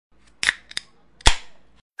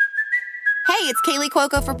it's Kaylee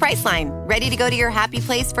Cuoco for Priceline. Ready to go to your happy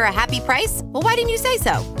place for a happy price? Well, why didn't you say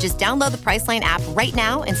so? Just download the Priceline app right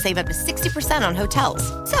now and save up to 60% on hotels.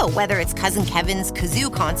 So whether it's Cousin Kevin's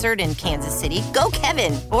Kazoo Concert in Kansas City, go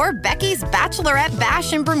Kevin, or Becky's Bachelorette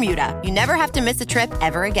Bash in Bermuda, you never have to miss a trip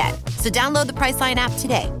ever again. So download the Priceline app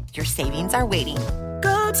today. Your savings are waiting.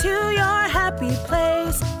 Go to your happy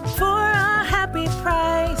place for a happy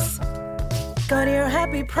price. Go to your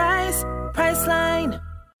happy price, Priceline.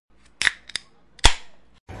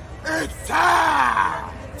 It's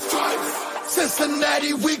time!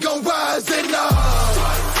 Cincinnati, we gon' rise and up.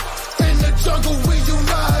 In the jungle, we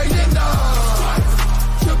unite and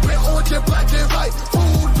up. Trippin' orange and black and white.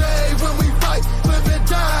 All day when we fight, live and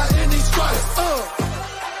die in these stripes.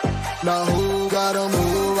 Now who gotta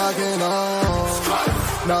move rockin'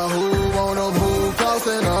 on? Now who wanna move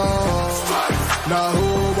crossing on? Now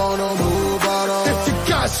who wanna move out on? If you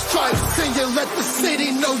got stripes, then you let the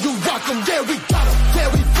city know you rock 'em. Yeah, we got 'em.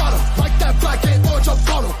 Yeah, we fought 'em. Like that black and orange up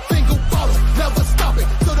on 'em. Single bottle, never stop it.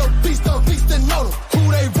 So the beast and know 'em.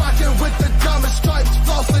 Who they rockin' with the diamond stripes?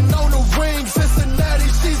 Flossin' on the ring. Cincinnati,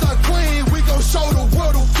 she's our queen. We gon' show the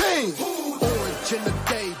world who king. Orange in the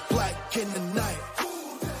day, black in the night.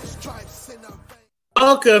 Stripes in the rain.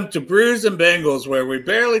 Welcome to Brews and Bengals, where we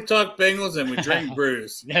barely talk Bengals and we drink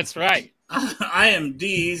brews. That's right. I am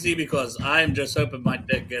D-Easy because I am just hoping my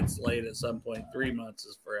dick gets laid at some point. 3 months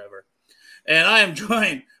is forever. And I am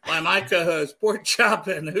joined by my co-host, Pork Chop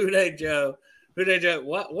and Houday Joe. Houday Joe,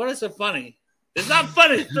 what is so funny? It's not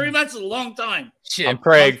funny. 3 months is a long time. Shit. I'm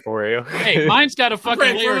praying for you. Hey, mine's got a fucking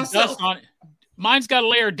praying for layer of myself. dust on it. Mine's got a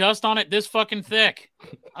layer of dust on it this fucking thick.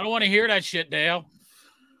 I don't want to hear that shit, Dale.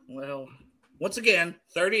 Well, once again,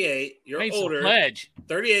 38. You're Made some older. pledge.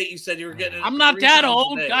 38, you said you were getting it. I'm not 3 that times a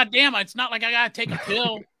old. day. God damn it. It's not like I got to take a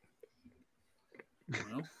pill.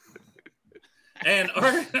 Well, and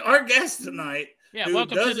our guest tonight, Yeah, who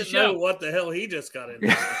welcome to the doesn't know show. what the hell he just got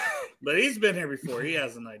into, but he's been here before. He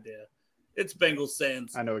has an idea. It's Bengals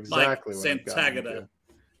Sands. I know exactly Mike what I've gotten Santagata. into.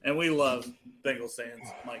 And we love Bengals Sands,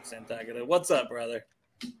 Mike Santagata. What's up, brother?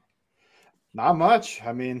 Not much.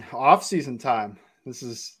 I mean, off-season time. This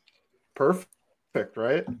is perfect,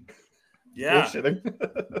 right? Yeah.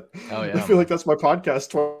 Bullshitting. Oh, yeah. I feel like that's my podcast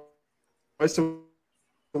twice a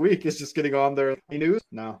week. Is just getting on there. News?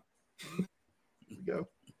 No. Here we go.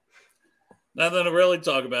 Nothing to really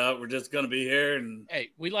talk about. We're just going to be here. And Hey,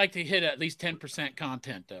 we like to hit at least 10%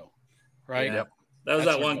 content, though. Right? yeah, that was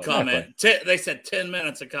That's that one right. comment. They said 10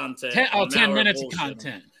 minutes of content. 10 Now we're minutes of bullshitting.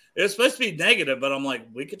 content. It was supposed to be negative, but I'm like,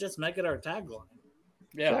 we could just make it our tagline.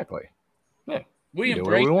 Yeah. Exactly. Yeah. We Do what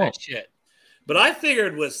embrace we that want. shit. But I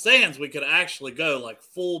figured with Sands, we could actually go like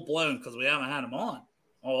full blown because we haven't had him on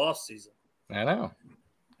all off season. I know.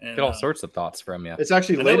 And, Get all sorts of thoughts from you. It's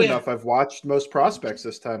actually I know late we enough. I've watched most prospects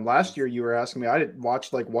this time. Last year, you were asking me. I didn't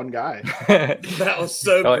watch like one guy. That was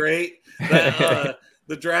so Like- great. That,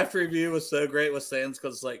 the draft review was so great with Sands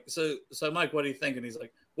because it's like, so Mike, what do you think? And he's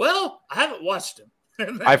like, well, I haven't watched him.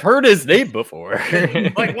 And then, I've heard his name before.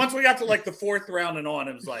 like once we got to like the fourth round and on,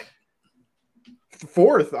 it was like,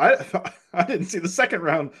 Fourth, I didn't see the second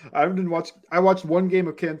round. I didn't watch. I watched one game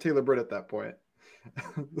of Cam Taylor-Britt at that point.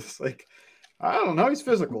 It's like, I don't know. He's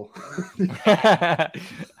physical.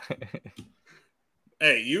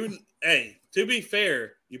 hey, to be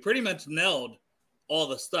fair, you pretty much nailed all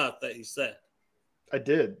the stuff that he said. I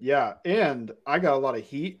did, yeah. And I got a lot of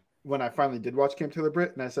heat when I finally did watch Cam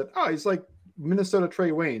Taylor-Britt, and I said, "Oh, he's like Minnesota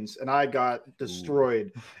Trey Waynes," and I got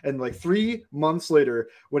destroyed. And like 3 months later,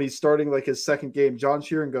 when he's starting like his second game, John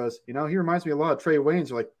Sheeran goes, "You know, he reminds me a lot of Trey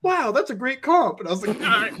Waynes." We're like, "Wow, that's a great comp." And I was like,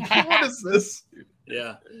 "What is this?"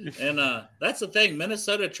 Yeah, and that's the thing.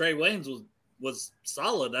 Minnesota Trey Waynes was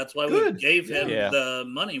solid. That's why Good. we gave him Yeah. the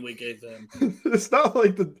money we gave him. It's not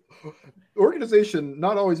like the organization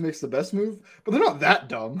not always makes the best move, but they're not that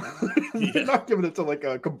dumb. Yeah. They're not giving it to like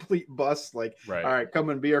a complete bust. Like, Right. all right, come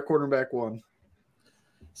and be our quarterback one.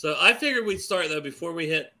 So I figured we'd start though before we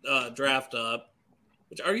hit draft up.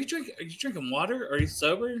 Which are you drinking water? Are you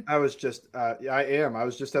sober? I was just, I am. I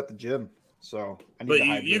was just at the gym, so I need But to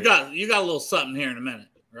you hydrate. got a little something here in a minute,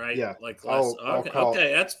 right? Yeah. Like last. I'll call-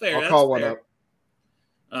 okay, that's fair. I'll that's call one fair. up.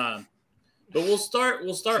 But we'll start See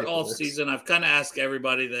if it off works. season. I've kind of asked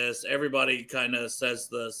everybody this. Everybody kind of says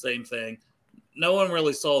the same thing. No one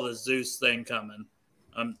really saw the Zeus thing coming.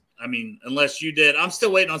 I mean, unless you did. I'm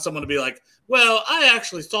still waiting on someone to be like, well, I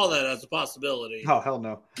actually saw that as a possibility. Oh hell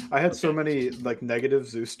no! I had so many like negative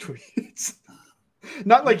Zeus tweets.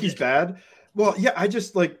 Not like he's bad. Well, yeah, I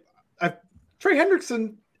just like Trey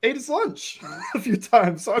Hendrickson ate his lunch a few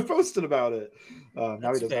times, so I posted about it. Now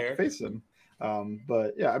That's he doesn't fair. have to face him.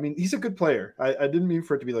 But yeah, I mean, he's a good player. I didn't mean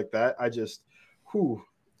for it to be like that. I just,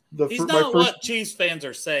 he's not what Chiefs fans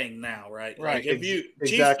are saying now, right? Right. Like if you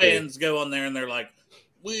Exactly. Chiefs fans go on there and they're like,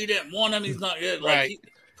 we didn't want him, he's not good. Right.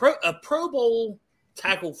 Like a Pro Bowl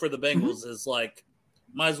tackle for the Bengals is like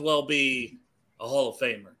might as well be a Hall of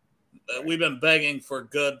Famer. We've been begging for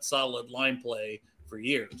good, solid line play for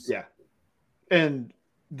years. Yeah. And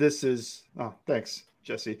this is thanks,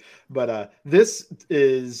 Jesse. But this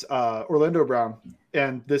is Orlando Brown,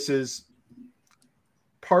 and this is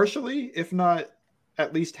partially, if not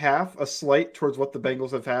at least half, a slight towards what the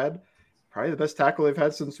Bengals have had. Probably the best tackle they've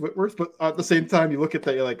had since Whitworth. But at the same time, you look at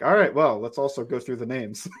that, you're like, all right, well, let's also go through the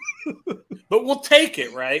names. But we'll take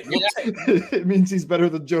it, right? It means he's better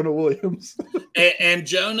than Jonah Williams. and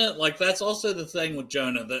Jonah, like that's also the thing with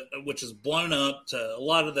Jonah, which is blown up to a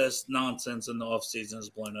lot of this nonsense in the offseason is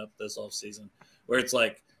blown up this offseason, where it's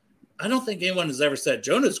like, I don't think anyone has ever said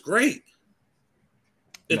Jonah's great.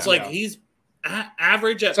 It's he's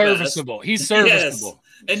average at serviceable. best. He's serviceable.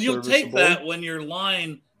 Yes. And you'll take that when your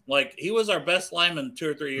line, like he was our best lineman 2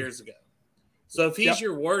 or 3 years ago. So if he's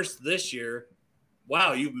your worst this year,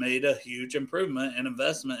 wow, you've made a huge improvement and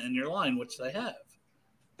investment in your line, which they have.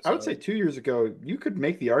 So, I would say 2 years ago, you could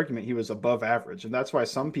make the argument he was above average. And that's why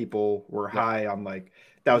some people were high on like,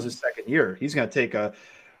 that was his second year. He's going to take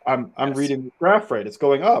I'm reading the graph right. It's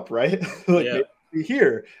going up, right? Maybe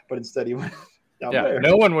here, but instead he went down there.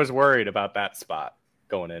 No one was worried about that spot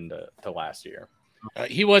going into last year.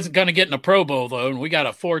 He wasn't going to get in a Pro Bowl, though, and we got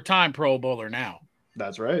a 4-time Pro Bowler now.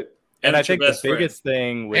 That's right. And I think the biggest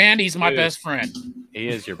thing and he's my best friend. He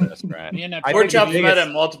is your best friend. Pork Chop's met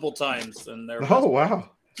him multiple times. And wow.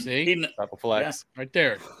 See? Flex. Right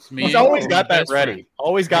there. He's always got that ready. Friend.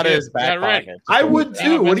 Always got it in his back pocket. I would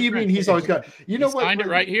too. What do you mean he's always got? You know what? Signed it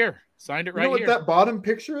right here. Signed it right here. You know what that bottom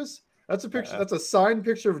picture is? That's a picture. That's a signed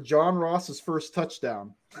picture of John Ross's first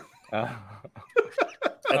touchdown. Hey,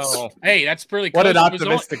 that's pretty close. What an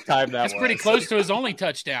optimistic time that was. That's pretty close to his only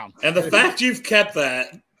touchdown. And the fact you've kept that.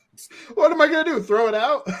 What am I going to do? Throw it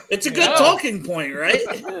out? It's a good talking point, right?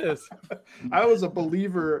 It is. I was a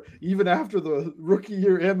believer even after the rookie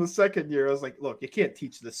year and the second year. I was like, look, you can't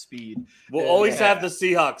teach the speed. We'll always have the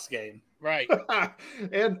Seahawks game. Right.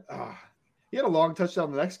 And he had a long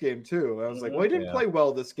touchdown the next game, too. I was like, well, he didn't play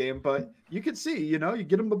well this game, but you could see, you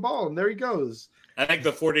get him the ball, and there he goes. I think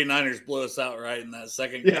the 49ers blew us out right in that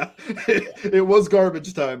second game. Yeah, it was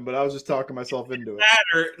garbage time, but I was just talking myself into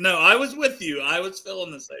it. No, I was with you. I was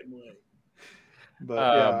feeling the same way.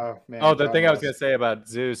 But man. The thing I was going to say about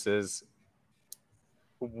Zeus is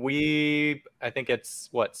I think it's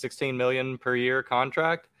 $16 million per year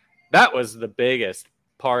contract. That was the biggest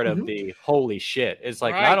part of the holy shit. It's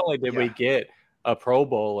like not only did we get a Pro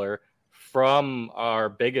Bowler from our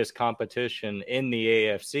biggest competition in the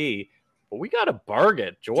AFC, but we got a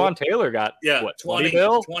bargain. Jawan Taylor got 20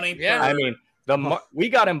 mil? 20. Yeah. I mean, we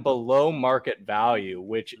got him below market value,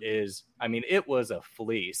 which is, I mean, it was a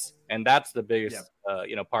fleece, and that's the biggest,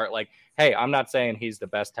 part. Like, hey, I'm not saying he's the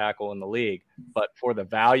best tackle in the league, but for the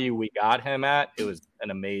value we got him at, it was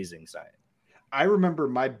an amazing sign. I remember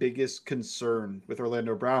my biggest concern with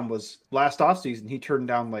Orlando Brown was last offseason, he turned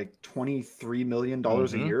down like $23 million a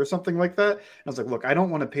year or something like that. And I was like, look, I don't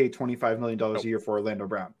want to pay $25 million a year for Orlando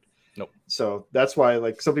Brown. Nope. So that's why,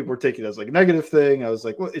 like, some people were taking it as like a negative thing. I was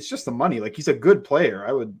like, well, it's just the money. Like, he's a good player.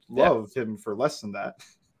 I would love him for less than that.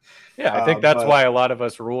 Yeah, I think that's why a lot of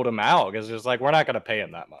us ruled him out, because it's like, we're not going to pay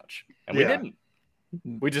him that much. And we didn't.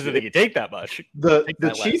 We just didn't think he'd take that much.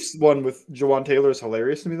 The Chiefs one with Jawan Taylor is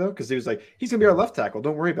hilarious to me, though, because he was like, he's going to be our left tackle.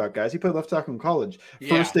 Don't worry about it, guys. He played left tackle in college.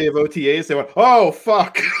 First day of OTAs, they went, oh,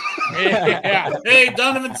 fuck. Hey,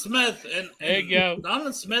 Donovan Smith. And there you go.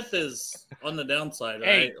 Donovan Smith is on the downside, right?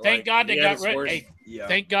 Hey, thank God they got rid. Hey,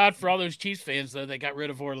 thank God for all those Chiefs fans, though. They got rid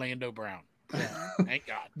of Orlando Brown. Thank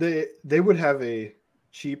God. They would have a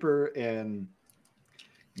cheaper and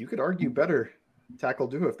you could argue better tackle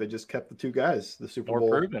duo if they just kept the two guys, the Super Bowl.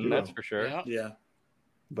 More proven, duo. that's for sure. Yeah.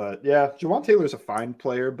 But yeah, Jawan Taylor's a fine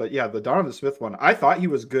player. But yeah, the Donovan Smith one, I thought he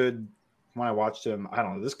was good when I watched him. I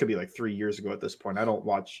don't know. This could be like 3 years ago at this point. I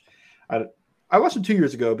watched him 2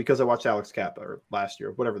 years ago because I watched Alex Kappa, or last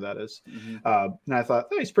year, whatever that is. And I thought,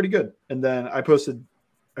 oh, he's pretty good. And then I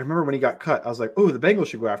remember when he got cut, I was like, oh, the Bengals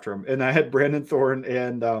should go after him. And I had Brandon Thorne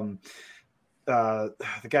and the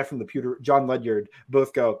guy from the pewter, John Ledyard,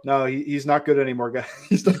 both go, no, he's not good anymore, guy.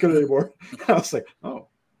 He's not good anymore. I was like, oh,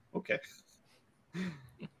 okay.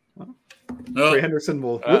 Trey Henderson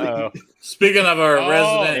will really. Speaking of our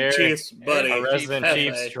resident Chiefs buddy, our resident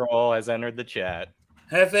Chiefs troll has entered the chat.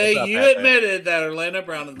 Hefe, you Hefe? admitted that Orlando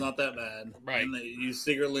Brown is not that bad. Right. And that you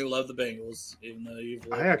secretly love the Bengals, even though you've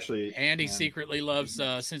I actually. And he secretly loves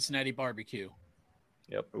Cincinnati barbecue.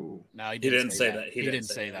 Yep. Ooh. No, he He didn't say that. He didn't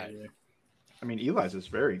say that. either. I mean, Eli's is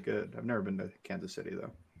very good. I've never been to Kansas City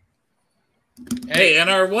though. Hey, and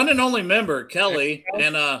our one and only member, Kelly,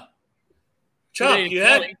 and Chuck, Hey, you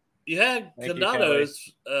Kelly. had Thank you,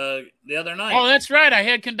 Condados the other night. Oh, that's right. I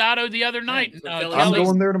had Condado the other night. so Kelly's- I'm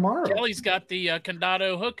going there tomorrow. Kelly's got the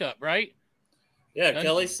Condado hookup, right? Yeah,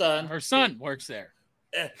 Kelly's son. Her son works there.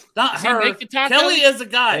 Not Does he her. make the tacos? Kelly is a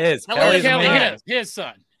guy. Is. Kelly Kelly's is a a man.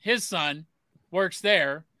 man. His son works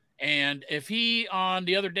there. And if he on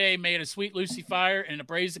the other day made a sweet Lucy Fire and a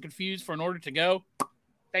Braised and Confused for an order to go,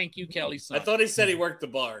 thank you, Kelly's son. I thought he said he worked the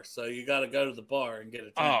bar, so you got to go to the bar and get a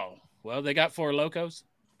drink. Oh, well, they got 4 Locos.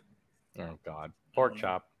 Oh God, pork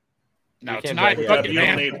chop. No, You can't tonight, drink fucking You don't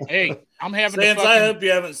man. need it. Hey, I'm having Sans, the I fucking, hope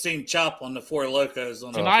you haven't seen Chop on the Four Locos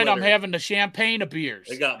on tonight. I'm Twitter. having the champagne of beers.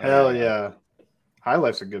 They got Hell yeah, High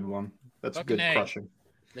Life's a good one. That's Fucking good A. crushing.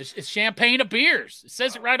 It's champagne of beers. It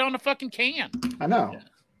says it right on the fucking can. I know. Yeah.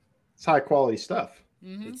 It's high quality stuff.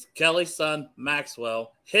 Mhm. It's Kelly's son,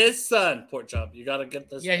 Maxwell. His son, Pork Chop. You got to get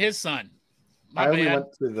this. Yeah, his son. My I only bad.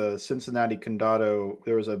 went to the Cincinnati Condado.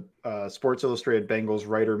 There was a Sports Illustrated Bengals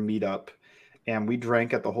writer meetup, and we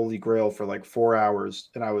drank at the Holy Grail for like 4 hours,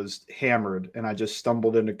 and I was hammered, and I just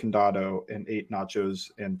stumbled into Condado and ate nachos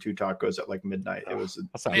and 2 tacos at like midnight. It was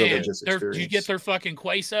That's a not Man, religious experience. did you get their fucking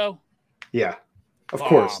queso? Yeah, of Wow.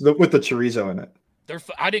 course, with the chorizo in it.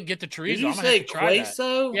 I didn't get the chorizo. Did you I'm gonna say have to try that.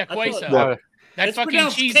 queso? Yeah, I thought- queso. Look, That It's fucking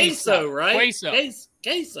pronounced cheesy queso, stuff. right? Queso.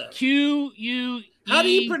 Queso. Q-U-E. How do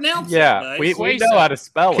you pronounce Yeah, it? we Queso. know how to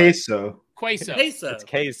spell it. Queso. Queso. Queso. It's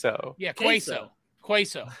queso. Yeah, Queso.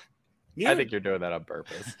 queso. I think you're doing that on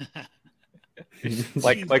purpose. Jesus.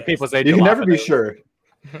 like people say. You can never be jalapeno. sure.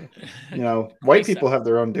 You know, white Queso. people have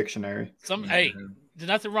their own dictionary. Hey, there's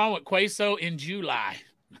nothing wrong with queso in July.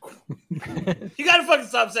 You gotta fucking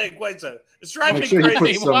stop saying queso. It's driving Make me sure you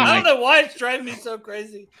crazy. put some. I don't know why it's driving me so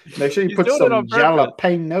crazy. Make sure you He's put doing it some on purpose.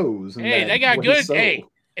 jalapenos. In Hey, that they got good. queso. Hey,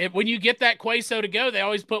 when you get that queso to go, they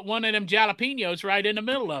always put one of them jalapenos right in the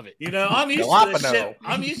middle of it. You know, I'm used to Jalapeno. this shit.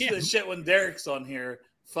 I'm used Yeah. to this shit when Derek's on here,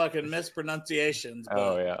 fucking mispronunciations. But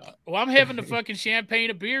Oh yeah. Well, I'm having the fucking champagne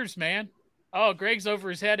of beers, man. Oh, Greg's over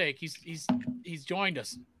his headache. He's joined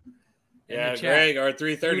us. in yeah, the chat. Greg, our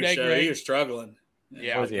 3:30 Dude, hey, show, Greg. he was struggling.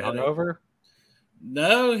 Yeah. Was he hungover?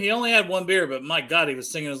 No, he only had one beer, but my God, he was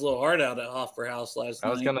singing his little heart out at Hofbrauhaus last I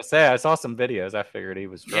was night. gonna say I saw some videos. I figured he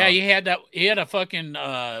was drunk. Yeah, he had that. He had a fucking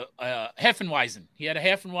Heffenweisen. He had a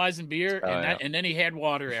Heffenweisen beer, Oh, yeah. and then he had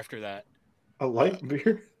water after that. A light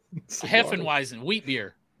beer. A Heffenweisen wheat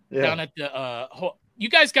beer Yeah, down at the. You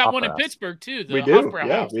guys got one in Hofbrauhaus. Pittsburgh too. The we do. Hofbrauhaus.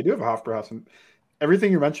 Yeah, we do have a Hofbrauhaus. And everything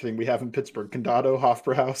you're mentioning, we have in Pittsburgh. Condado,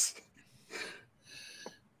 Hofbrauhaus.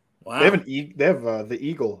 Wow. They have they have the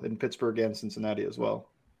Eagle in Pittsburgh and Cincinnati as well.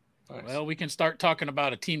 Nice. Well, we can start talking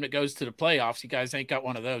about a team that goes to the playoffs. You guys ain't got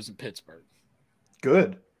one of those in Pittsburgh.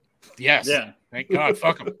 Good. Yes. Yeah. Thank God.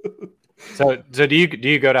 Fuck them. So do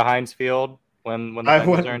you go to Heinz Field when the I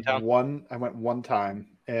Bengals are in town? went one time,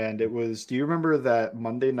 and it was. Do you remember that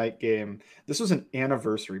Monday night game? This was an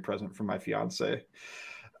anniversary present from my fiance.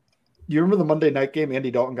 Do you remember the Monday night game?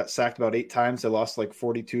 Andy Dalton got sacked about 8 times. They lost like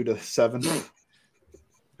 42-7.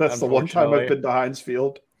 That's the one time I've Unfortunately. been to Heinz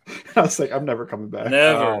Field. I was like, I'm never coming back.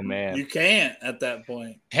 Never. Oh, man. You can't at that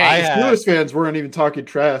point. Hey, The Steelers fans weren't even talking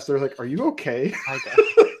trash. They're like, "Are you okay?"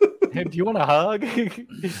 Hey, do you want a hug?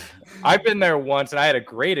 I've been there once and I had a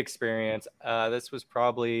great experience. This was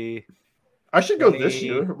probably I should go this 20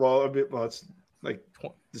 year. Well, it's like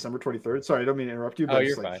December 23rd. Sorry, I don't mean to interrupt you. But oh, it's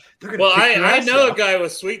you're like, fine. they're gonna Well, kick your I ass know a out. guy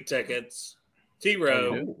with sweet tickets.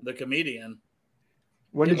 T-Row, Oh. the comedian.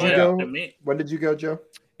 When did you Yeah. go? To me. When did you go, Joe?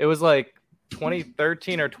 It was like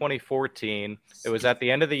 2013 or 2014. It was at the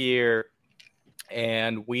end of the year,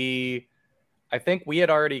 and I think we had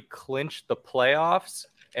already clinched the playoffs,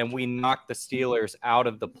 and we knocked the Steelers out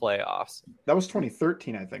of the playoffs. That was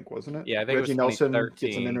 2013, I think, wasn't it? Yeah, I think it was Reggie Nelson gets an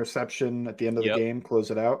 2013. interception at the end of Yep. the game, close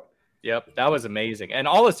it out. Yep, that was amazing, and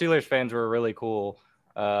all the Steelers fans were really cool.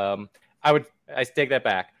 I take that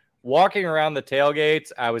back. Walking around the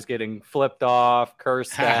tailgates, I was getting flipped off,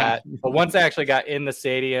 cursed at. But once I actually got in the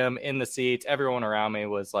stadium, in the seats, everyone around me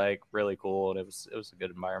was like really cool, and it was a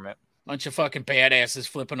good environment. bunch of fucking badasses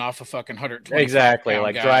flipping off a fucking 120. Exactly, pound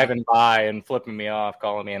like guy. driving by and flipping me off,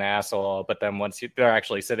 calling me an asshole. But then once they're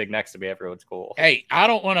actually sitting next to me, everyone's cool. Hey, I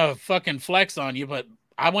don't want to fucking flex on you, but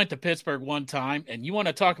I went to Pittsburgh one time, and you want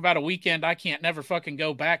to talk about a weekend I can't never fucking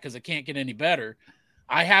go back because it can't get any better.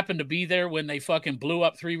 I happened to be there when they fucking blew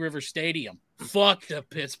up Three River Stadium. Fuck the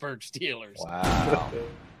Pittsburgh Steelers. Wow.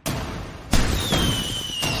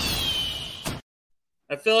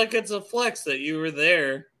 I feel like it's a flex that you were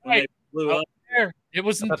there when Right. they blew up. There. It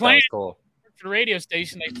wasn't That planned was cool. for the radio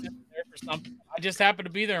station. They sent me there for something. I just happened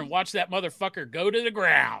to be there and watch that motherfucker go to the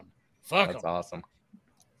ground. Fuck That's him. awesome.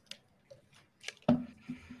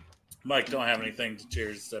 Mike don't have anything to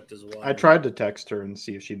cheers except his water. I tried to text her and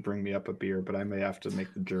see if she'd bring me up a beer, but I may have to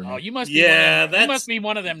make the journey. Oh, you must be Yeah, you must be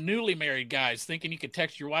one of them newly married guys thinking you could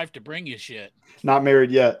text your wife to bring you shit. Not married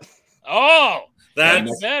yet. Oh, That's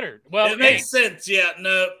that's better. Well, it makes sense. Yeah,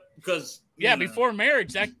 no, because before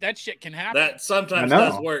marriage, that shit can happen. that sometimes I know.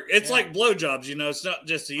 does work. It's Yeah. like blowjobs, it's not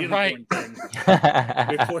just a unicorn thing.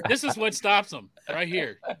 Before- This is what stops them right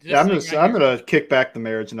here. This Yeah, I'm thing just right I'm here. gonna kick back the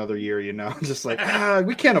marriage another year, just like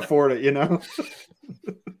we can't afford it, I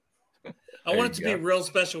want it you to be go. real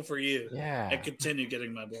special for you. Yeah. And continue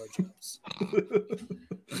getting my blowjobs.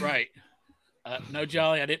 Right. No,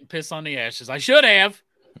 Jolly, I didn't piss on the ashes. I should have.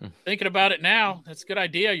 Thinking about it now, that's a good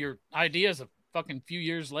idea. Your idea is a fucking few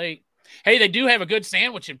years late. Hey, they do have a good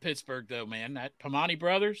sandwich in Pittsburgh, though, man. That Pamani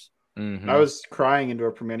Brothers. Mhm. I was crying into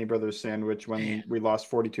a Permani Brothers sandwich when Man. we lost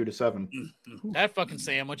 42-7. That fucking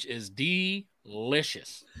sandwich is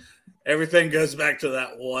delicious. Everything goes back to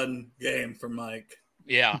that one game for Mike.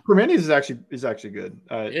 Yeah, Permani's is actually good.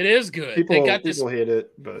 it is good. People They got this hate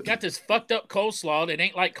it, but got this fucked up coleslaw that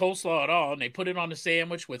ain't like coleslaw at all, and they put it on the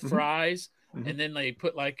sandwich with fries, and then they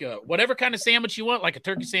put like whatever kind of sandwich you want, like a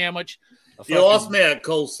turkey sandwich. You lost me at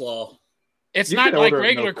coleslaw. It's You not can like order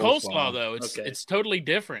it no regular coleslaw, coleslaw. though. It's Okay. it's totally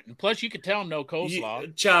different, and plus you could tell them no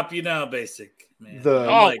coleslaw. Chop, how basic, man. The-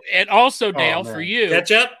 Oh, Like, and also, Dale, man. for you,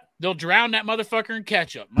 ketchup? they'll drown that motherfucker in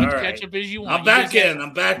ketchup. Much All right. ketchup as you want. I'm You back just in.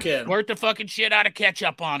 I'm back in. Squirt the fucking shit out of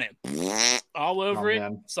ketchup on it. All over Oh, it.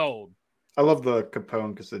 man. Sold. I love the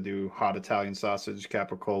Capone because they do hot Italian sausage,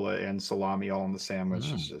 capicola, and salami all in the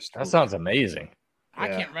sandwich. It's just That sounds amazing. I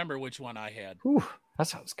Yeah. can't remember which one I had. Whew, that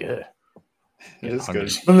sounds good. It is hungry.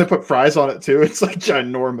 good. Then they put fries on it too. It's like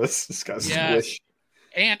ginormous. This guy's Yes. squish.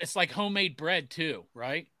 And it's like homemade bread, too,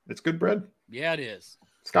 right? It's good bread. Yeah, it is.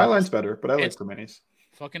 Skyline's better, but I like It's- Permani's.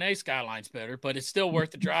 Fucking A, Skyline's better, but it's still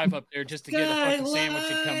worth the drive up there just to get a fucking sandwich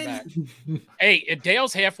and come back. Hey,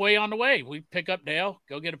 Dale's halfway on the way. We pick up Dale,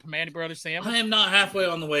 go get a Pamani Brothers sandwich. I am not halfway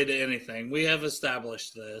on the way to anything. We have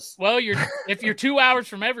established this. Well, if you're 2 hours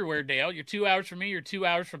from everywhere, Dale, you're 2 hours from me, you're 2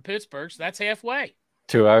 hours from Pittsburgh, so that's halfway.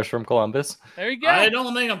 2 hours from Columbus. There you go. I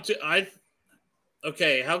don't think I'm too.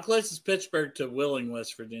 Okay, how close is Pittsburgh to Wheeling,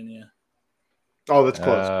 West Virginia? Oh, that's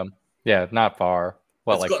close. Yeah, not far.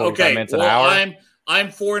 What, Let's like go- 45 minutes an well, hour? I'm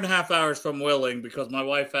 4.5 hours from Wheeling because my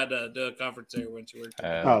wife had to do a conference there when she worked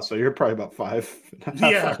there. Oh, so you're probably about 5.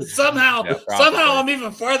 Yeah, somehow Yeah, probably. I'm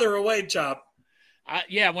even farther away, Chop.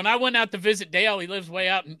 When I went out to visit Dale, he lives way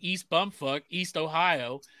out in East Bumfuck, East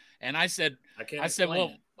Ohio, and I said,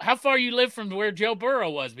 well, how far you live from where Joe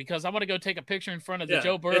Burrow was? Because I want to go take a picture in front of the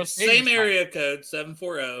Joe Burrow it's stadium. same area code,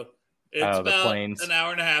 740. It's the about planes. an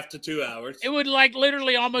hour and a half to 2 hours. It would like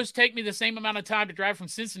literally almost take me the same amount of time to drive from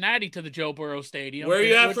Cincinnati to the Joe Burrow Stadium. Where are than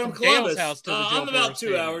you it at would from Dale's Columbus? house to the Joe I'm Burrow about 2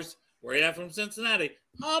 Stadium. hours. Where are you at from Cincinnati?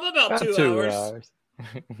 I'm about, About 2 hours.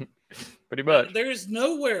 Pretty much. There's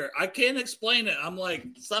nowhere. I can't explain it. I'm like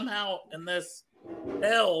somehow in this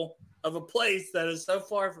hell of a place that is so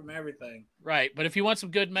far from everything. Right, but if you want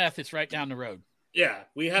some good meth, it's right down the road. Yeah,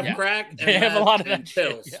 we have Yeah. crack. And They have a meth lot of and that shit,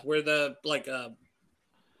 pills. yeah. We're the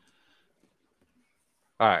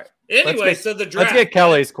All right. Anyway, so the draft. Let's get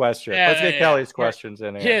Kelly's question. Yeah, Let's get yeah. Kelly's questions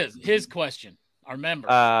in here. His question. Our member.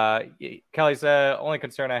 Kelly's only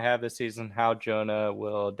concern I have this season how Jonah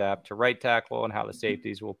will adapt to right tackle and how the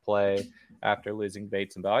safeties will play after losing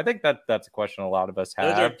Bates and Bell. I think that's a question a lot of us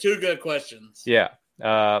have. Those are two good questions. Yeah.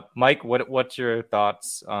 Mike, what's your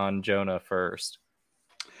thoughts on Jonah first?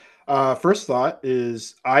 First thought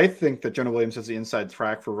is I think that Jonah Williams has the inside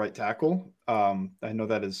track for right tackle. I know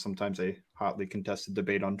that is sometimes a hotly contested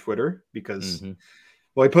debate on Twitter because,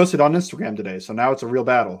 well, he posted on Instagram today, so now it's a real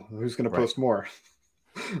battle. Who's going to post more?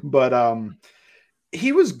 But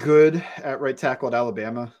he was good at right tackle at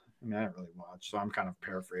Alabama. I mean, I didn't really watch, so I'm kind of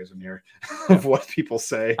paraphrasing here of what people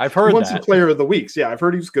say. I've heard he won that. some Player of the Weeks. Yeah, I've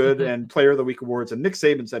heard he was good and Player of the Week awards. And Nick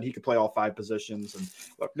Saban said he could play all 5 positions. And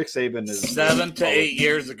look, Nick Saban is 7 to 8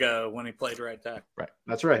 years ago when he played right tackle. Right,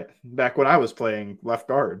 that's right. Back when I was playing left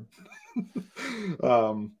guard.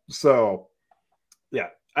 So, yeah,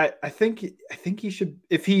 I think he should.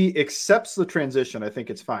 If he accepts the transition, I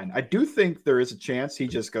think it's fine. I do think there is a chance he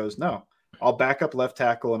just goes, no, I'll back up left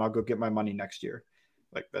tackle and I'll go get my money next year.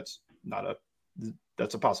 Like that's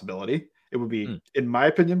a possibility. It would be, in my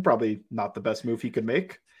opinion, probably not the best move he could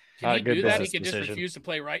make. Can he do that? He could decision. just refuse to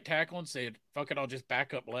play right tackle and say, "Fuck it, I'll just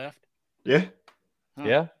back up left." Yeah. Huh.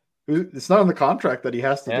 Yeah. It's not in the contract that he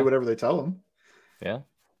has to do whatever they tell him. Yeah.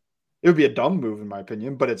 It would be a dumb move, in my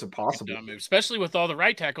opinion, but it's a possible move, especially with all the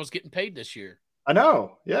right tackles getting paid this year. I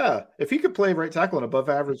know. Yeah. If he could play right tackle at above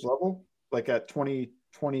average level, like at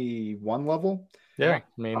 2021 level. Yeah. Right.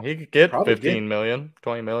 I mean, he could get 15 million,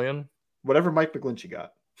 20 million. Whatever Mike McGlinchey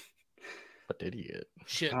got. What did he get?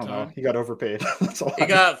 Shit, I don't know. He got overpaid. That's a lot. He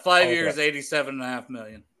got 5 years, $87.5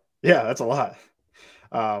 million. Yeah, that's a lot.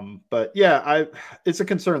 But yeah, it's a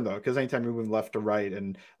concern though, because anytime you're moving left to right,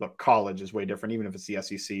 and look, college is way different, even if it's the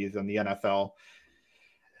SEC than the NFL.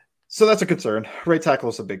 So that's a concern. Right tackle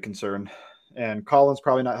is a big concern. And Collins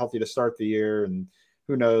probably not healthy to start the year, and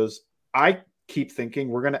who knows. I keep thinking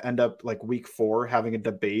we're going to end up like week 4 having a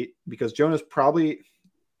debate, because Jonah's probably,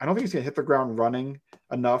 I don't think he's going to hit the ground running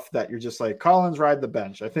enough that you're just like, Collins, ride the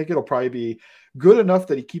bench. I think it'll probably be good enough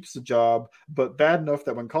that he keeps the job, but bad enough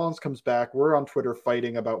that when Collins comes back, we're on Twitter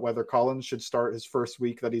fighting about whether Collins should start his first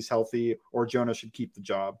week that he's healthy or Jonah should keep the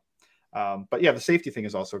job. But yeah, the safety thing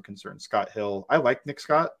is also a concern. Scott Hill. I like Nick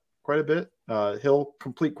Scott quite a bit. Hill,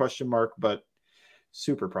 complete question mark, but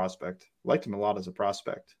super prospect. Liked him a lot as a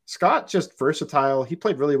prospect. Scott, just versatile. He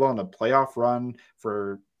played really well in a playoff run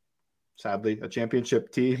for, sadly, a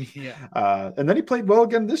championship team. Yeah. And then he played well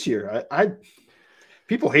again this year.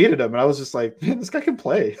 People hated him, and I was just like, man, this guy can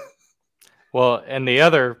play. Well, and the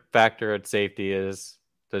other factor at safety is,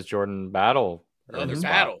 does Jordan battle?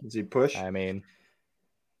 Does he push? I mean,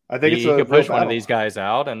 I think he could push one of these guys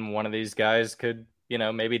out, and one of these guys could,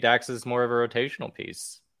 maybe Dax is more of a rotational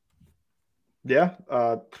piece. Yeah.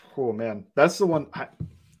 Oh man, that's the one.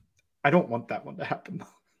 I don't want that one to happen.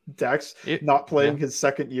 Dax not playing his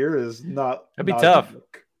second year is not. It'd be tough,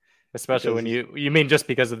 especially when you mean just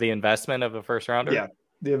because of the investment of a first rounder. Yeah,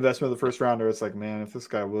 the investment of the first rounder. It's like, man, if this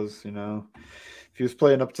guy was, if he was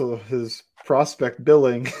playing up to his prospect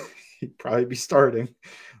billing, he'd probably be starting.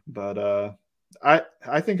 But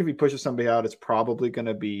I think if he pushes somebody out, it's probably going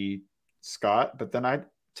to be Scott. But then I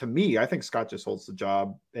think Scott just holds the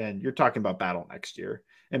job. And you're talking about Battle next year,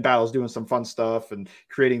 and Battle's doing some fun stuff and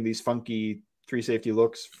creating these funky 3 safety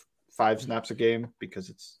looks, 5 snaps a game, because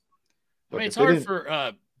it's. It's hard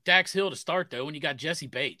for Dax Hill to start though when you got Jesse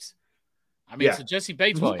Bates. So Jesse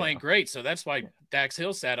Bates was playing great, so that's why Dax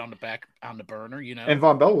Hill sat on the burner, And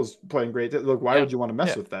Von Bell was playing great. Look, why would you want to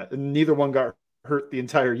mess with that? And neither one got hurt the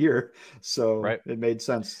entire year, so it made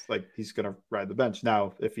sense. Like, he's going to ride the bench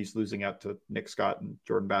now if he's losing out to Nick Scott and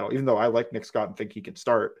Jordan Battle. Even though I like Nick Scott and think he can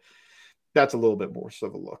start, that's a little bit more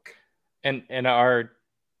of a look. And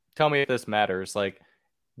tell me if this matters. Like,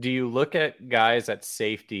 do you look at guys at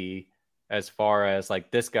safety as far as like,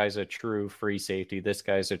 this guy's a true free safety, this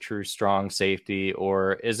guy's a true strong safety,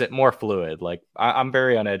 or is it more fluid? Like, I'm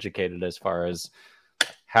very uneducated as far as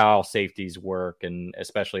how safeties work, and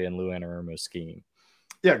especially in Lou Anarumo's scheme.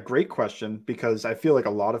 Yeah, great question, because I feel like a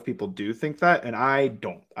lot of people do think that, and I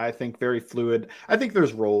don't. I think very fluid. I think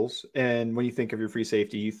there's roles, and when you think of your free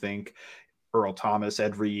safety, you think Earl Thomas,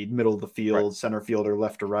 Ed Reed, middle of the field, center fielder,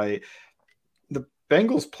 left to right. The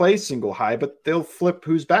Bengals play single high, but they'll flip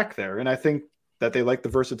who's back there. And I think that they like the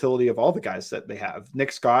versatility of all the guys that they have.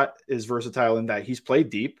 Nick Scott is versatile in that he's played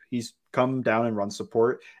deep. He's come down and run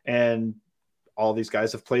support. And all these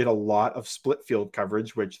guys have played a lot of split field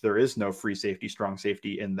coverage, which there is no free safety, strong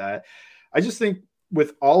safety in that. I just think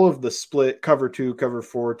with all of the split, cover 2, cover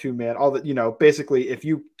 4, 2-man, all that, basically if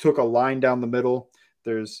you took a line down the middle,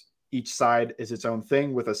 there's each side is its own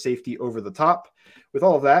thing with a safety over the top. With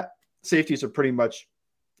all of that, safeties are pretty much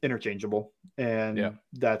interchangeable. And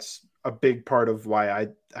that's a big part of why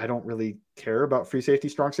I don't really care about free safety,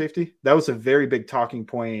 strong safety. That was a very big talking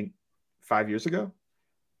point 5 years ago.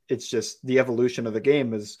 It's just the evolution of the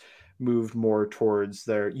game has moved more towards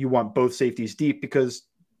you want both safeties deep, because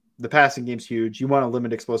the passing game's huge. You want to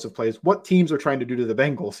limit explosive plays. What teams are trying to do to the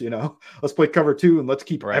Bengals? Let's play cover 2 and let's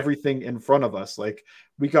keep everything in front of us. Like,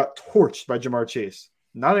 we got torched by Jamar Chase.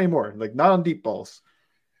 Not anymore. Like, not on deep balls.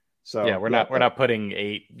 So we're not putting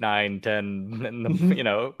 8, 9, 10 in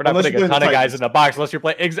the, we're not putting a ton of guys in the box unless you're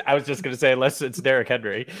playing. I was just going to say, unless it's Derrick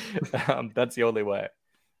Henry. That's the only way.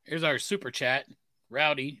 Here's our super chat.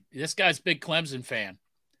 Rowdy, this guy's a big Clemson fan.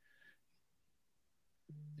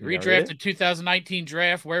 Redrafted 2019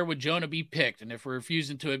 draft, where would Jonah be picked? And if we're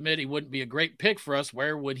refusing to admit he wouldn't be a great pick for us,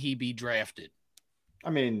 where would he be drafted? I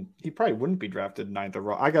mean, he probably wouldn't be drafted 9th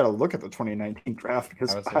overall. I got to look at the 2019 draft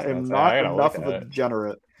because I am not enough of a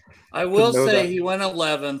degenerate. I will know say that. he went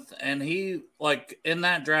 11th, and he in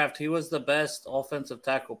that draft, he was the best offensive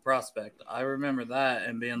tackle prospect. I remember that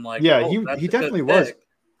and being like, Yeah, oh, that's he a good definitely was. pick.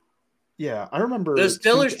 Yeah, I remember. The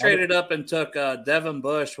Steelers traded up and took Devin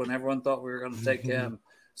Bush when everyone thought we were going to take him.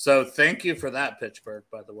 So thank you for that, Pittsburgh,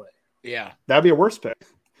 by the way. Yeah. That'd be a worse pick.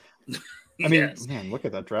 I mean, Yes. man, look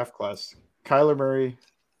at that draft class. Kyler Murray,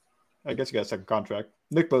 I guess you got a second contract.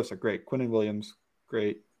 Nick Bosa, great. Quinnen Williams,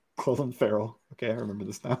 great. Cleveland Farrell, okay, I remember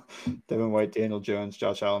this now. Devin White, Daniel Jones,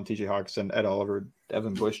 Josh Allen, TJ Hawkinson, Ed Oliver,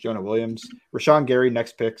 Devin Bush, Jonah Williams, Rashawn Gary,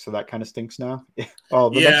 next pick, so that kind of stinks now. Next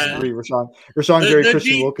three, Rashawn Gary,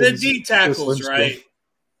 Christian Wilkins. The D tackles, right?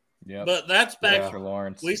 Yeah. But that's back. Dexter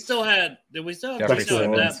Lawrence. We still had Jeffrey Tino at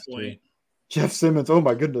Simmons, that point. Jeff Simmons, oh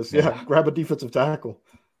my goodness, yeah, grab a defensive tackle.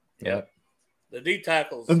 Yep. The D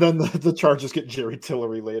tackles. And then the Chargers get Jerry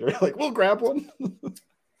Tillery later. Like, we'll grab one.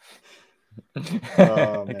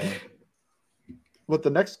 Oh, man. What the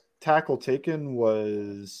next tackle taken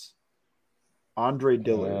was Andre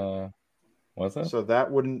Dillard. Was it? So that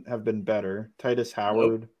wouldn't have been better. Titus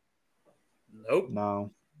Howard. Nope.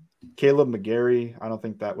 No. Caleb McGarry. I don't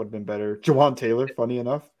think that would have been better. Jawan Taylor, funny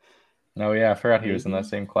enough. Oh, yeah. I forgot he was in that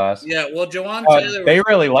same class. Yeah, well, Jawan Taylor. They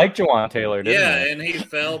really liked Jawan Taylor, didn't they? And he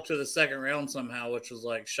fell to the second round somehow, which was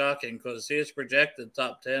shocking because he was projected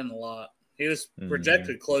top 10 a lot. He was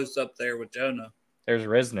projected close up there with Jonah. There's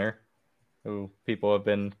Risner, who people have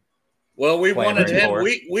been. Well, we wanted him. For.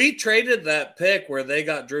 We traded that pick where they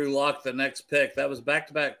got Drew Lock the next pick. That was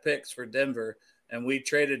back-to-back picks for Denver, and we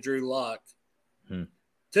traded Drew Lock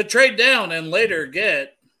to trade down and later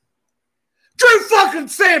get Drew fucking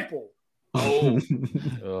Sample. Oh.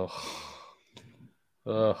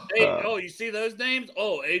 Hey, you see those names?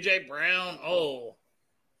 Oh, AJ Brown. Oh.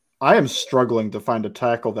 I am struggling to find a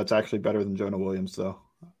tackle that's actually better than Jonah Williams, though.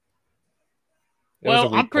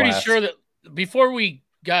 Well, I'm pretty sure that before we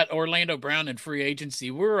got Orlando Brown in free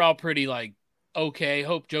agency, we were all pretty okay,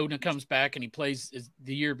 hope Jonah comes back and he plays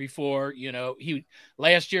the year before.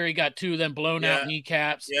 Last year he got 2 of them blown out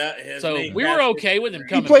kneecaps. Yeah, so we were okay with him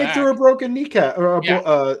coming back. He played through a broken kneecap,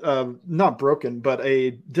 or not broken, but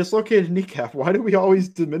a dislocated kneecap. Why do we always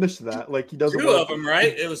diminish that? He doesn't. 2 of them,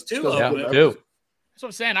 right? It was 2 of them. 2. That's what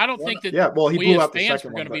I'm saying. I don't think that he we blew as out the fans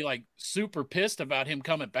second were going to one, be super pissed about him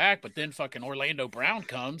coming back, but then fucking Orlando Brown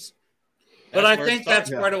comes. But I think that's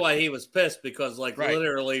part of why he was pissed because,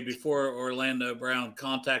 literally before Orlando Brown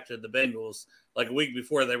contacted the Bengals, a week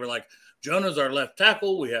before, they were like, Jonah's our left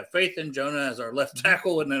tackle. We have faith in Jonah as our left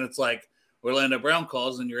tackle. And then it's Orlando Brown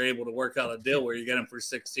calls and you're able to work out a deal where you get him for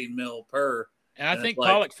 $16 million per. And I think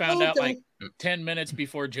Pollock found out 10 minutes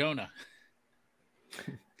before Jonah.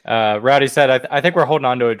 Rowdy said, I think we're holding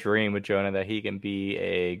on to a dream with Jonah that he can be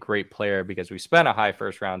a great player because we spent a high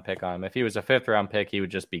first-round pick on him. If he was a fifth-round pick, he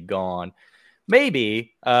would just be gone.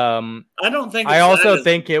 Maybe. I don't think. I also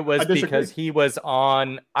think it was because he was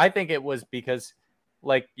on. I think it was because,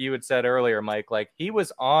 like you had said earlier, Mike, he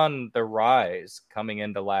was on the rise coming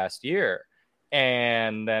into last year,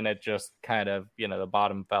 and then it just kind of, the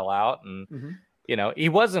bottom fell out, and he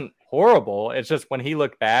wasn't horrible. It's just when he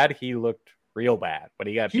looked bad, he looked real bad. When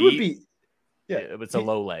he got beat, it was a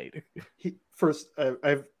low light.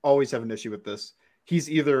 I've always have an issue with this.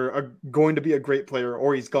 He's either going to be a great player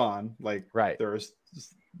or he's gone. Right. There's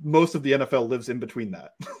most of the NFL lives in between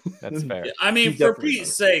that. That's fair. I mean, for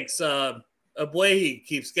Pete's sakes, Abwehi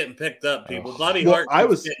keeps getting picked up. People, Bobby Hart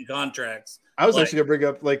keeps getting contracts. I was actually gonna bring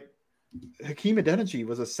up Hakeem Adeniji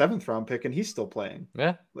was a 7th-round pick and he's still playing.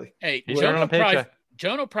 Yeah. Hey,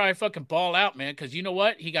 Jonah will probably fucking ball out, man, because you know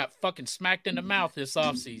what? He got fucking smacked in the mouth this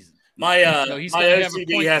offseason. My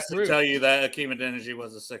OCD has to tell you that Hakeem Adeniji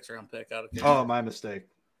was a 6th-round pick out of Canada. Oh, my mistake.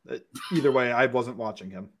 Either way, I wasn't watching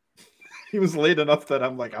him. He was late enough that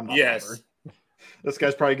I'm I'm not. Yes. This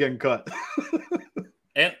guy's probably getting cut.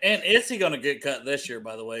 and is he going to get cut this year,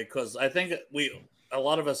 by the way? Because I think a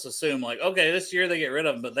lot of us assume, okay, this year they get rid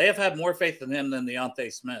of him, but they have had more faith in him than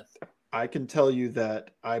Deontay Smith. I can tell you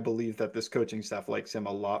that I believe that this coaching staff likes him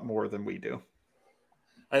a lot more than we do.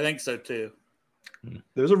 I think so, too.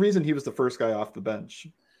 There's a reason he was the first guy off the bench.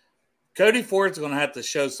 Cody Ford's going to have to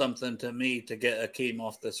show something to me to get Hakeem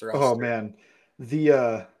off this roster. Oh man, what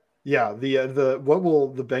will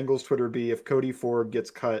the Bengals Twitter be if Cody Ford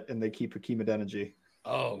gets cut and they keep Hakeem Adeniji?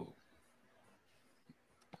 Oh,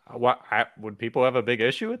 would people have a big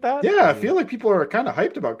issue with that? Yeah, I feel like people are kind of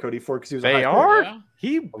hyped about Cody Ford because he was. They are. Yeah.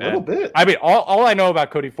 A little bit. I mean, all I know about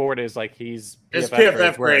Cody Ford is his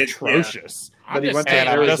PFF grades atrocious. Yeah. But he went to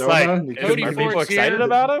Arizona. Cody Are people Ford's excited here.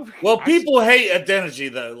 about him? Well, people hate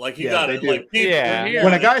Adeniji though. You got they it. do. People,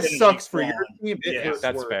 when a guy sucks for your team,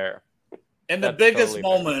 That's fair. And the biggest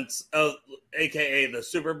moments of aka the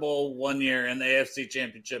Super Bowl one year and the AFC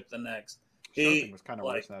Championship the next. He was kind of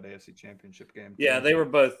worse in that AFC Championship game. Yeah, they were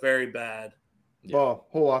both very bad. Yeah. Well,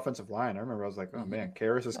 whole offensive line. I remember I was like, "Oh man,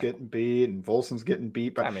 Karras is getting beat and Volson's getting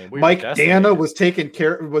beat." But Mike Dana was taking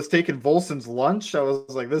Volson's lunch. I was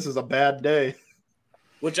like, "This is a bad day."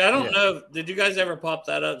 Which I don't know. Did you guys ever pop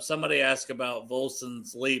that up? Somebody asked about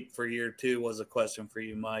Volson's leap for year 2 was a question for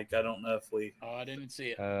you, Mike. I don't know if we. Oh, I didn't see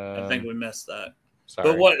it. I think we missed that. Sorry.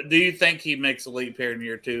 But what do you think he makes a leap here in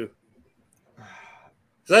year 2?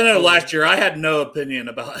 Because I know last year I had no opinion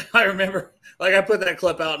about it. I remember, I put that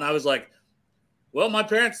clip out and I was like, well, my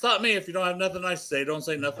parents taught me if you don't have nothing nice to say, don't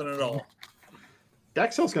say nothing at all.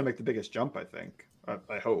 Dax Hill's going to make the biggest jump, I think.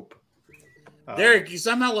 I hope. Derek, you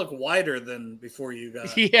somehow look whiter than before you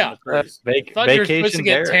got. Yeah. Vacation you're supposed to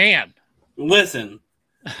get tan. Listen.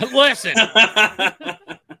 Listen. I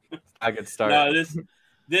could start. No,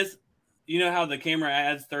 this, you know how the camera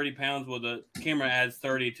adds 30 pounds? Well, the camera adds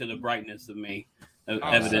 30 to the brightness of me,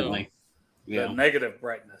 evidently. The negative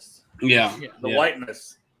brightness. Yeah. The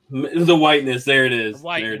whiteness. The whiteness, there it is. The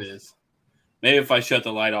there it is. Maybe if I shut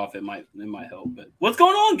the light off, it might help. But what's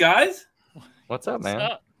going on, guys? What's up, man?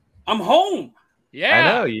 What's up? I'm home. Yeah,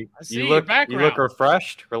 I know you look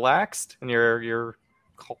refreshed, relaxed in your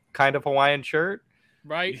kind of Hawaiian shirt,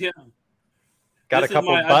 right? Yeah, got a couple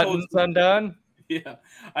buttons undone. Yeah,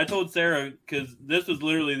 I told Sarah because this was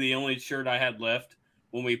literally the only shirt I had left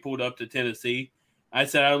when we pulled up to Tennessee. I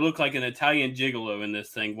said I look like an Italian gigolo in this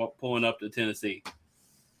thing pulling up to Tennessee.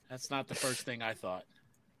 That's not the first thing I thought.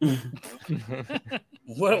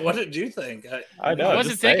 What did you think? I know. I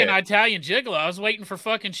wasn't thinking Italian gigolo. I was waiting for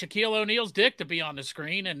fucking Shaquille O'Neal's dick to be on the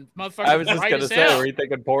screen, and motherfucker. I was just gonna say, were you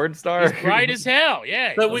thinking porn star? He's bright as hell.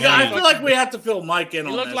 Yeah. But I feel like we have to fill Mike in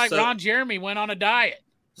on this. He looked like Ron Jeremy went on a diet.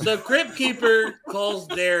 So Crypt Keeper calls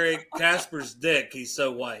Derek Casper's dick. He's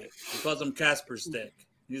so white. He calls him Casper's dick.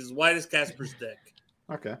 He's as white as Casper's dick.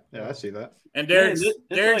 Okay, yeah, I see that. And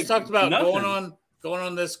Derek's talked about going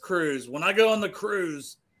on this cruise. When I go on the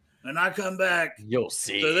cruise and I come back, you'll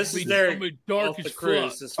see. So this is Derek off the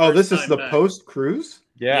cruise. This is the post cruise.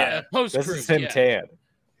 Yeah, post cruise. This is him tan.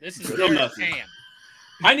 This is Derek tan.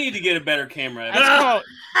 I need to get a better camera.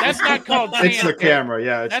 That's not called tan. It's the camera.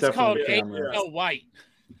 Yeah, it's that's definitely called the camera. white.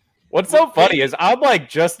 What's so funny is I'm like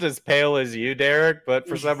just as pale as you, Derek, but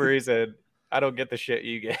for some reason I don't get the shit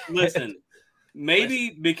you get. Listen,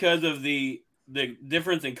 maybe because of the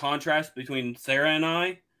difference in contrast between Sarah and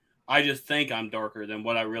I just think I'm darker than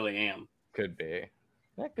what I really am. Could be.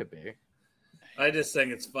 That could be. I just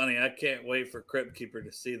think it's funny. I can't wait for Crypt Keeper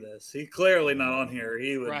to see this. He's clearly not on here.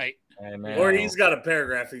 He would, right? Or he's got a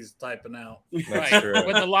paragraph he's typing out. Right,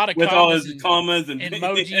 with a lot of commas and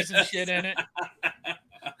emojis and shit in it.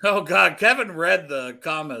 Oh God, Kevin read the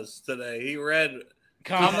commas today. He read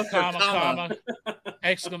comma,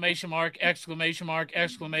 exclamation mark, exclamation mark,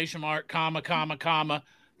 exclamation mark, comma,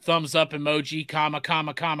 thumbs up emoji, comma. Kind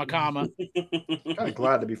of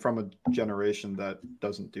glad to be from a generation that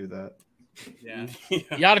doesn't do that. Yeah.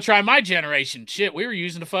 You ought to try my generation. Shit, we were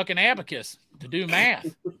using a fucking abacus to do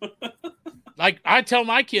math. Like I tell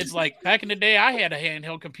my kids, like back in the day, I had a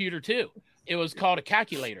handheld computer too. It was called a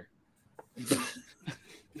calculator.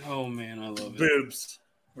 Oh man, I love it. Boobs,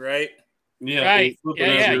 right? Yeah, right.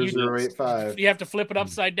 Yeah. 085. You have to flip it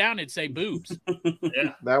upside down. It'd say boobs.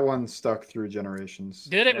 Yeah, that one stuck through generations.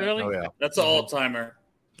 Did it really? Oh yeah, that's an all timer.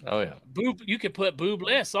 Oh yeah, boob. You could put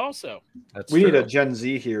boobless also. We need a Gen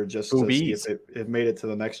Z here just to see if it made it to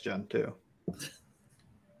the next gen too.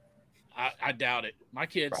 I doubt it. My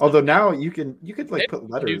kids. Although now you could like put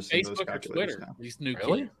letters in those Facebook or Twitter. Now. These new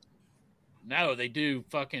really? kids. No, they do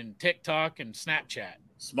fucking TikTok and Snapchat.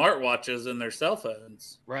 Smartwatches in their cell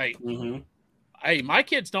phones. Right. Mm-hmm. Hey, my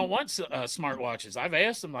kids don't want smartwatches. I've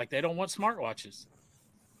asked them, like, they don't want smartwatches.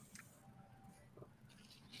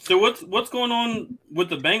 So what's going on with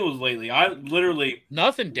the Bengals lately? I literally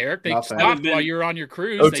nothing, Derek. They Nothing. stopped while you were on your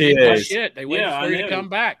cruise. OTAs. They didn't do shit. They waited for you to come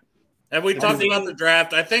back. Have we talked about the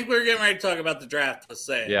draft? I think we were getting ready to talk about the draft. Let's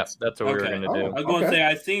say. Yeah, that's what we were going to do. I was going to say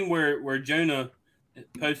I seen where Jonah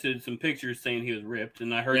posted some pictures saying he was ripped,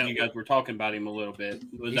 and I heard you guys were talking about him a little bit.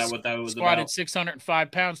 Was that what that was squatted about?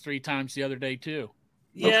 605 pounds 3 times the other day too.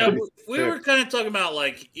 Yeah, we were kind of talking about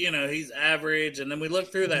like, he's average, and then we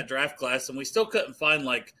looked through that draft class, and we still couldn't find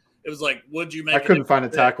like it was like, would you make? I couldn't find a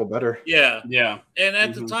tackle better. Yeah. And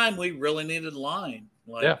at Mm-hmm. the time, we really needed line.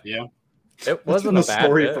 Yeah. It wasn't a a bad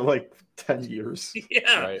story bit. for like 10 years.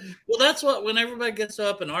 Yeah. Right. Well, that's what when everybody gets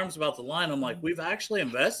up in arms about the line, I'm like, we've actually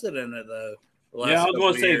invested in it though. Yeah, I was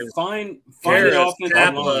going to say, years. find Harris, the offensive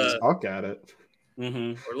Kapla, line. Talk at it.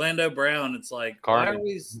 Mm-hmm. Orlando Brown. It's like, Carney. why are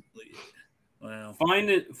we? Well, Find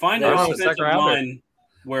an offensive line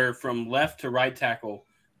where from left to right tackle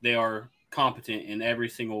they are competent in every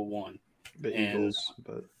single one. The Eagles,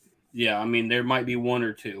 but yeah, I mean there might be one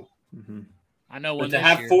or two. Mm-hmm. I know but one. To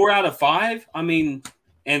have year. 4 out of 5, I mean,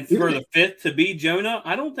 and for the 5th to be Jonah,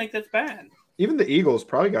 I don't think that's bad. Even the Eagles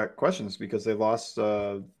probably got questions because they lost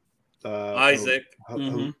Isaac.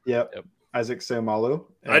 Yep. Isaac Seumalo.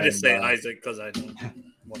 I just say Isaac because I don't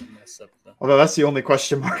want to mess up. Although that's the only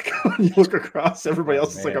question mark when you look across. Everybody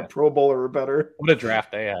else is like a Pro Bowler or better. What a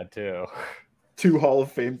draft they had too. 2 Hall of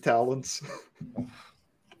Fame talents.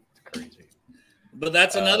 It's crazy. But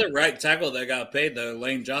that's another right tackle that got paid though,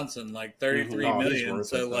 Lane Johnson, like $33 million.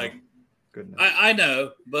 So like, I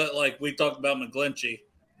know, but like we talked about McGlinchey,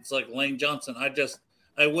 it's like Lane Johnson.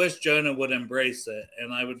 I wish Jonah would embrace it,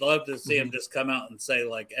 and I would love to see him just come out and say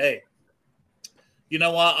like, "Hey, you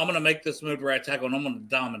know what? I'm going to make this move to right tackle, and I'm going to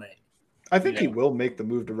dominate." I think he will make the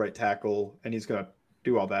move to right tackle, and he's going to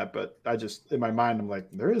do all that. But I just, in my mind, I'm like,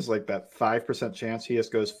 there is like that 5% chance he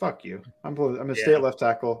just goes, "Fuck you! I'm going to stay at left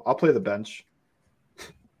tackle. I'll play the bench."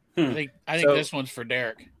 I think this one's for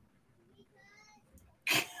Derek.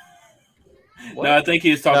 What? No, I think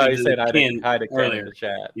he was talking to Ken earlier in the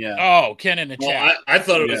chat. Yeah. Oh, Ken in the chat. I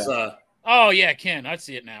thought it was. Oh yeah, Ken. I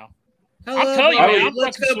see it now. Hello, I'll tell you, man. I'm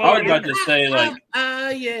I was about to say like,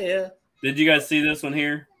 yeah. Did you guys see this one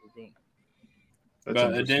here? That's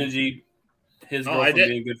about Adeniji, his girlfriend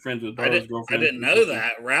being good friends with Burrow's girlfriend. I didn't know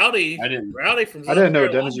that. Rowdy from. I didn't know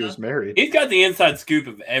Adeniji was married. He's got the inside scoop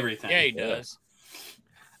of everything. Yeah, he does.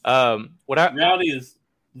 Rowdy is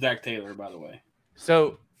Zach Taylor, by the way.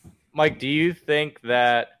 So, Mike, do you think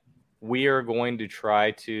that we are going to try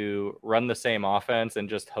to run the same offense and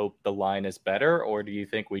just hope the line is better? Or do you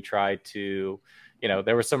think we try to,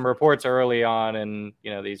 there were some reports early on in,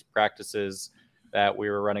 these practices that we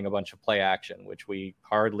were running a bunch of play action, which we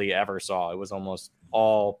hardly ever saw. It was almost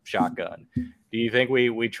all shotgun. Do you think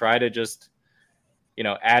we try to just,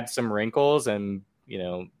 add some wrinkles and,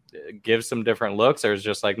 give some different looks, or is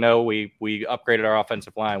just like, no, we upgraded our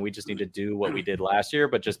offensive line. We just need to do what we did last year,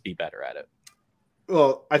 but just be better at it.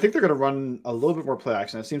 Well, I think they're going to run a little bit more play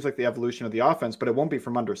action. It seems like the evolution of the offense, but it won't be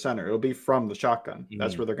from under center. It'll be from the shotgun. Mm-hmm.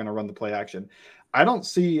 That's where they're going to run the play action. I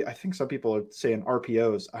think some people are saying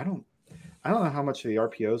RPOs. I don't know how much of the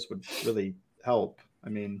RPOs would really help. I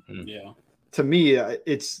mean, to me,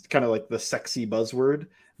 it's kind of like the sexy buzzword.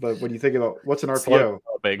 But when you think about what's an RPO,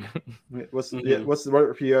 what's the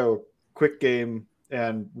RPO? Quick game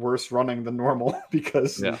and worse running than normal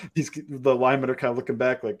because the linemen are kind of looking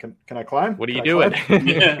back like, can I climb? What are you doing?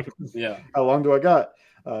 Yeah. How long do I got?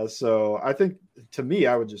 So I think to me,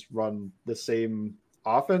 I would just run the same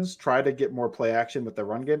offense, try to get more play action with the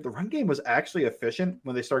run game. The run game was actually efficient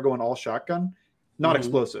when they started going all shotgun, not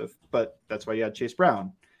explosive, but that's why you had Chase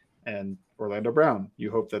Brown and Orlando Brown. You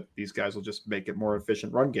hope that these guys will just make it more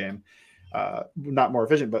efficient run game. Not more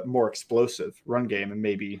efficient, but more explosive run game and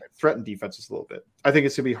maybe threaten defenses a little bit. I think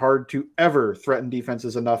it's going to be hard to ever threaten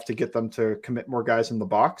defenses enough to get them to commit more guys in the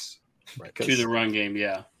box. To the run game,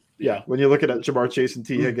 yeah. When you look at Jamar Chase and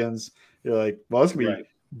T. Higgins, you're like, well, it's going to be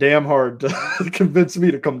damn hard to convince me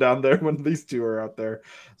to come down there when these two are out there.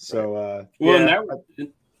 So,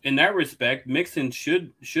 in that respect, Mixon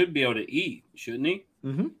should be able to eat, shouldn't he?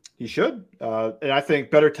 Mm-hmm. He should. And I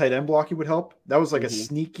think better tight end blocking would help. That was like a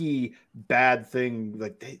sneaky bad thing.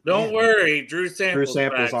 Like, don't worry, Drew Sample's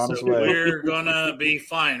on his way. We're gonna be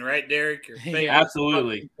fine, right, Derek? Your favorite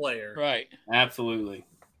absolutely player, right? Absolutely.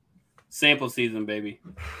 Sample season, baby.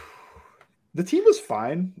 The team was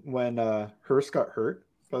fine when Hurst got hurt.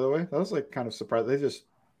 By the way, that was like kind of surprising.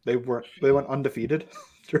 They went undefeated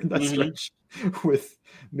during that stretch with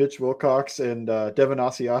Mitch Wilcox and Devin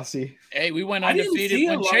Asiasi. Hey, we went undefeated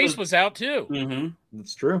when Chase was out too. Mm-hmm.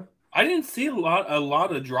 That's true. I didn't see a lot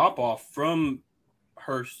of drop off from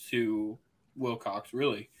Hurst to Wilcox,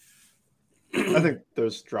 really. I think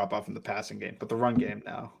there's drop off in the passing game, but the run game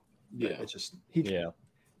now, it's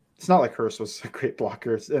not like Hurst was a great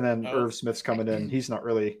blocker, and then Irv Smith's coming in. He's not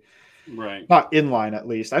really. Right. Not in line, at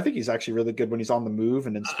least. I think he's actually really good when he's on the move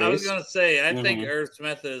and in space. I was going to say, I think Irv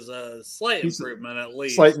Smith is a slight improvement, at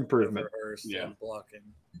least. Slight improvement. In blocking.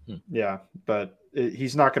 Yeah, but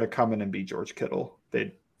he's not going to come in and be George Kittle.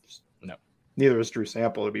 No. Neither is Drew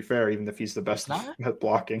Sample, to be fair, even if he's the best at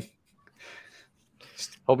blocking.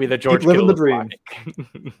 He'll be the George Kittle. Living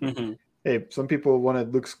the dream. Hey, some people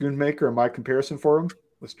wanted Luke Schoonmaker, and my comparison for him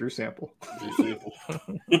was Drew Sample.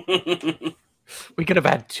 We could have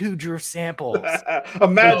had 2 Drew Samples.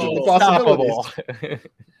 Imagine the possibilities.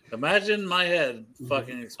 Imagine my head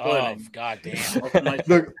fucking exploding. Oh,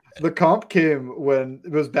 goddamn. The comp came when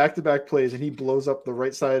it was back-to-back plays, and he blows up the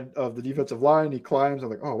right side of the defensive line. He climbs. I'm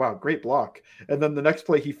like, oh, wow, great block. And then the next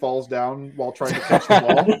play, he falls down while trying to catch the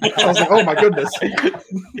ball. I was like, oh, my goodness.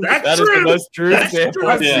 That is the most true example.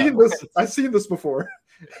 I've seen this before.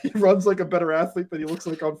 He runs like a better athlete than he looks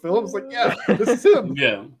like on film. It's like, yeah, this is him.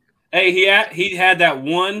 Yeah. Hey, he had that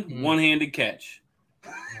one-handed catch.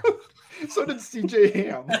 So did CJ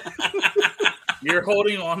Ham. You're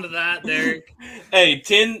holding on to that, Derek. Hey,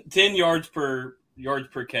 10 yards per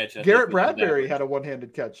catch. Garrett Bradbury had a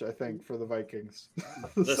one-handed catch, I think, for the Vikings.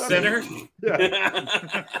 The center?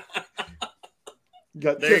 Yeah.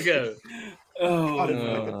 There you go. Oh, like a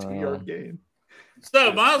 2-yard gain.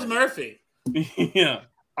 So, Miles Murphy. Yeah.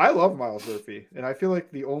 I love Miles Murphy, and I feel like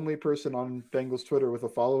the only person on Bengals Twitter with a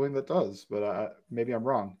following that does, but maybe I'm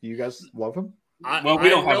wrong. Do you guys love him? We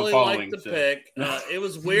don't have a following. Liked the pick. It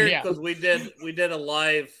was weird because we did a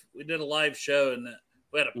live show, and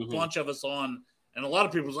we had a bunch of us on, and a lot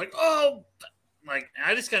of people was like, "Oh," like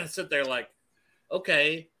I just kind of sit there like,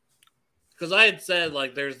 okay, because I had said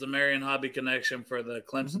like there's the Marion Hobby connection for the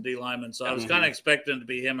Clemson D lineman, so I was kind of expecting it to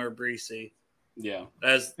be him or Breesy. Yeah,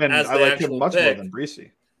 as I like him much more than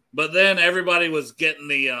Breesy. But then everybody was getting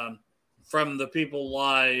the from the people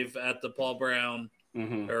live at the Paul Brown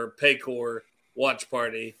or Paycor watch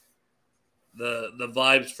party, the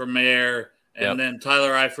vibes for Mayer, and then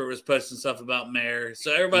Tyler Eifert was posting stuff about Mayer.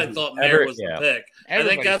 So everybody thought Mayer was the pick. I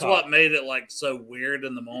think that's what made it like so weird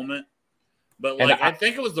in the moment. But like I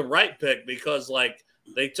think it was the right pick because like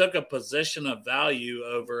they took a position of value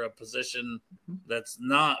over a position that's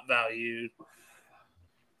not valued.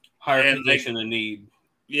 Higher position of need.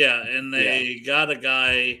 Yeah, and they got a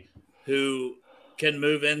guy who can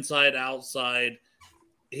move inside, outside.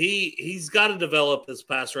 He's got to develop his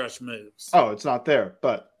pass rush moves. Oh, it's not there,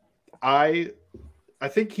 but I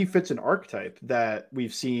think he fits an archetype that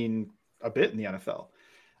we've seen a bit in the NFL.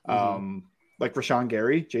 Like Rashawn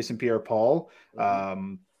Gary, Jason Pierre-Paul,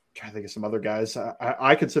 trying to think of some other guys.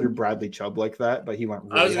 I consider Bradley Chubb like that, but he went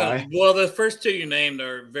really high. Well, the first two you named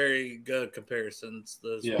are very good comparisons.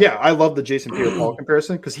 I love the Jason Pierre-Paul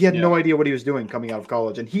comparison because he had no idea what he was doing coming out of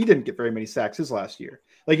college, and he didn't get very many sacks his last year.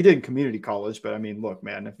 Like he did in community college, but I mean, look,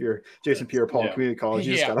 man, if you're Jason Pierre-Paul in community college,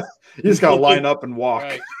 you just gotta line up and walk.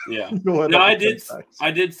 Right. Yeah. No, I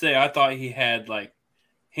did say I thought he had like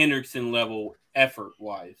Hendrickson level effort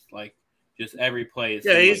wise, like just every play is.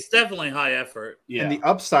 Yeah, he's definitely high effort. Yeah, and the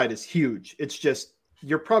upside is huge. It's just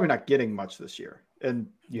you're probably not getting much this year, and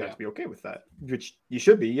you have to be okay with that, which you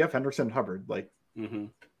should be. You have Hendrickson and Hubbard, like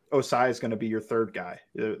Osai is going to be your third guy.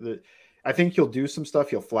 I think he'll do some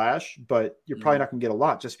stuff. He'll flash, but you're probably not going to get a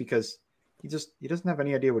lot just because he doesn't have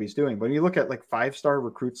any idea what he's doing. But when you look at like 5-star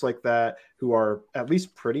recruits like that, who are at least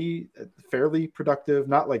fairly productive,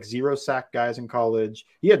 not like 0 sack guys in college.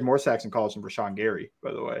 He had more sacks in college than Rashawn Gary,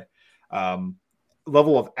 by the way.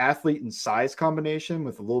 Level of athlete and size combination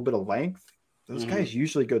with a little bit of length. Those guys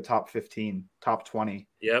usually go top 15, top 20.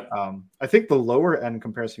 Yep. I think the lower end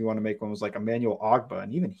comparison you want to make one was like Emmanuel Ogbah,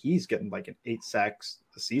 and even he's getting like an 8 sacks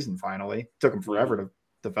a season finally. Took him forever to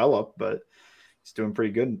develop, but he's doing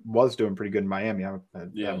pretty good. Was doing pretty good in Miami. I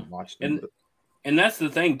haven't watched him. And that's the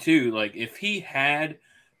thing too. Like if he had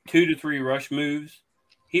 2 to 3 rush moves,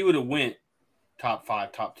 he would have went top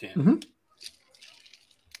 5, top 10.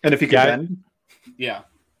 And if he could bend,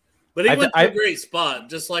 But he went to a great spot,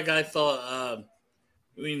 just like I thought.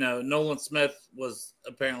 Nolan Smith was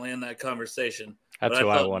apparently in that conversation. That's who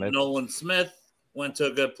I wanted. Nolan Smith went to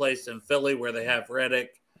a good place in Philly where they have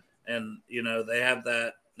Reddick, and they have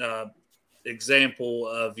that example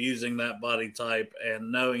of using that body type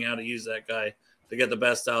and knowing how to use that guy to get the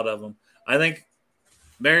best out of him. I think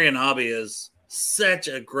Marion Hobby is such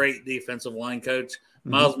a great defensive line coach.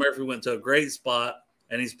 Miles Murphy went to a great spot,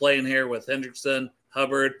 and he's playing here with Hendrickson,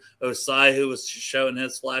 Hubbard, Osai, who was showing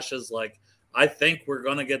his flashes. Like, I think we're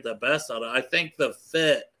going to get the best out of it. I think the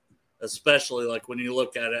fit, especially like when you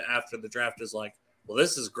look at it after the draft, is like, well,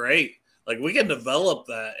 this is great. Like, we can develop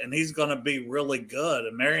that, and he's going to be really good.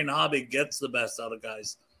 And Marion Hobby gets the best out of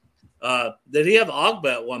guys. Did he have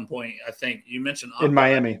Ogbah at one point? I think you mentioned Ogbah. In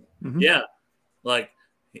Miami. Yeah. Like,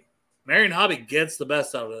 Marion Hobby gets the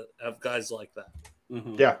best out of guys like that.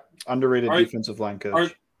 Yeah. Underrated defensive line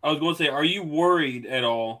coach. I was going to say, are you worried at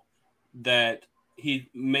all that he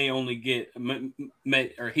may only get,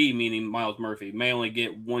 or he, meaning Miles Murphy, may only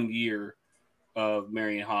get 1 year of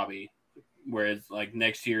Marion Hobby, whereas like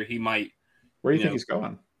next year he might. Where do you think he's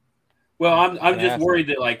going? Well, I'm just worried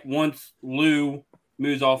that like once Lou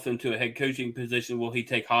moves off into a head coaching position, will he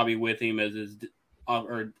take Hobby with him as his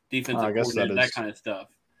or defensive coordinator, that kind of stuff?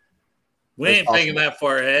 We ain't thinking that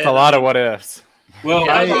far ahead. It's a lot of what ifs. Well,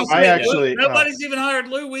 I actually nobody's even hired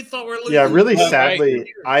Lou. We thought we're losing. Yeah, really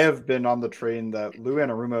sadly, I have been on the train that Lou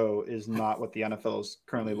Anarumo is not what the NFL is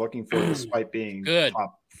currently looking for, despite being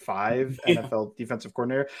top 5 NFL defensive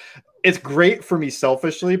coordinator. It's great for me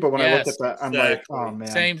selfishly, but when I look at that, I'm like, oh man,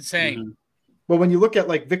 same. Mm-hmm. But when you look at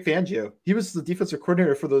like Vic Fangio, he was the defensive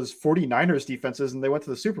coordinator for those 49ers defenses, and they went to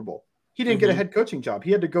the Super Bowl. He didn't get a head coaching job.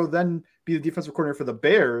 He had to go then be the defensive coordinator for the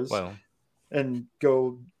Bears and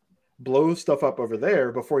go blow stuff up over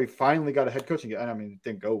there before he finally got a head coaching. And I mean, it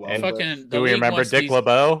didn't go well. And do we remember Dick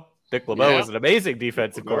LeBeau? Dick LeBeau was an amazing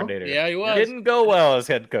defensive coordinator. Yeah, he was. Didn't go well as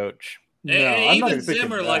head coach. No, and even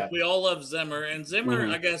Zimmer, like we all love Zimmer, and Zimmer,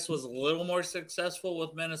 I guess, was a little more successful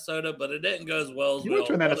with Minnesota, but it didn't go as well as he went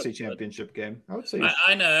to an NFC Championship game. I would say.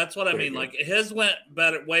 I know that's what I mean. Like his went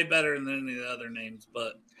way better than any of the other names,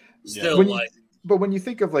 but still, But when you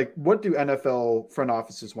think of like what do NFL front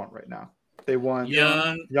offices want right now? They want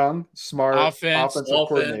young, smart, offensive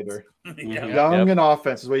coordinator. Young and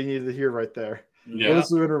offense is what you need to hear right there. What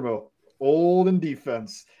is Lou Anarumo? Old in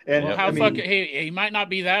defense. And he might not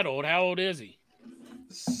be that old. How old is he?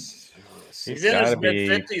 He's in his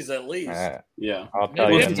mid-50s at least. I'll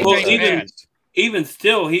tell you. Even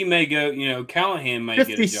still, he may go, Callahan may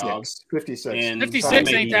 56, get a job. 56. And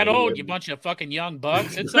 56 ain't that old, you bunch of fucking young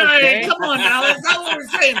bucks. It's okay. Hey, come on now. That's not what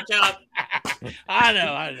we're saying, John. I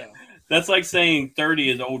know. That's like saying 30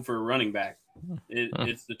 is old for a running back.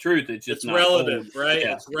 It's the truth. It's just not relative, old. right?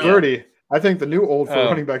 Yeah. It's relative. 30. I think the new old for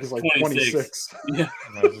running back is like 26.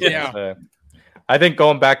 Yeah. I think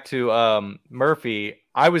going back to Murphy,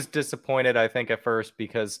 I was disappointed, I think, at first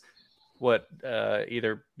because what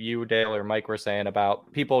either you, Dale, or Mike were saying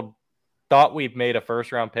about people thought we've made a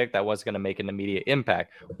first-round pick that wasn't going to make an immediate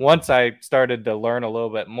impact. Once I started to learn a little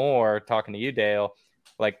bit more, talking to you, Dale,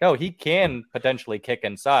 like, no, he can potentially kick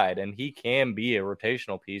inside, and he can be a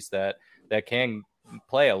rotational piece that can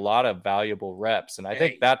play a lot of valuable reps. And I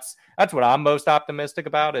think that's what I'm most optimistic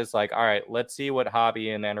about is like, all right, let's see what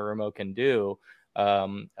Hobby and Anarumo can do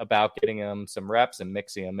about getting him some reps and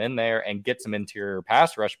mixing them in there and get some interior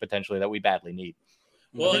pass rush potentially that we badly need.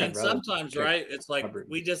 Well, and sometimes, right, it's like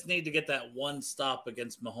we just need to get that one stop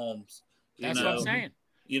against Mahomes. That's what I'm saying.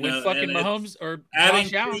 With fucking Mahomes or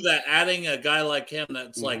adding a guy like him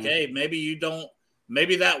that's like, hey, maybe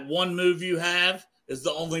that one move you have is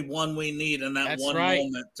the only one we need in that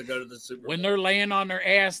moment to go to the Super Bowl. When they're laying on their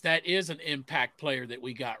ass, that is an impact player that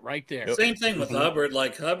we got right there. Same thing with Hubbard.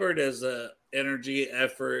 Like Hubbard is a energy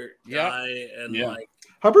effort guy, and like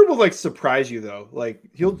Hubbard will like surprise you though. Like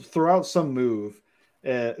he'll throw out some move.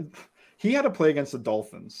 He had a play against the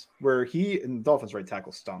Dolphins where the Dolphins right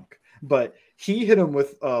tackle stunk, but he hit him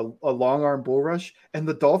with a long arm bull rush, and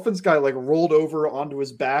the Dolphins guy like rolled over onto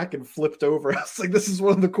his back and flipped over. I was like, this is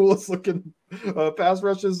one of the coolest looking pass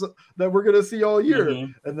rushes that we're gonna see all year.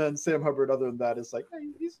 And then Sam Hubbard, other than that, is like, hey,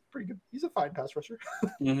 he's pretty good. He's a fine pass rusher.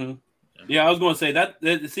 Yeah, I was going to say that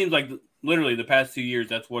it seems like literally the past 2 years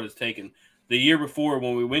that's what it's taken. The year before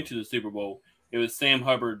when we went to the Super Bowl, it was Sam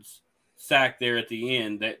Hubbard's sack there at the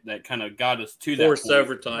end that kind of got us to that forced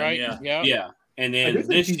overtime. Right? Yeah. And then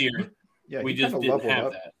this year, we just didn't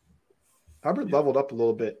have that. Hubbard leveled up a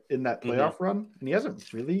little bit in that playoff run, and he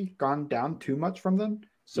hasn't really gone down too much from then.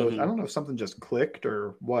 So I don't know if something just clicked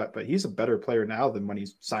or what, but he's a better player now than when he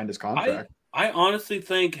signed his contract. I honestly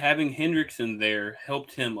think having Hendrickson there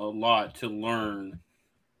helped him a lot to learn,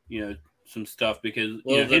 some stuff because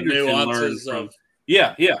Hendrickson learned from.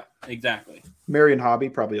 Yeah, exactly. Marion Hobby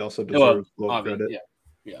probably also deserves a little credit.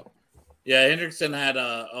 Yeah. Hendrickson had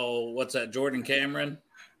what's that? Jordan Cameron.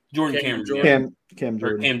 Cam Jordan. Cam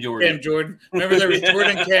Jordan. Remember there was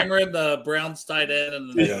Jordan Cameron, the Browns tight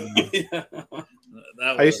end, and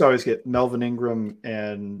I used to always get Melvin Ingram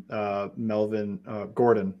and Melvin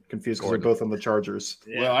Gordon confused because they're both on the Chargers.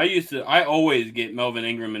 Yeah. Well, I always get Melvin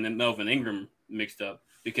Ingram and then Melvin Ingram mixed up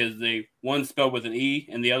because one spelled with an E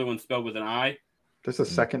and the other one spelled with an I. There's a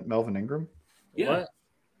second Melvin Ingram? Yeah.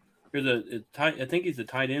 There's I think he's a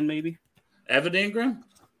tight end, maybe. Evan Ingram?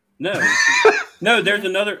 No. No, there's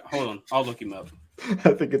another. Hold on. I'll look him up.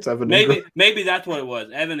 I think it's Evan Ingram. Maybe that's what it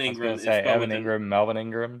was. Evan Ingram. Evan Ingram, Melvin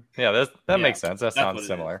Ingram. Yeah, that makes sense. That sounds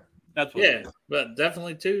similar. That's what but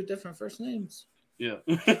definitely two different first names. Yeah.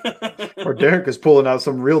 Or Derek is pulling out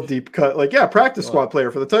some real deep cut. Like, practice squad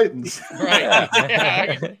player for the Titans. Right.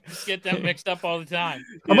 I get them mixed up all the time.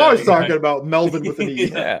 I'm always talking about Melvin with an E.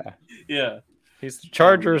 Yeah. He's the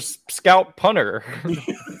Chargers scout punter.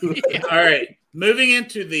 All right. Moving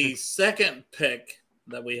into the second pick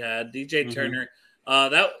that we had, DJ Turner.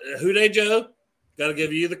 That Houday Joe, got to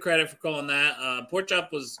give you the credit for calling that. Pork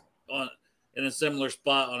Chop was on. in a similar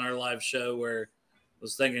spot on our live show where I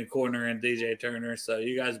was thinking corner and DJ Turner. So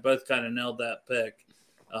you guys both kind of nailed that pick.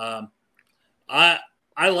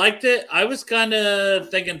 I liked it. I was kind of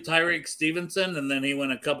thinking Tyreek Stevenson, and then he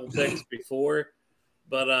went a couple picks before.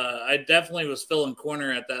 But I definitely was filling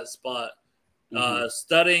corner at that spot.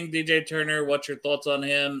 Studying DJ Turner, what's your thoughts on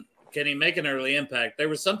him? Can he make an early impact? There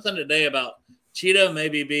was something today about Cheeto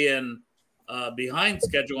maybe being behind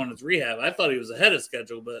schedule on his rehab. I thought he was ahead of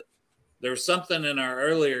schedule, but there was something in our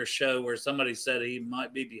earlier show where somebody said he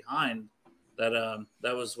might be behind. That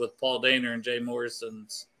was with Paul Daner and Jay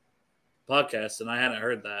Morrison's podcast, and I hadn't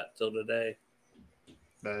heard that till today.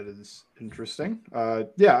 That is interesting.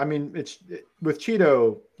 Yeah, I mean, with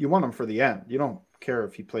Cheeto, you want him for the end. You don't care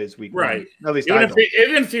if he plays week right. one. At least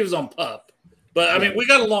even if he was on PUP. But I mean, we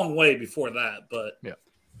got a long way before that. But yeah,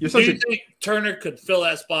 do you think Turner could fill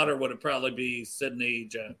that spot, or would it probably be Sidney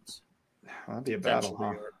Jones? That'd be a battle,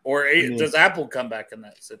 huh? Or does Apple come back in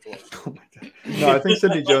that situation? Oh my God. No, I think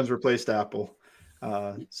Sidney Jones replaced Apple.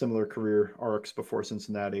 Similar career arcs before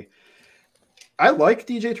Cincinnati. I like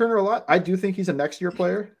DJ Turner a lot. I do think he's a next year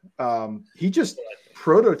player. He just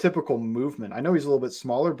prototypical movement. I know he's a little bit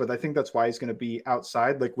smaller, but I think that's why he's going to be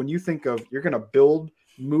outside. Like when you think of you're going to build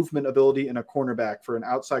movement ability in a cornerback for an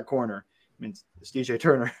outside corner, I mean, it's DJ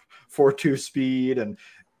Turner, 4.2 speed and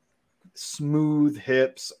smooth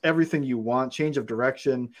hips, everything you want, change of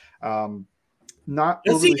direction. Not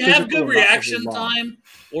does he have good reaction time,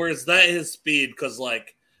 or is that his speed? Because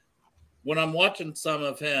like when I'm watching some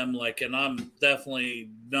of him, like, and I'm definitely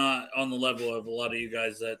not on the level of a lot of you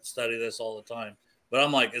guys that study this all the time, but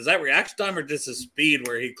I'm like, is that reaction time or just his speed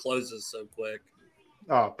where he closes so quick?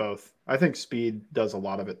 Oh, both. I think speed does a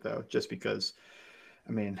lot of it though, just because,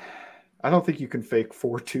 I mean, I don't think you can fake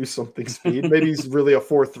 4.2 something speed. Maybe he's really a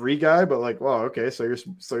 4.3 guy, but like, well, okay, so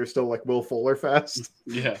you're still like Will Fuller fast.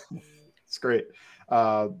 Yeah, it's great.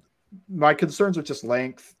 My concerns are just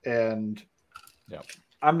length, and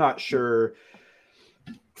I'm not sure.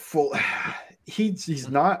 He's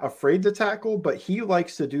not afraid to tackle, but he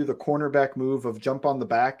likes to do the cornerback move of jump on the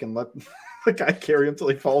back and let the guy carry him until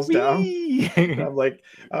he falls down. I'm like,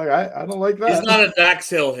 I don't like that. He's not a Dax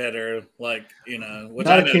Hill hitter, like, you know, which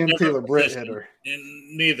not a Cam Taylor-Britt hitter.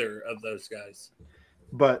 In neither of those guys.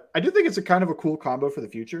 But I do think it's a kind of a cool combo for the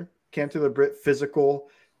future. Cam Taylor-Britt, physical,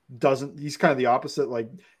 he's kind of the opposite. Like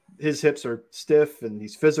his hips are stiff and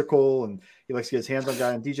he's physical and he likes to get his hands on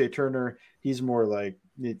guy. And DJ Turner, he's more like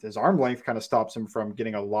his arm length kind of stops him from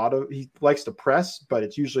getting he likes to press, but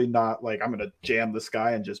it's usually not like I'm going to jam this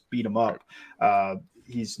guy and just beat him up.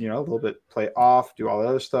 He's, a little bit play off, do all that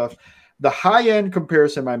other stuff. The high end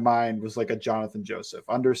comparison in my mind was like a Jonathan Joseph,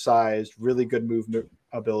 undersized, really good movement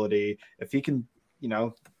ability. If he can,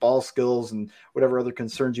 the ball skills and whatever other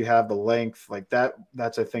concerns you have, the length like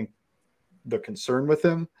that's, I think, the concern with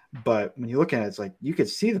him. But when you look at it, it's like you could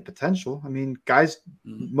see the potential. I mean,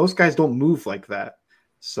 most guys don't move like that.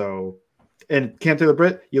 So, and Cam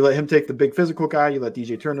Taylor-Britt, you let him take the big physical guy. You let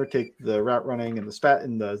DJ Turner take the route running and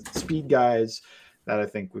the speed guys. That I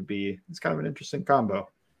think it's kind of an interesting combo.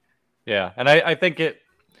 Yeah, and I think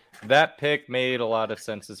that pick made a lot of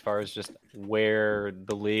sense as far as just where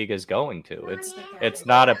the league is going to. It's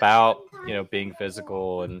not about being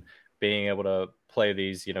physical and being able to play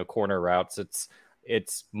these corner routes.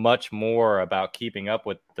 It's much more about keeping up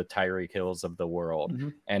with the Tyreek Hills of the world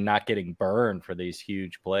and not getting burned for these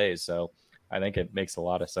huge plays. So I think it makes a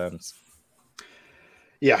lot of sense.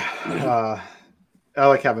 Yeah. I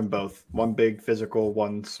like having both, one big physical,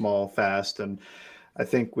 one small, fast. And I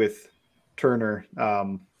think with Turner,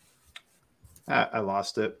 I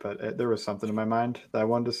lost it, but there was something in my mind that I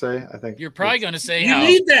wanted to say. I think you're probably going to say you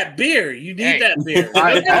need that beer. You need that beer.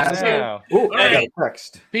 I got a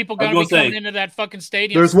text. People got to be coming into that fucking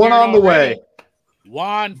stadium. There's one on the way.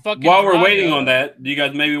 One fucking. While we're waiting on that, do you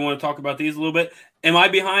guys maybe want to talk about these a little bit? Am I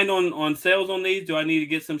behind on sales on these? Do I need to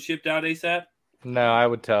get some shipped out ASAP? No, I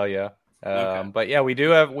would tell you. Okay. But yeah, we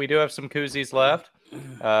do have some koozies left. You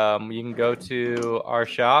can go to our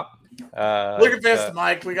shop. Look at this,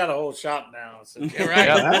 Mike. We got a whole shop now. So right.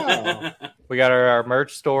 Wow. We got our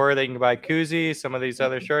merch store. They can buy koozies, some of these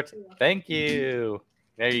other shirts. Thank you.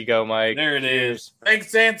 There you go, Mike. There it is.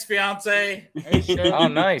 Thanks, Sans Fiance. Oh,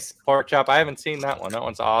 nice. Pork chop. I haven't seen that one. That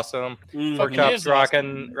one's awesome. Pork chop's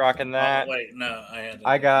rocking that. Oh, wait, no,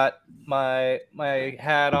 I got my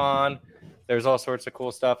hat on. There's all sorts of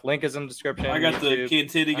cool stuff. Link is in the description. I got the Kid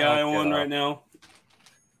Titty guy on right now.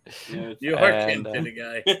 Yeah, you are Kid Titty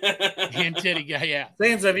guy. Kid Titty guy, yeah.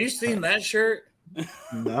 Sans, have you seen that shirt?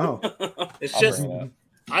 No. It's just,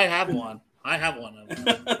 I have one. I have one of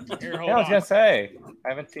them. Here, I was going to say. I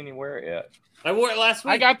haven't seen you wear it yet. I wore it last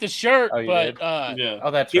week. I got the shirt, Oh, you but did? Yeah.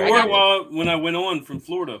 Oh, that's He right. wore it when I went on from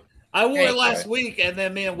Florida. I wore it That's last week, and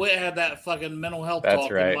then me and Whit had that fucking mental health That's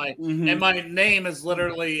talk. right. And my name is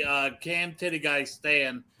literally Cam Titty Guy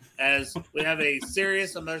Stan, as we have a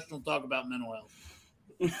serious emotional talk about mental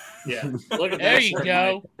health. Yeah, look at there that. you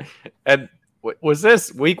go. And was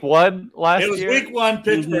this week 1 last year? It was week 1,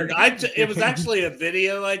 Pittsburgh. It was actually a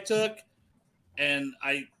video I took, and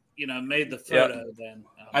I, made the photo. Then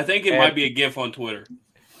I think it might be a GIF on Twitter.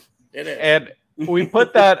 It is, and we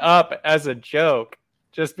put that up as a joke.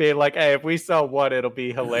 Just being like, hey, if we sell one, it'll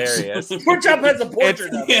be hilarious. Pork Chop has a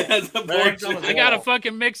portrait of it. Yeah, it's a portrait. I got a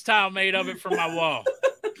fucking mix tile made of it for my wall.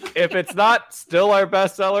 If it's not still our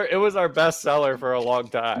bestseller, it was our bestseller for a long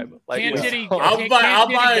time. Like, I'll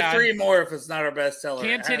buy 3 more if it's not our bestseller.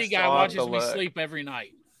 Can Titty Guy watches me sleep every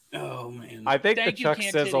night. Oh man! I think Thank the you, Chuck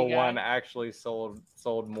Can Sizzle Titty one Guy. actually sold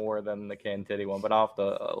more than the Can Titty one, but I'll have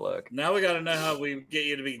to look. Now we got to know how we get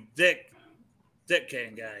you to be Dick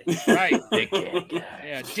Can Guy. Right. Dick Can Guy.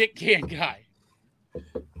 Yeah, Dick Can Guy.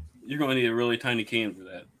 You're going to need a really tiny can for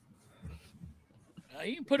that.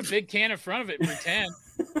 You can put a big can in front of it and pretend.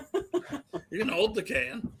 You can hold the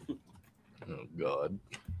can. Oh God.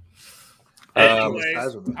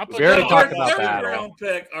 Anyways, we already talked about that. Round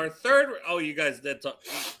pick, our third. Oh, you guys did talk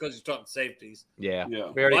because you're talking safeties. Yeah. We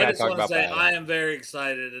already Well, I got just to talk want to about say that. I am very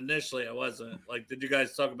excited. Initially, I wasn't. Like, did you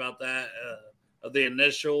guys talk about that? Of the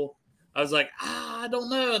initial, I was like, I don't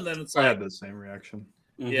know, and then it's I like, had the same reaction.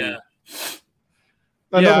 yeah.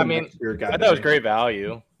 Yeah, I mean, I thought it was great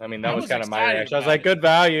value. I mean, that was kind of my excited reaction. I was about like, good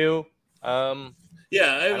value.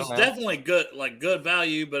 Yeah, it I was don't know. definitely good, like good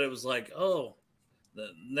value, but it was like, oh, the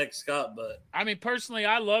Nick Scott. But I mean, personally,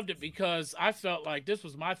 I loved it because I felt like this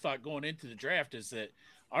was my thought going into the draft is that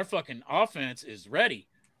our fucking offense is ready.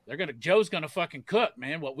 Joe's gonna fucking cook,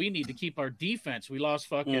 man. What we need to keep our defense. We lost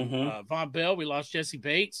fucking Von Bell. We lost Jesse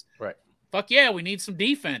Bates. Right. Fuck yeah, we need some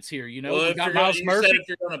defense here. You know, well, we if got you're Miles gonna, Murphy. you said if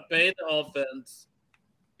you're going to pay the offense,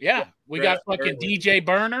 Yeah, we got fucking early. DJ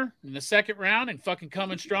Burner in the second round and fucking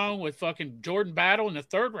coming strong with fucking Jordan Battle in the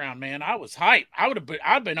third round, man. I was hyped.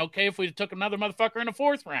 I'd been okay if we took another motherfucker in the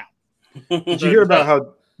fourth round. Did you hear about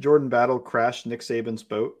how Jordan Battle crashed Nick Saban's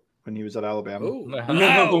boat when he was at Alabama? ooh,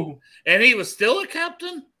 No. and he was still a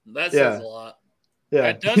captain. That says a lot. Yeah,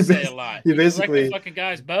 That does say a lot. He You wrecked basically the fucking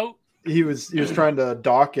guy's boat. he was trying to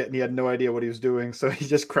dock it and he had no idea what he was doing, so he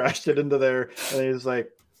just crashed it into there and he was like,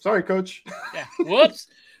 "Sorry, coach." Yeah. Whoops.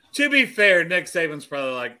 To be fair, Nick Saban's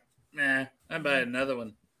probably like, nah, I buy another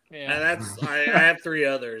one. Yeah. And that's I have 3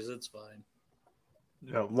 others. It's fine.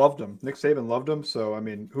 Yeah, loved him. Nick Saban loved him. So I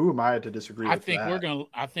mean, who am I to disagree? I with think that? we're gonna.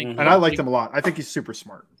 I think. And I liked him a lot. I think he's super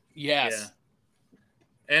smart. Yes.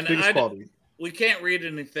 Yeah. And Biggest quality. we can't read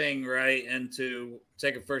anything right into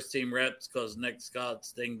taking first team reps because Nick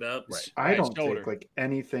Scott's dinged up. Right. I don't shoulder. take like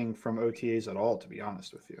anything from OTAs at all, to be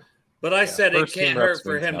honest with you. But I said it first team can't reps hurt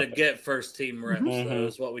for means him to nothing. get first team reps. Though,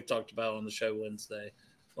 is what we talked about on the show Wednesday.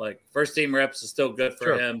 Like first team reps is still good for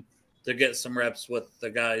Sure. him to get some reps with the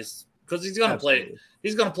guys because he's going to play. Absolutely.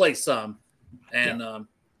 He's going to play some, and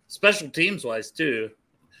special teams wise too.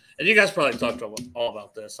 And you guys probably talked all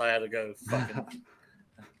about this. I had to go fucking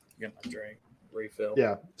get my drink refill.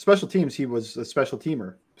 Yeah, special teams. He was a special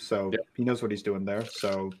teamer, so Yep. he knows what he's doing there.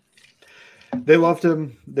 So they loved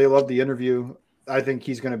him. They loved the interview. I think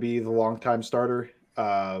he's going to be the long-time starter.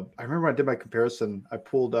 I remember when I did my comparison, I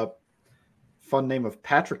pulled up fun name of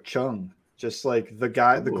Patrick Chung, just like the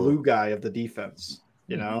guy, the glue guy of the defense.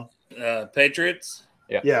 You know, Patriots.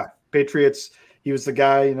 yeah, Patriots. He was the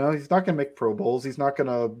guy. You know, he's not going to make Pro Bowls. He's not going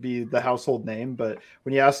to be the household name. But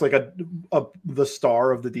when you ask like the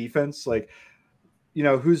star of the defense, like, you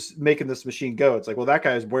know, who's making this machine go? It's like, well, that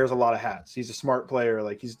guy wears a lot of hats. He's a smart player.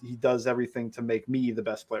 Like he does everything to make me the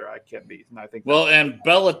best player I can be. And I think Well, and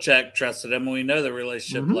Belichick trusted him. We know the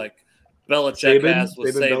relationship like Belichick has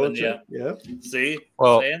with Saban. Belichick, Yeah. yeah. See,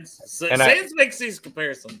 Well, Sands makes these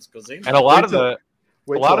comparisons because he. And a lot of the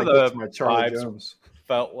Wait lot till of I get the to my Charlie vibes Jones.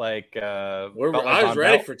 felt like I felt like was Von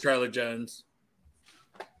ready Bell. for Charlie Jones.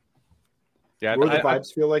 Yeah, What do the I-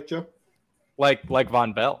 vibes feel like, Joe? like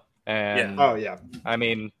Von Bell. And Oh yeah, I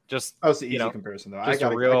mean, just that was the easy you know, comparison though. just I a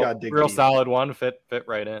gotta dig real deep. solid one, fit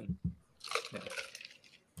right in.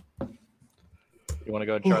 You want to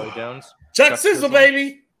go to Charlie Jones? Chuck Sizzle,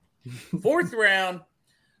 baby. 4th round.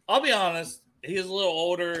 I'll be honest. He was a little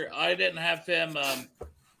older. I didn't have him.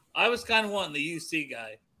 I was kind of wanting the UC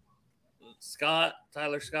guy,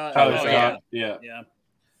 Tyler Scott. Tyler Oh, Scott. Yeah. Yeah.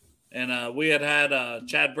 And we had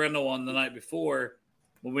Chad Brindle on the night before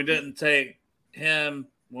when we didn't take him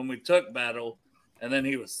when we took Battle, and then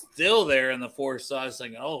he was still there in the 4th. So I was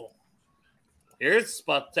thinking, oh, here's the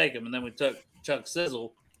spot to take him. And then we took Chuck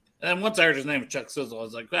Sizzle. And then once I heard his name was Chuck Sizzle, I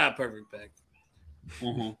was like, perfect pick.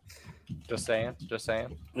 Mm-hmm. Just saying.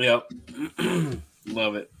 Yep.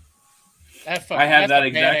 Love it. I have that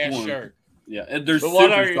exact one. Shirt. Yeah, they're But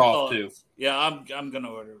what are super your soft thoughts? too. Yeah, I'm gonna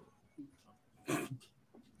order.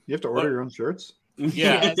 You have to order your own shirts?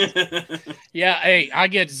 Yeah. Yeah, hey, I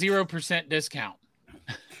get 0% discount.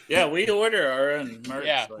 Yeah, we order our own merch.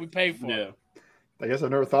 Yeah, we pay for Yeah. it. I guess I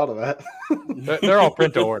never thought of that. They're all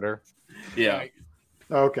print to order. Yeah. Right.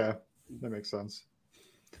 Okay, that makes sense.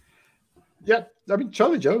 Yeah, I mean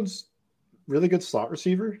Charlie Jones, really good slot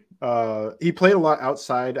receiver. He played a lot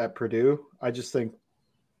outside at Purdue. I just think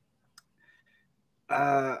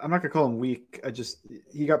I'm not gonna call him weak.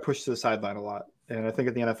 He got pushed to the sideline a lot, and I think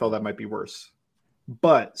at the NFL that might be worse.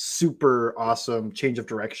 But super awesome change of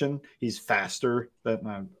direction. He's faster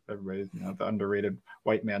than everybody, the underrated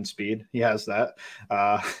white man speed. He has that.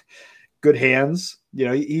 Good hands.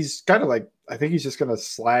 He's kind of like, I think he's just going to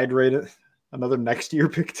slide right at another next year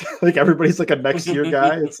pick. Like everybody's like a next year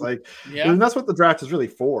guy. It's like, and that's what the draft is really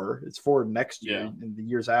for. It's for next year and the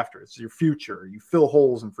years after. It's your future. You fill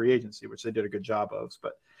holes in free agency, which they did a good job of.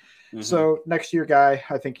 But so next year guy,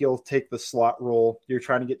 I think you'll take the slot role. You're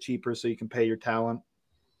trying to get cheaper so you can pay your talent.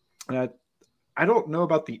 And I don't know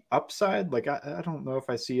about the upside. Like, I don't know if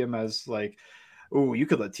I see him as like, oh, you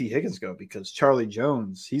could let T. Higgins go because Charlie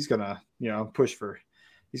Jones, he's going to, push for,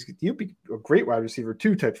 he'll be a great wide receiver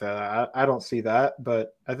too type thing. I don't see that,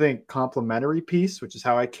 but I think complementary piece, which is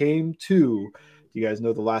how I came to, you guys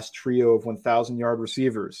know the last trio of 1,000-yard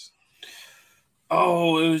receivers.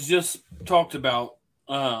 Oh, it was just talked about.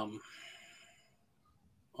 On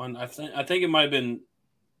I think it might have been,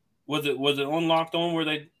 was it on Locked On where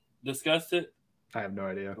they discussed it? I have no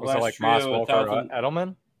idea. Was it like Moss, Walker,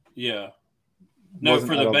 Edelman? Yeah. No,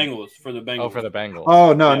 for the Bengals. For the Bengals. Oh, for the Bengals.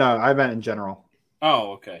 Oh, no. I meant in general.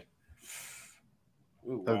 Oh, okay.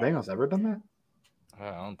 Ooh, have the Bengals ever done that?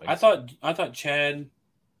 I don't think I thought Chad.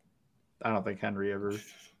 I don't think Henry ever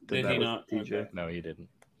did he not? TJ. Okay. No, he didn't.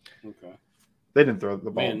 Okay. They didn't throw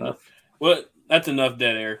the ball enough. Well, that's enough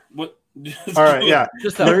dead air. What? All right, yeah.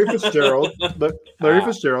 Larry Fitzgerald,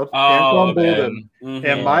 Fitzgerald, Anquan Bolden,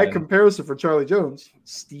 and my comparison for Charlie Jones,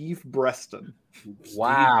 Steve Breston.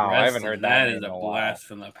 Wow, I haven't heard that. That is a blast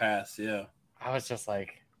from the past. Yeah, I was just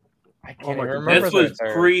like, I can't even remember. This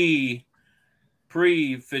was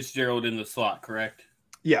pre Fitzgerald in the slot, correct?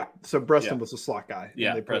 Yeah, so Breston was a slot guy.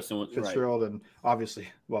 Yeah, Preston was Fitzgerald, and obviously,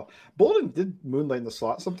 Bolden did moonlight in the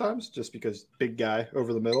slot sometimes, just because big guy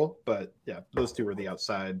over the middle. But yeah, those two were the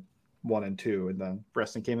outside 1 and 2, and then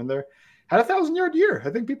Breston came in there, had 1,000-yard year.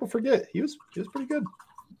 I think people forget he was pretty good.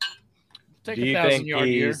 Take 1,000-yard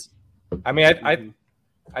year. I mean,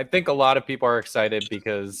 I think a lot of people are excited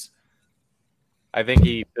because I think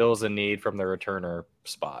he fills a need from the returner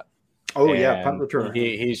spot. Oh, yeah, punt returner.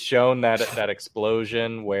 He's shown that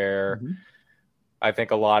explosion where I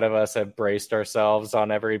think a lot of us have braced ourselves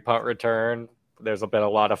on every punt return. There's been a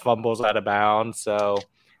lot of fumbles out of bounds. So,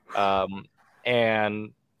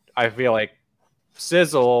 and I feel like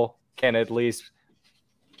Sizzle can at least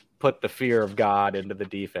put the fear of God into the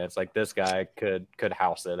defense. Like this guy could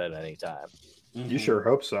house it at any time. You sure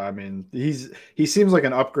hope so. I mean, he seems like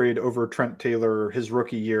an upgrade over Trent Taylor his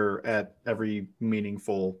rookie year in every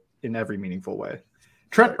meaningful way.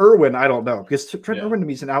 Trent Irwin, I don't know, because Trent Irwin to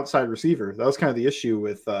me is an outside receiver. That was kind of the issue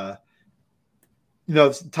with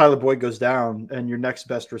Tyler Boyd goes down and your next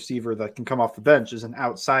best receiver that can come off the bench is an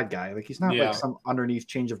outside guy. Like he's not like some underneath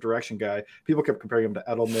change of direction guy. People kept comparing him to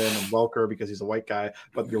Edelman and Welker because he's a white guy.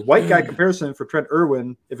 But your white guy comparison for Trent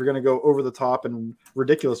Irwin, if you're going to go over the top and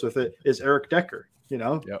ridiculous with it, is Eric Decker.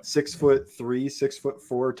 6'3",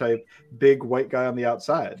 6'4" type big white guy on the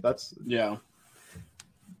outside.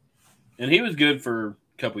 And he was good for a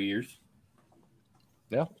couple years.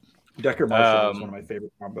 Yeah. Decker Marshall is one of my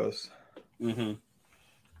favorite combos. Mm-hmm.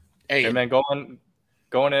 Hey, man, going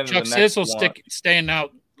into Chuck the next Sizzle staying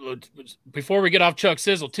out. Before we get off Chuck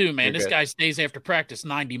Sizzle too, man, this guy stays after practice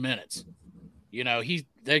 90 minutes.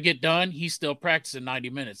 They get done, he's still practicing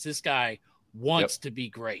 90 minutes. This guy wants to be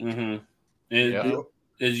great. Mm-hmm.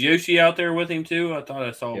 Is Yoshi out there with him too? I thought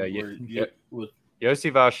I saw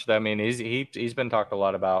Yossi Vash. I mean, he's been talked a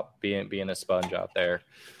lot about being a sponge out there.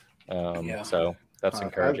 So that's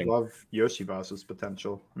encouraging. I love Yoshi Vash's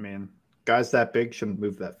potential. I mean, guys that big shouldn't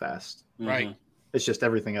move that fast. Right. It's just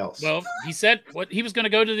everything else. Well, he said he was going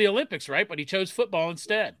to go to the Olympics, right? But he chose football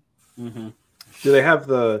instead. Mm-hmm. Do they have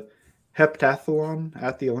the heptathlon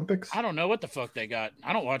at the Olympics? I don't know what the fuck they got.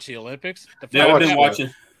 I don't watch the Olympics. I've been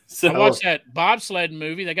watching. So I watched that bobsled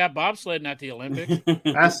movie. They got bobsledding at the Olympics.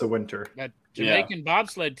 That's the winter. That Jamaican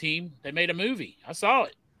bobsled team, they made a movie. I saw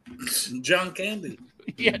it. John Candy.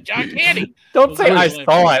 Yeah, John Candy. Don't say I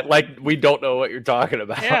saw it like we don't know what you're talking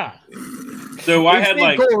about. Yeah. So I had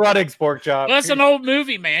like cool running sport job. Well, that's an old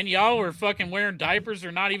movie, man. Y'all were fucking wearing diapers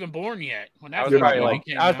or not even born yet. When that I was probably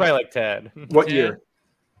like 10. What 10? year?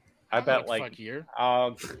 I bet fuck year.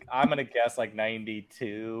 I'm gonna guess like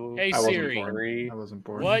 92. Hey I wasn't Siri, born. I wasn't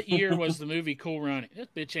born. what year was the movie Cool Running? This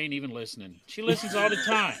bitch ain't even listening. She listens all the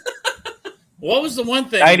time. What was the one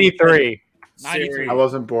thing? 93. 93. I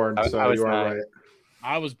wasn't born, I so was you are not. right.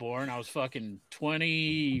 I was born. I was fucking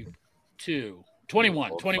 22,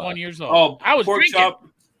 21 years old. oh, I was pork drinking. chop.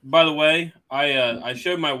 By the way, I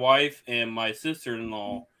showed my wife and my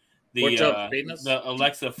sister-in-law Pork chop penis? the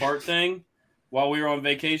Alexa fart thing while we were on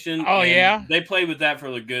vacation. Oh, and yeah? they played with that for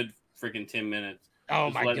a good freaking 10 minutes. Oh,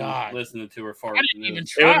 Just my God. listening to her fart. I didn't even It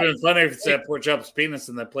would have try. been funny if it said Pork Chop's penis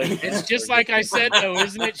and they played. It's just like I said, though,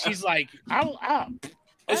 isn't it? She's like,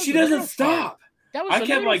 And she doesn't stop. That was I a kept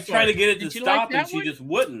little like trying to fart. get it to Did you like stop, and that she one? just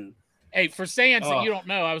wouldn't. Hey, for saying that Oh. you don't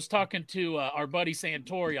know, I was talking to our buddy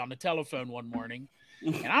Santori on the telephone one morning,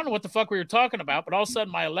 and I don't know what the fuck we were talking about, but all of a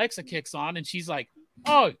sudden my Alexa kicks on, and she's like,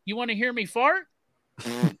 "Oh, you want to hear me fart?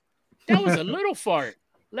 That was a little fart.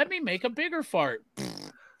 Let me make a bigger fart.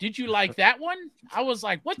 Did you like that one?" I was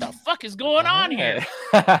like, "What the fuck is going on here?"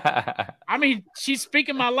 I mean, she's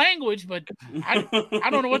speaking my language, but I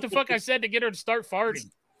don't know what the fuck I said to get her to start farting.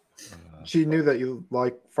 She knew that you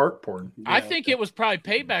like fart porn. I think it was probably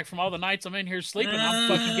payback from all the nights I'm in here sleeping. I'm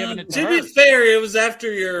fucking giving it to To her. be fair, it was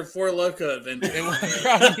after your Four Loko adventure. It was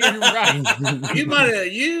probably, you're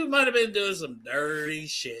right. you might have been doing some dirty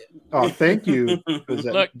shit. Oh, thank you. Was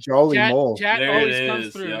that Look, Jolly Mole? Chat There always it comes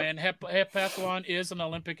is, through, yep. man. Heptathlon is an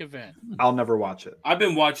Olympic event. I'll never watch it. I've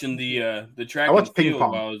been watching the track I watch and ping field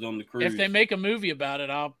pong. while I was on the cruise. If they make a movie about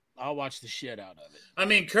it, I'll watch the shit out of it. I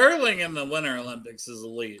mean, curling in the Winter Olympics is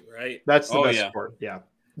elite, right? That's the best yeah. sport. Yeah.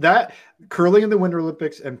 That curling in the Winter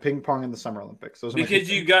Olympics and ping pong in the Summer Olympics. Those are my Because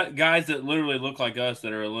two you got guys that literally look like us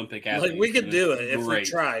that are Olympic athletes. Like we could and do it's it if we great.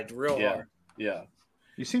 tried real Yeah. hard. Yeah.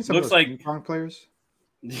 You seen some Looks of those like- ping pong players?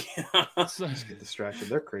 Yeah. So, Just get distracted.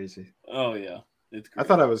 They're crazy. Oh yeah. It's great. I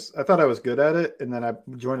thought I was good at it, and then I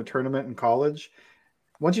joined a tournament in college.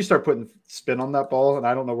 Once you start putting spin on that ball, and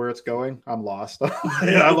I don't know where it's going, I'm lost.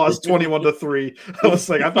 I lost 21-3. I was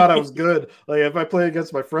like, I thought I was good. Like if I play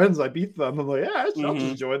against my friends, I beat them. I'm like, yeah, I'll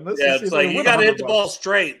just join this. Yeah, and see it's if I like can you win got to hit the $100. ball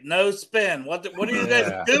straight, no spin. What are you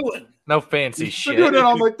guys doing? No fancy They're shit. doing it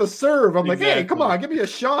on like the serve. I'm like, hey, Exactly. come on, give me a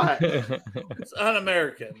shot. It's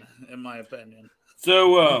un-American, in my opinion.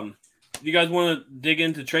 So you guys want to dig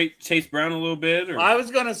into Chase Brown a little bit? Or? I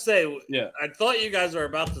was gonna say, Yeah. I thought you guys were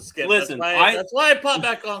about to skip. Listen, that's why I popped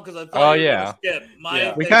back on because I thought Oh, you were yeah. gonna skip. My Yeah.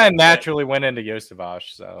 We favorite kind of pick. naturally went into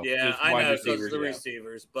Yosevach, so Yeah, Just I wide know because receivers, the yeah.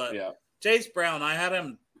 receivers, but Yeah. Chase Brown, I had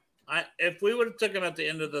him. If we would have took him at the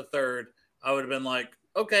end of the third, I would have been like,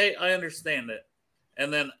 okay, I understand it.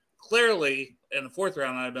 And then clearly in the fourth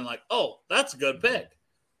round, I'd have been like, oh, that's a good pick.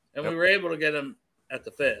 And we were able to get him at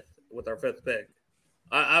the fifth with our fifth pick.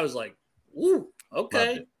 I was like, woo,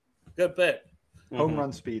 okay, good pick. Home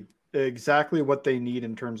run speed. Exactly what they need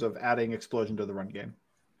in terms of adding explosion to the run game.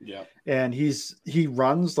 Yeah. And he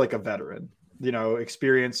runs like a veteran. You know,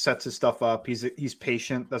 experience sets his stuff up. He's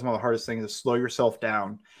patient. That's one of the hardest things is slow yourself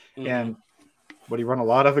down. Mhm. And what he run a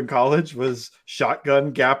lot of in college was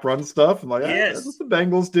shotgun gap run stuff. I'm like, Yes. that's what the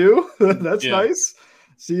Bengals do. That's Yeah. nice.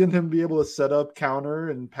 Seeing him be able to set up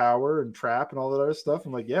counter and power and trap and all that other stuff.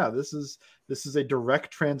 I'm like, yeah, this is a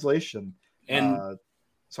direct translation. And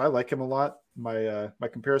So I like him a lot. My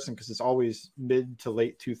comparison, because it's always mid to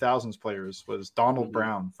late 2000s players, was Donald Mhm.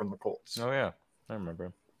 Brown from the Colts. Oh yeah, I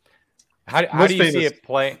remember. How Most do you see famous- it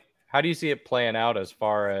play? How do you see it playing out as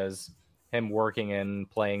far as him working in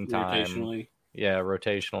playing time? rotationally. Yeah,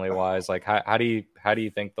 rotationally wise. Like how do you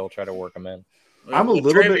think they'll try to work him in? I'm a With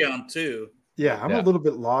little bit- Travion too. Yeah, I'm Yeah. a little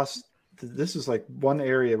bit lost. This is like one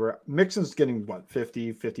area where Mixon's getting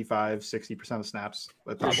 50, 55, 60% of snaps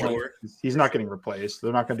at For top line. sure. He's not getting replaced.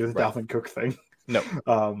 They're not going to do the Right. Dalvin Cook thing. No.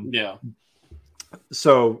 Yeah.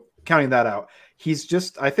 So counting that out,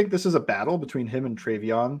 I think this is a battle between him and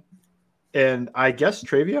Travion. And I guess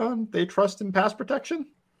Travion, they trust in pass protection.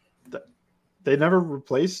 They never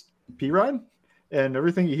replaced Pirine. And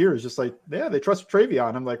everything you hear is just like, yeah, they trust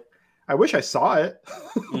Travion. I'm like, I wish I saw it.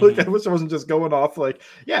 Like, I wish I wasn't just going off like,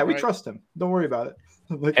 yeah, we Right. trust him. Don't worry about it.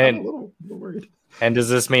 I'm like, And- I'm a little worried. And does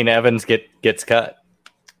this mean Evans gets cut?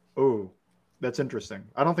 Oh, That's interesting.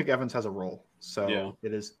 I don't think Evans has a role, so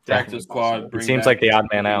it is practice squad. It seems like the odd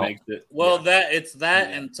man out. Well, it's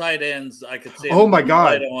that and tight ends. I could see. Oh my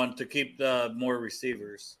God! On to keep the more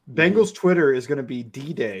receivers. Bengals Twitter is going to be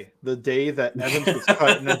D-Day, the day that Evans gets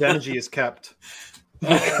cut and Adeniji is kept.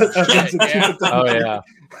 Oh yeah,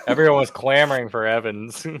 everyone was clamoring for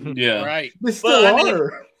Evans. Yeah, right. They still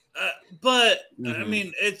are. I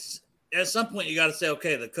mean, it's at some point you got to say,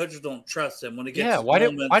 okay, the coaches don't trust him when he gets why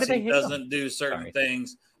did they he doesn't do certain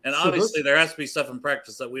things, and So obviously there has to be stuff in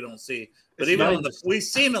practice that we don't see. But even we've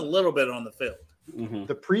seen a little bit on the field.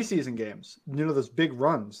 The preseason games, those big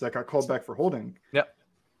runs that got called back for holding. Yep.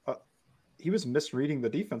 He was misreading the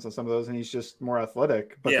defense on some of those, and he's just more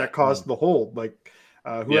athletic. But that caused the hold. Like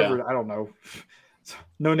whoever, I don't know,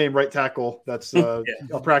 no name right tackle that's a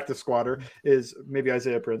practice squatter is maybe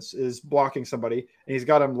Isaiah Prince is blocking somebody, and he's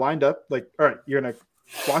got him lined up. Like, all right, you're gonna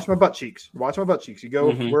watch my butt cheeks. Watch my butt cheeks. You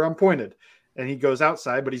go where I'm pointed. And he goes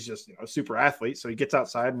outside, but he's just a super athlete. So he gets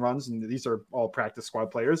outside and runs, and these are all practice squad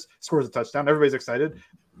players. Scores a touchdown. Everybody's excited.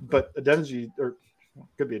 But Adeniji, or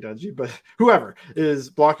could be Adeniji, but whoever is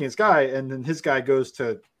blocking his guy, and then his guy goes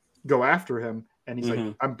to go after him, and he's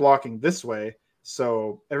like, I'm blocking this way.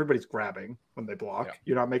 So everybody's grabbing when they block. Yeah.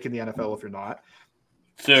 You're not making the NFL if you're not.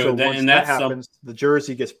 So once that happens, the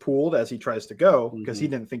jersey gets pulled as he tries to go because he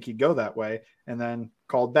didn't think he'd go that way, and then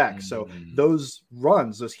called back. So those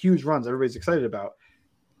runs, those huge runs, everybody's excited about.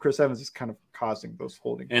 Chris Evans is kind of causing those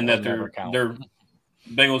holding, and that they're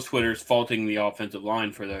Bengals Twitter's faulting the offensive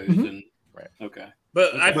line for those. And okay,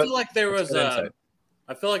 but I feel like there was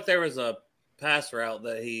a pass route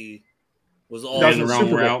that he was all in the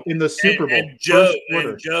wrong route in the Super Bowl. And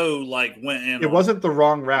Joe like went in. It wasn't the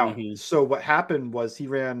wrong route. So what happened was he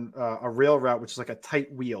ran a rail route, which is like a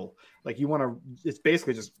tight wheel. Like you want to, it's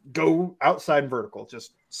basically just go outside and vertical,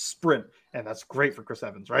 just sprint, and that's great for Chris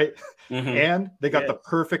Evans, right? And they got the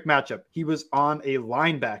perfect matchup. He was on a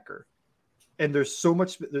linebacker, and there's so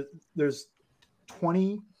much. There's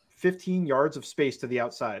 15 yards of space to the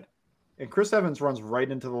outside, and Chris Evans runs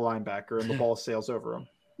right into the linebacker, and the ball sails over him.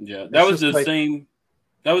 Yeah, that was the same.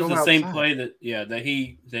 That was the same play that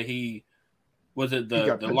he was it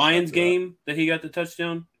the Lions game that he got the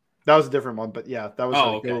touchdown. That was a different one, but yeah, that was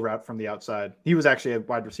a go route from the outside. He was actually a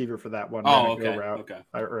wide receiver for that one. Go route,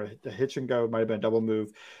 or a hitch and go, might have been a double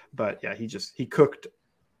move, but yeah, he cooked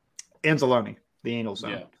Anzalone, the anal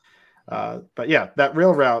zone. But yeah, that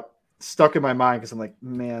rail route stuck in my mind because I'm like,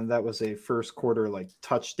 man, that was a first quarter like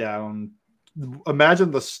touchdown.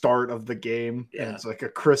 Imagine the start of the game, and it's like a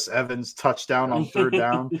Chris Evans touchdown on third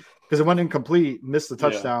down because it went incomplete, missed the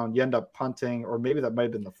touchdown. You end up punting, or maybe that might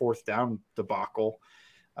have been the fourth down debacle.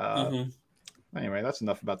 Anyway, that's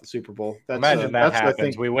enough about the Super Bowl. Imagine that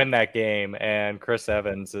happens. We win that game, and Chris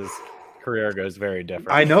Evans's career goes very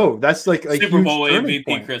different. I know. That's like a Super Bowl MVP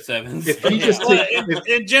point. Chris Evans. If he just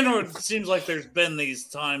in general, it seems like there's been these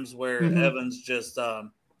times where Evans just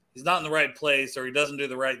he's not in the right place, or he doesn't do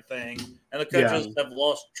the right thing, and the coaches have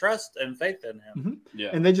lost trust and faith in him.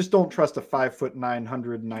 And they just don't trust a 5'9",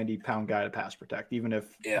 190-pound guy to pass protect, even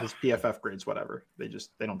if his PFF grades whatever. They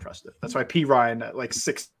don't trust it. That's why P. Ryan at like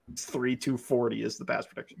 6'3", 240 is the pass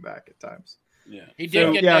protection back at times. Yeah, he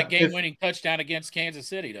did get that game-winning touchdown against Kansas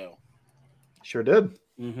City, though. Sure did.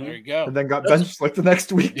 There you go. And then got benched like the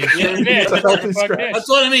next week. It's a healthy scratch. That's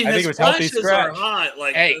what I mean. I His think it was healthy flashes scratch. are hot,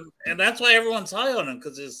 like, and that's why everyone's high on him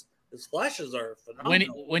because his flashes are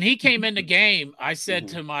phenomenal. When he came in the game, I said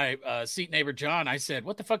to my seat neighbor John, I said,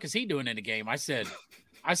 "What the fuck is he doing in the game?" I said,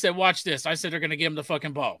 "Watch this." I said, "They're gonna give him the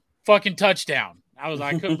fucking ball, fucking touchdown." I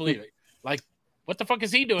couldn't believe it. Like, what the fuck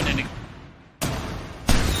is he doing in the?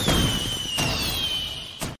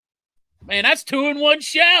 Man, that's 2-in-1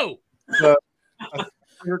 show.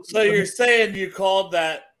 So you're saying you called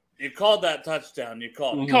that touchdown? You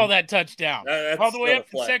call that touchdown all the way up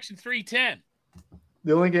to section 310.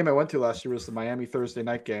 The only game I went to last year was the Miami Thursday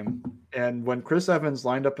night game. And when Chris Evans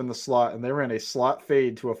lined up in the slot and they ran a slot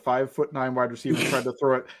fade to a 5'9" wide receiver tried to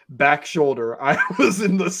throw it back shoulder, I was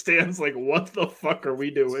in the stands like, what the fuck are we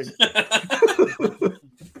doing? It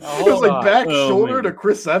was like back shoulder to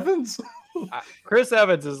Chris Evans? Chris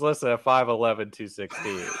Evans is listed at 5'11",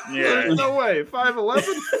 216. Yeah. There's no way. 5'11"?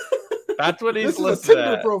 That's what he's listed at. This is a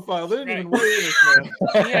Tinder profile. They didn't even weigh this, man.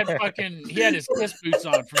 He had his kiss boots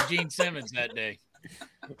on from Gene Simmons that day.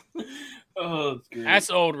 Oh, that's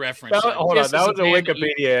old reference. Hold on, that was a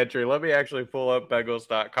Wikipedia entry. Let me actually pull up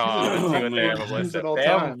Bengals.com and see what they have listed. They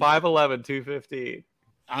have 5'11", 215.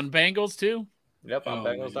 On Bengals, too? Yep, on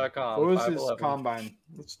Bengals.com. What was his combine?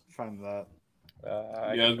 Let's find that.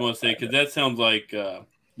 I was going to say, because that sounds like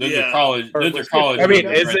those are college. Those are college. I mean,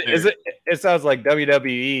 is it sounds like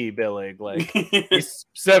WWE billing. Like he's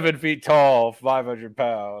 7 feet tall, 500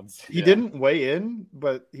 pounds. He didn't weigh in,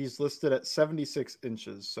 but he's listed at 76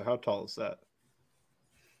 inches. So how tall is that?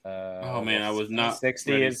 Oh man, I was not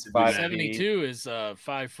 60 is 5 72 is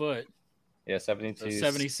 5 foot. Yeah, 72. So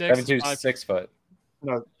 76 72 is 6 foot.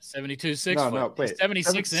 No, 72 6 foot. No, wait.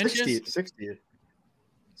 76 inches. 60.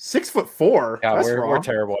 6'4". Yeah, That's we're wrong.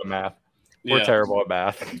 terrible at math. Yeah. We're terrible at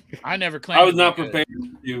math. I never claimed. I was not to be good.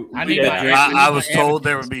 prepared to. I need I was told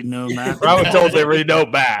there would be no math. I was told there was no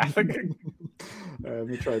math. Let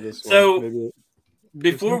me try this one. So-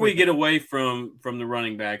 Maybe Before we get away from the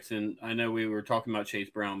running backs, and I know we were talking about Chase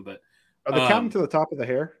Brown, but are they counting to the top of the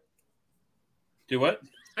hair? do what?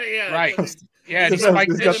 Yeah, Right. Yeah, he It's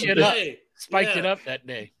spiked got that the shit big- up. Hey, Spiked yeah. it up that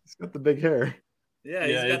day. He's got the big hair. Yeah,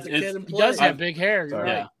 he's Yeah, got the it's- kid in He play. does have big hair. You're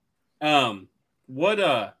Sorry. right. What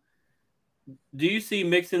do you see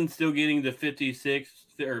Mixon still getting the 56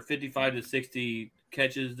 or 55 to 60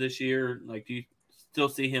 catches this year? Like, do you still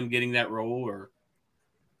see him getting that role, or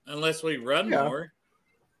Unless we run Yeah. more.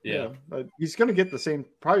 yeah? He's going to get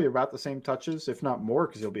probably about the same touches, if not more,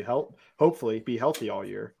 because he'll be hopefully be healthy all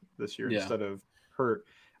year this year Yeah. instead of hurt.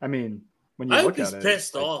 I mean, when you I look hope he's at it,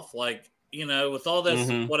 pissed like, off. Like, with all this,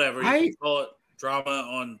 Mhm. whatever, you I- can call it drama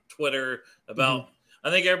on Twitter about. I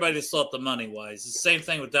think everybody just thought the money wise. It's the same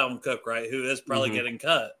thing with Dalvin Cook, right? Who is probably Mhm. getting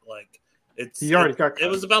cut. Like, He already got cut. It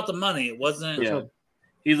was about the money. It wasn't. Yeah. no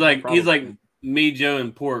He's like problem. me, Joe,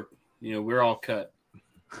 and Pork. We're all cut.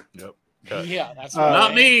 Yep. Yeah, that's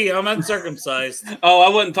Not me. I'm uncircumcised. Oh, I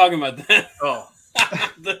wasn't talking about that. Oh,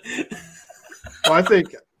 Well, I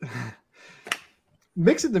think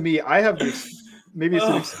Mixon to me, I have maybe it's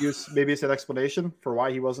an excuse, maybe it's an explanation for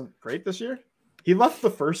why he wasn't great this year. He left the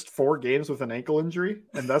first 4 games with an ankle injury,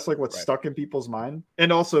 and that's like what stuck in people's mind.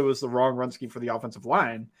 And also, it was the wrong run scheme for the offensive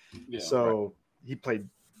line, so he played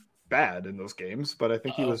bad in those games. But I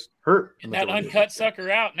think he was hurt. And that uncut sucker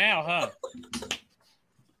out now, huh?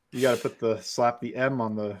 You got to slap the M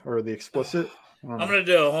on the explicit. I don't I'm know. gonna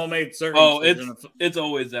do a homemade Oh, circumcision. it's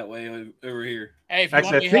always that way over here. Hey, if you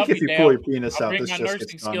Actually, want I me to think help if you, you pull your Dale, penis I'll out, bring this my just nursing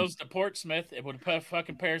gets done. skills to Portsmouth and with a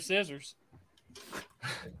fucking pair of scissors.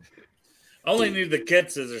 I only need the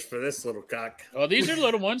kid scissors for this little cock. Oh, these are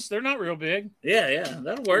little ones. They're not real big. Yeah,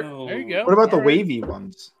 that'll work. Oh. There you go. What about the All right. wavy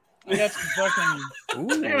ones? I got some fucking. I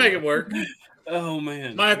can make it work. Oh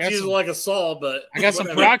man. Might have got to use it some- like a saw, but I got some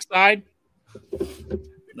whatever. peroxide.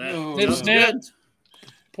 Oh, Snip, no. snip.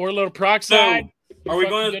 Pour a little peroxide. Are we Fucking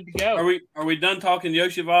going good to go. Are we done talking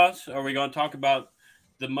Yoshi Voss? Are we going to talk about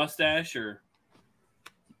the mustache or?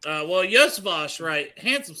 Well, Yosebosh, right?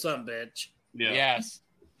 Handsome son, bitch. Yeah. Yes.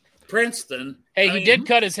 Princeton. Hey, I he mean, did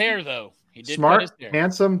cut his hair though. He did Smart, cut his hair.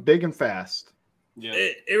 handsome, big, and fast. Yeah.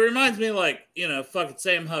 It reminds me like fucking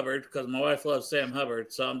Sam Hubbard because my wife loves Sam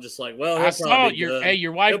Hubbard, so I'm just like, well, I he'll saw probably be your good.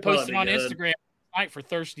 your wife He'll probably posted be on good. Instagram tonight for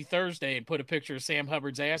Thirsty Thursday and put a picture of Sam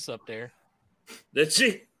Hubbard's ass up there. Did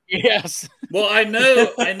she? Yes. Well, I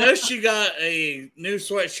know she got a new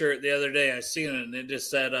sweatshirt the other day. I seen it and it just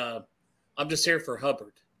said, "I'm just here for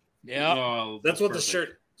Hubbard." Yeah. Oh, That's what perfect. the shirt.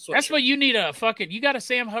 That's Sweatshirt. what you need a fucking. You got a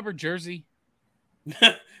Sam Hubbard jersey.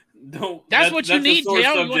 Don't. That's what you a need, sore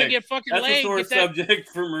Dale. You want to subject. get fucking That's a laid. sore Get that, subject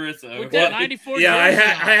for Marissa. with okay? that 94 Yeah, I jersey on.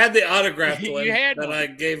 had the autographed You one had that one. I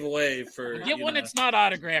gave away for. Get one that's not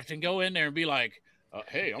autographed and go in there and be like,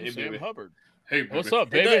 "Hey, I'm Hey, Sam baby. Hubbard. Hey, baby. What's up,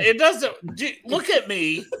 It, baby?" it doesn't. Look at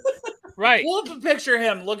me. Right. Pull up a picture of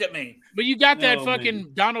him. Look at me. But you got that Oh, fucking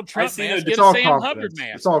man. Donald Trump seen mask. it. Get It's a all Sam confidence. Hubbard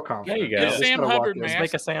mask. It's all confidence. There you go. Get a Just Sam gotta walk Hubbard in. mask. Let's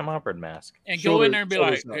make a Sam Hubbard mask. And go in there and be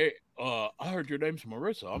Shoulders like, up. "Hey, I heard your name's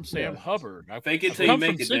Marissa. I'm Sam Hubbard. I've Fake it I've till you come make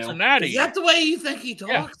from it, Dale. Cincinnati. Is that the way you think he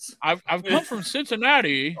Yeah. talks? I've come from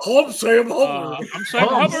Cincinnati. Oh, I'm Sam Hubbard. I'm Sam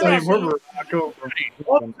Oh, Hubbard. Sam I'm- Hubbard. I go from-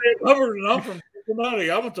 I'm Sam Hubbard, and I'm from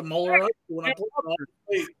Cincinnati. I went to Moeller High School when I played on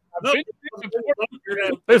state. I've been-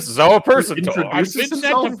 This is all person talk. Introduce- I've been sent to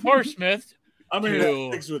himself? Portsmouth I'm here to to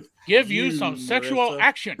have sex with give you You, some sexual Marissa.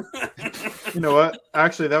 action. You know what?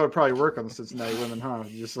 Actually, that would probably work on the Cincinnati women, huh?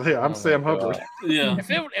 You just say, "I'm Oh, Sam my Hubbard." God. Yeah.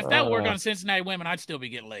 If that worked on Cincinnati women, I'd still be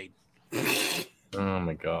getting laid. Oh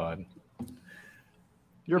my god.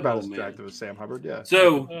 You're about Oh, as man. attractive as Sam Hubbard, yeah.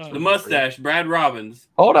 So the mustache, Brad Robbins.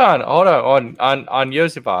 Hold on on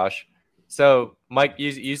Yosiposh. So Mike,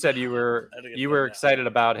 you said you were excited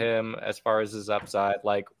about him as far as his upside.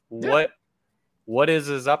 Like what is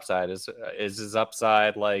his upside? Is his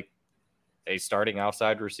upside like a starting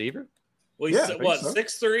outside receiver? Well, Yeah, I he's think what, so.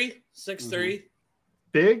 6'3", 6'3",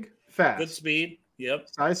 Big, fast, good speed. Yep.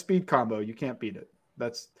 size speed combo. You can't beat it.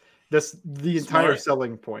 That's the entire Smart.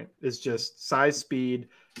 selling point is just size speed,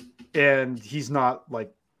 and he's not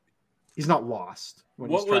lost when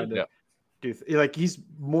What he's trying would- to. Yeah. Like he's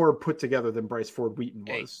more put together than Bryce Ford Wheaton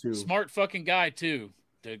was. Too. Smart fucking guy too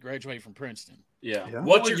to graduate from Princeton. Yeah.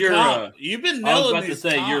 What's your comp? You've been nailing these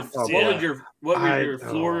comps. What was your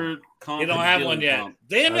floor comp? You don't have one yet. Comp?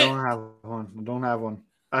 Damn it! I don't have one.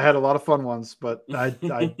 I had a lot of fun ones, but I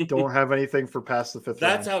don't have anything for past the 5th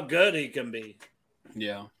That's round. how good he can be.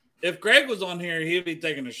 Yeah. If Greg was on here, he'd be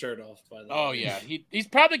taking his shirt off by the way. Oh yeah, he's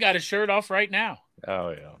probably got his shirt off right now. Oh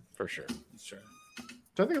yeah, for sure. Sure.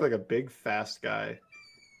 So I think like a big fast guy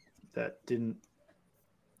that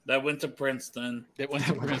went to Princeton. That went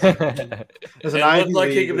to Princeton. As It an looked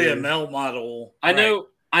like he could be a Leaguer. male model. I know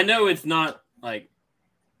it's not like.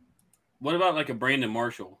 What about like a Brandon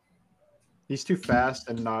Marshall? He's too fast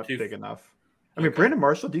and not Too- big enough. I mean, Brandon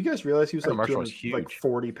Marshall. Do you guys realize he was Brandon like Marshall was 200 like huge.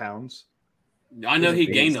 40 pounds? I know he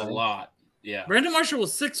big gained a size. lot. Yeah. Brandon Marshall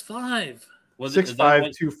was 6'5". Was 6'5", is that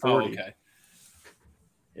what- 240. Oh, okay.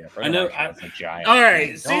 Yeah, I know- That's a giant. All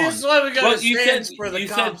right. See, Darn. this is why we go Well, to you stands said for the you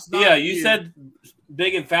comps. said not you said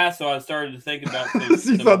big and fast, so I started to think about things.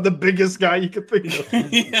 you thought the biggest guy you could think of.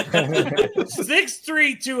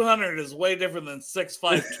 6'3", 200 is way different than 6'5",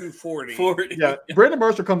 240. 40. Yeah, Brandon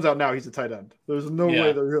Marshall comes out now. He's a tight end. There's no Yeah.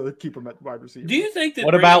 way they're really keep him at wide receiver. Do you think that?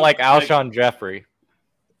 What about like Alshon Jeffrey?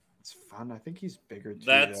 It's fun. I think he's bigger too.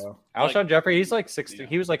 That's- though. Alshon Jeffrey, he's like 6'3". Yeah.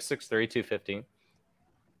 He was like 6'3", 215.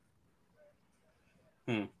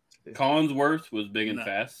 Collinsworth was big and No.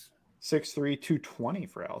 fast? 6'3", 220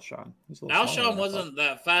 for Alshon. He's a little smaller Alshon than I thought. wasn't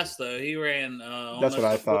that fast though. He ran. That's what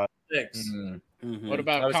I thought. 6. Mhm. What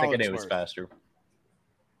about I was thinking it was Collinsworth? faster.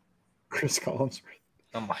 Chris Collinsworth.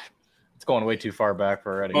 Oh my, it's going way too far back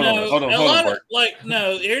for already. Hold on, No, hold on, a hold on, lot of, Bart. like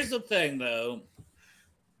no. Here's the thing though.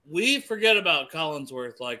 We forget about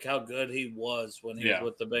Collinsworth, like how good he was when he Yeah.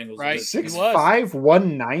 was with the Bengals. Right. This- 6'5",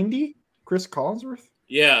 190. Chris Collinsworth.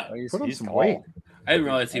 Yeah. Oh, he's, Put on he's some tall. weight. I didn't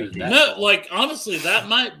realize he was that. No, tall. like honestly, that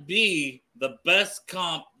might be the best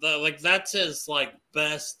comp. Like that's his like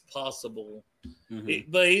best possible. Mhm.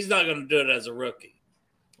 But he's not going to do it as a rookie.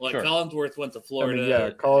 Like Sure. Collinsworth went to I Florida. mean, yeah,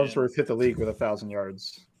 and- Collinsworth hit the league with 1,000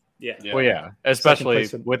 yards. Yeah. Yeah. Well, yeah, especially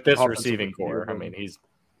place in with this offensive receiving rookie year, core. I but- mean, he's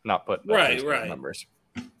not putting up Right, those right. numbers,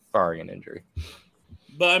 barring an injury.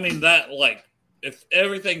 But I mean that like if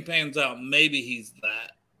everything pans out, maybe he's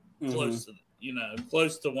that Mhm. close to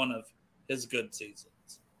close to one of his good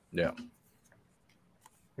seasons. Yeah.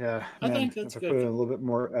 Yeah, I man, think that's if I good. put in a little bit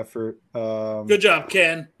more effort. Good job,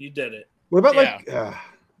 Ken. You did it. What about Yeah.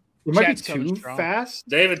 it might Chat's be coming too strong. fast?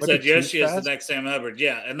 David Might said be too Yoshi is the fast? next Sam Hubbard.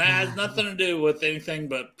 Yeah, and that has nothing to do with anything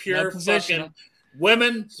but pure position. fucking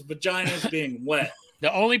women's vaginas being wet.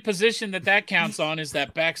 The only position that counts on is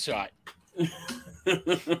that back shot.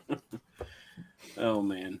 Oh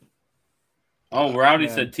man. Oh, Rowdy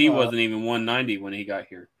man. said T wasn't even 190 when he got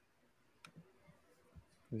here.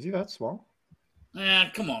 Is he that small?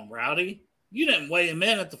 Come on, Rowdy. You didn't weigh him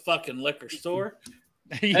in at the fucking liquor store.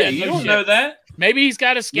 Yeah, Hey, you no don't shit. know that? Maybe he's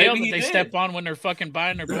got a scale Maybe that he they did. step on when they're fucking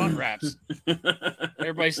buying their blunt wraps.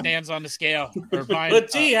 Everybody stands on the scale or buying. But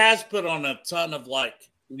T has put on a ton of like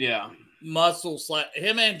Yeah. muscle slack.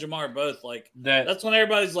 Him and Jamar both like. That That's when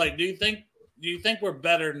everybody's like, "Do you think we're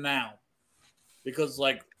better now?" Because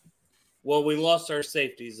like, well, we lost our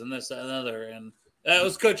safeties and this that, and other, and that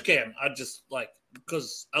was Coach Cam. I just like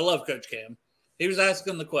because I love Coach Cam. He was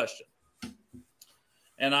asking the question,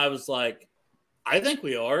 and I was like, "I think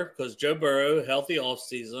we are because Joe Burrow healthy off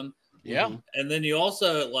season, yeah, and then you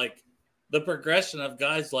also like the progression of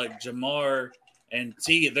guys like Jamar and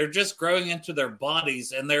T. They're just growing into their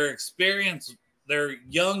bodies and their experience. They're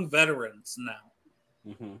young veterans now.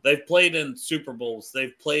 They've played in Super Bowls.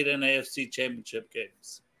 They've played in AFC Championship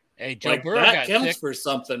games. Hey, Joe Like Burrow that got counts thick. for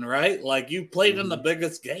something, right? Like you played in the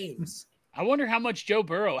biggest games. I wonder how much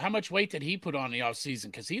how much weight did he put on the offseason?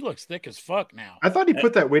 Because he looks thick as fuck now. I thought he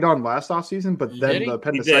put that weight on last offseason, but Did then he? the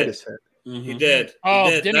appendicitis hit. He did. Oh,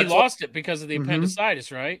 he did. then he That's what- lost it because of the Mhm.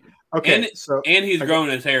 appendicitis, right? Okay, And- so and he's growing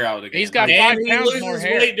his hair out again. He's got And 5 he pounds loses more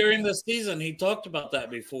hair. weight during the season. He talked about that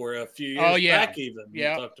before a few years Oh, yeah. back. Even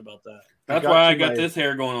Yeah. he talked about that. That's I got why I to got my- this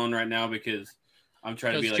hair going on right now because I'm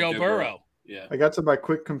trying to be Because like Joe Burrow. Yeah. I got to my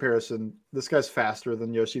quick comparison. This guy's faster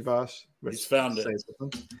than Yoshi Voss. which He's found it. says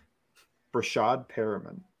something. Brashad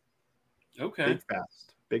Perriman. Okay.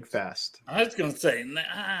 Big fast. I was going to say,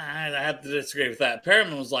 I have to disagree with that.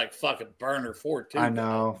 Perriman was like fucking burner 4-2. I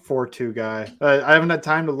know, 4'2" guy. I haven't had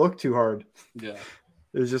time to look too hard. Yeah.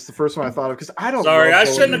 It was just the first one I thought of because I don't. Sorry, love I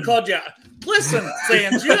going- shouldn't have called you. Listen,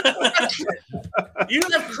 Sands, you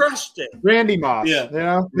have crushed it. Randy Moss. Yeah. You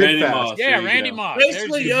know, big Randy fast. Moss. Yeah, There you Randy go. Moss.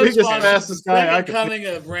 Basically, There's Yost biggest, Moss fastest is guy I the could coming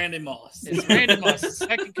of Randy Moss. it's Randy Moss, the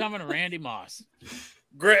second coming of Randy Moss.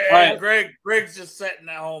 Greg, Right. Greg's just sitting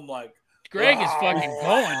at home like, Greg is fucking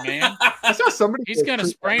going, man. I saw somebody. He's gonna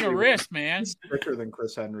sprain a wrist, man. He's quicker than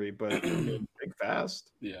Chris Henry, but big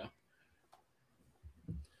fast. Yeah.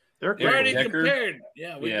 Derek We already Decker. compared.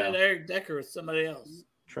 Yeah, we did Eric Decker with somebody else.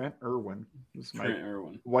 Trent Irwin. This is my Trent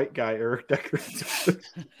Irwin. white guy, Eric Decker.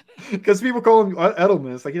 Because people call him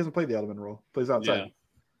Edelman. It's like he doesn't play the Edelman role. Plays outside. Yeah.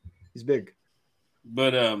 He's big.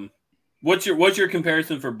 But what's your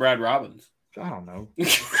comparison for Brad Robbins? I don't know.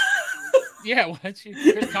 Yeah, what's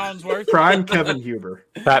Chris Collinsworth? Prime Kevin Huber.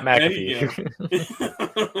 Pat There you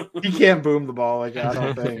McAfee. He can't boom the ball like that, I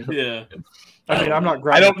don't think. Yeah. I mean, I'm not.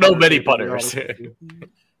 I don't know many punters. punters.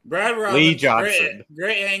 Brad Robbins, Lee Johnson.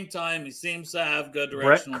 great hang time. He seems to have good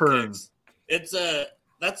Brett directional Kern. kicks.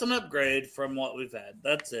 That's an upgrade from what we've had.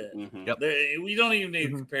 That's it. Mhm. Yep. We don't even need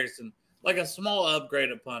a comparison. Like a small upgrade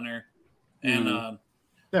at punter, and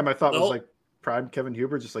Yeah, my thought The was whole- like Prime Kevin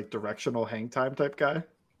Huber, just like directional hang time type guy.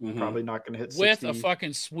 Mhm. Probably not going to hit 60. With a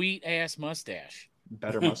fucking sweet ass mustache.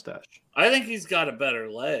 Better mustache. I think he's got a better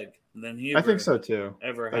leg than Huber I think so too.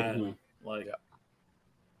 ever Like, had. Mhm. Like,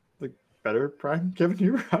 Better Prime Kevin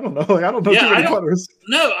Huber. I don't know. Like, I don't know Yeah, too many I don't- punters.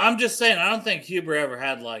 no, I'm just saying. I don't think Huber ever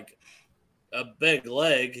had like a big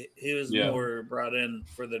leg. He was more brought in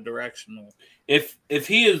for the directional. If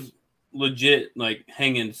he is legit like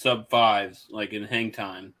hanging sub fives like in hang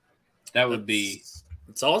time, that would be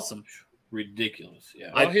It's awesome. ridiculous.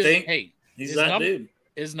 Yeah. I think hey, he's his that dude.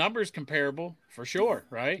 His numbers comparable for sure,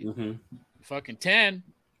 right? Mhm. Fucking 10.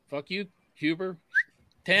 Fuck you, Huber.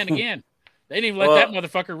 10 again. They didn't even let Well- that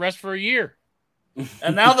motherfucker rest for a year.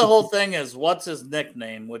 And now the whole thing is what's his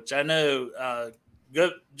nickname, which I know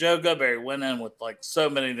Joe Goodberry went in with like so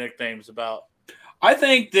many nicknames about I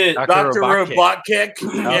think that Dr. Robot Robot Kick.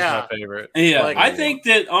 That was Yeah. my favorite. yeah, Like- I think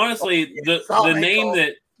that honestly the Solid name goal.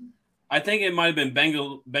 that I think it might have been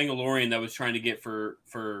Bengalorian that was trying to get for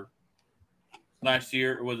last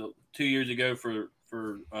year, or was it 2 years ago for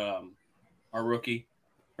our rookie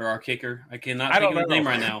or our kicker? I cannot think of his name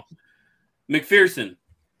right now. McPherson.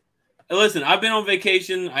 Listen, I've been on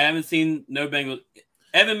vacation. I haven't seen no Bengals.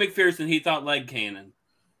 Evan McPherson, he thought leg cannon.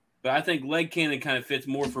 But I think leg cannon kind of fits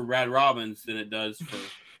more for Brad Robbins than it does for.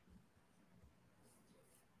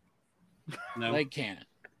 No. Leg cannon.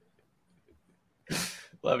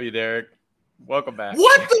 Love you, Derek. Welcome back.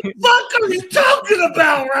 What the fuck are you talking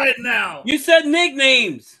about right now? You said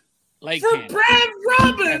nicknames. Leg For cannon. Brad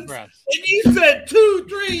Robbins, Brad. and you said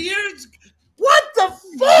 2-3 years. What the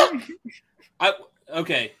fuck?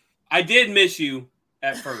 Okay. I did miss you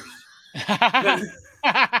at first.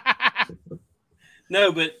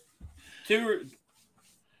 No, but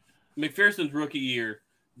McPherson's rookie year,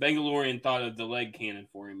 Bengalorian thought of the leg cannon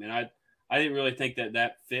for him, and I didn't really think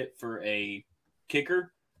that fit for a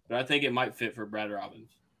kicker, but I think it might fit for Brad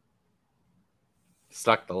Robbins.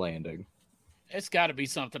 Stuck the landing. It's got to be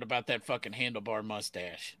something about that fucking handlebar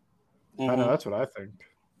mustache. I know, that's what I think.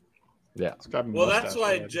 Yeah. It's gotta be Well, that's mustache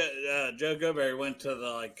why related. Joe Goodberry went to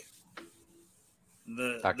the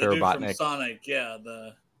Dr. dude from Robotnik. Sonic,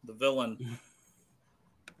 the villain.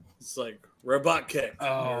 It's like Robot Kick.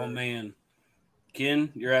 Oh man,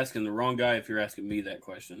 Ken, you're asking the wrong guy if you're asking me that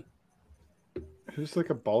question. Who's like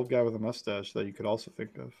a bald guy with a mustache that you could also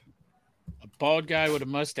think of? A bald guy with a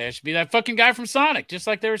mustache. Be that fucking guy from Sonic, just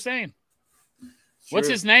like they were saying. What's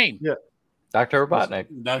his name? Yeah. Dr. Robotnik.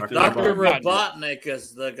 Dr. Dr. Robotnik. Robotnik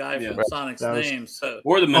is the guy Yeah. from Sonic's That was- name. So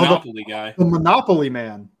Or the Monopoly guy. The Monopoly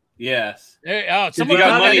Man. Yes. Hey, you someone got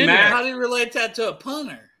got Money that in Mac. there. how do you relate that to a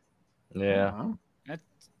punter? Yeah. Wow.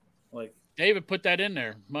 Like David put that in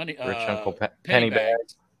there. Money. Rich Uncle penny Penny bag.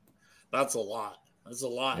 bags. that's a lot. That's a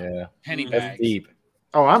lot. Yeah. Penny That's bags. deep.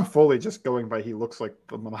 Oh, I'm fully just going by he looks like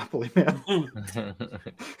the Monopoly Man.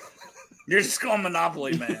 You're just going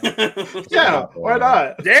Monopoly Man. Yeah, why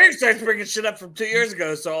not? Derek starts bringing shit up from 2 years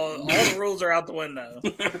ago, so all the rules are out the window.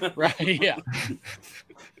 Right, yeah.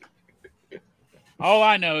 All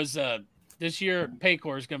I know is this year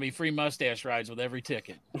Paycor is going to be free mustache rides with every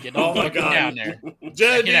ticket. Get all Oh my fucking God. down there.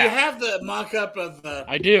 Joe, Check do it you out. have the mock-up of the...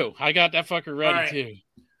 I do. I got that fucker ready All right. too.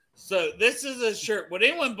 So this is a shirt. Would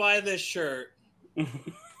anyone buy this shirt?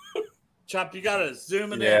 Chop, you got to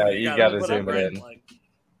zoom it Yeah, in. you gotta gotta put zoom up it right, in. like-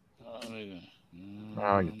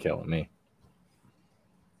 Oh, you're killing me.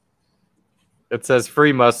 It says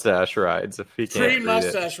free mustache rides. If he can't Free read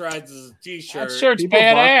mustache rides is a T-shirt. That shirt's People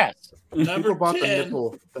badass. Number People bought 10,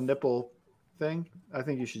 the nipple thing. I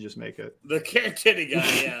think you should just make it. the carrot titty guy.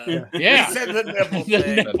 Yeah, Yeah. He said the nipple The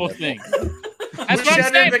thing. nipple thing. That's We what I'm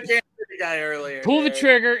said saying. the carrot titty guy earlier. Pull the Derek.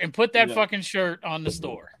 trigger and put that Yeah. fucking shirt on the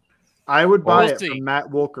store. I would buy We'll it see. from Matt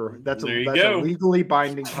Wolker. That's There you a go. legally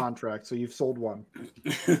binding contract. So you've sold one.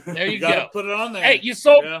 There you gotta go. put it on there. Hey, you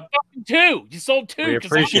sold Yeah. fucking 2. You sold 2. We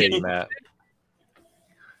 'cause I'm appreciate getting- you, Matt.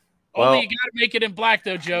 Only Well- you got to make it in black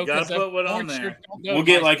though, Joe. You gotta 'cause the put one on orange there. shirts don't go We'll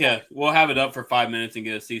to get my like spot. we'll have it up for 5 minutes and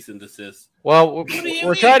get a cease and desist. Well, do you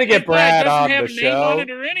we're mean? trying to get Black Brad doesn't on have the a name on show. it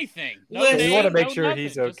or anything. No Listen, We name, want to make no sure nothing.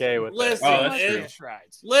 he's Just okay with Listen, that. Oh, that's true. mustache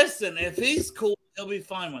rides. Listen, if he's cool, he'll be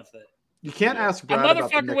fine with it. You can't ask A Brad about the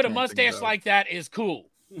motherfucker with a nickname mustache thing, though, like that is cool.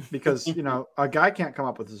 because a guy can't come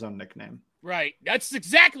up with his own nickname. Right. That's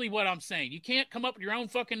exactly what I'm saying. You can't come up with your own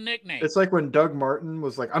fucking nickname. It's like when Doug Martin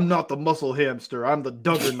was like, "I'm not the muscle hamster, I'm the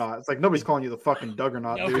Duggernaut." It's like nobody's calling you the fucking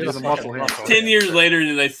Duggernaut, dude. Nobody's You're the fucking muscle hamster. 10 years later,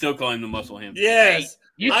 do they still call him the muscle hamster? Yes.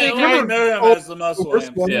 You I think only I'm- know him Oh, as the The muscle worst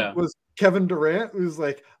hamster. one Yeah. was Kevin Durant, who's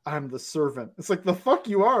like, "I'm the servant." It's like the fuck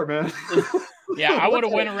you are, man. Yeah, I would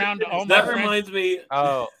have went around to all my That friends. reminds me.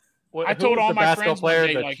 Oh, I told all my friends one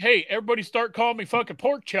day, like, hey, everybody start calling me fucking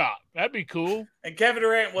pork chop. That'd be cool. And Kevin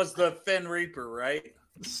Durant was the Thin Reaper, right?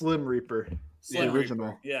 Slim Reaper, Slim the original.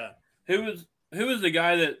 Reaper, yeah. Who was the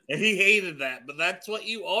guy that? And he hated that, but that's what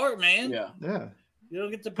you are, man. Yeah. Yeah, You don't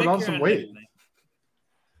get to Put pick on your some own weight. nickname.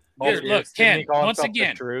 Here, look, Ken, once The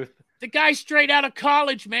again, truth. the guy's straight out of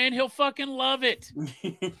college, man. He'll fucking love it.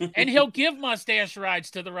 And he'll give mustache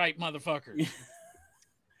rides to the right motherfucker.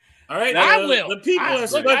 All right, I Joe, will. The people have Look,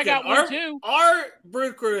 spoken. I got one too. Our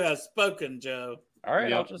brew crew has spoken, Joe. All right,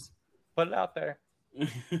 Yeah. I'll just put it out there.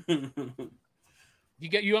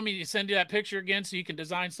 You want me to send you that picture again so you can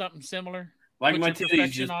design something similar? Like Put my your titties,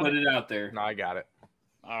 perfection just on put it? it out there. No, I got it.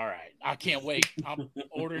 All right. I can't wait. I'm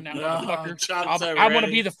ordering that No, motherfucker. Chop's I want to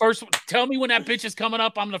already- be the first one. Tell me when that bitch is coming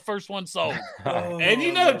up. I'm the first one sold. And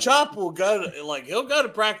you know, Chop will go to he'll go to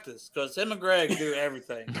practice because him and Greg do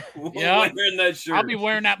everything. Yeah. Wearing that shirt. I'll be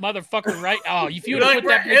wearing that motherfucker right. Oh, if you You'd would be have like, put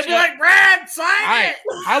that bitch it'd be up, like Brad, sign it.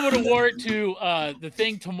 I would have wore it to the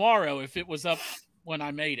thing tomorrow if it was up when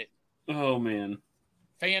I made it. Oh man.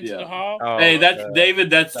 Fans Yeah. to the hall. Oh, Hey, that's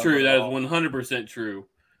David. That's Double true. That is ball. 100% true.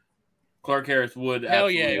 Clark Harris would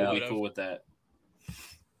Hell yeah, absolutely he be would've. cool with that.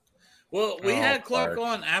 Well, we Oh, had Clark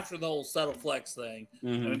Clark. on after the whole Settle Flex thing.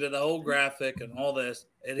 And we Mhm. did the whole graphic and all this,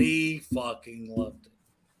 and he fucking loved it.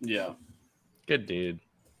 Yeah. good dude.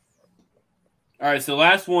 All right. So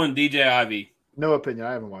last one, DJ Ivy. no opinion.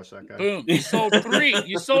 I haven't watched that guy. Boom. You sold 3.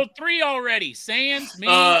 You sold 3 already. Sands, me,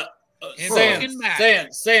 And fucking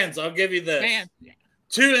Matt. Sands, I'll give you this. Sands.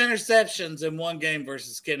 2 interceptions in one game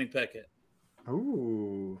versus Kenny Pickett.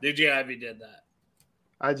 Ooh, DJ Ivy did that.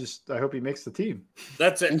 I hope he makes the team.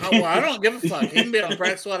 That's it. Oh, well, I don't give a fuck. He can be on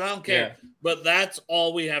practice squad. I don't care. Yeah. But that's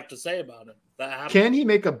all we have to say about him. That happened. Can he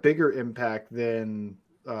make a bigger impact than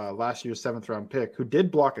last year's 7th round pick, who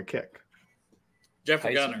did block a kick? Jeff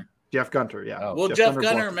Tyson? Gunner. Jeff Gunter, yeah. Oh. Will Jeff Gunter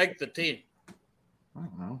Gunner blocked- make the team? I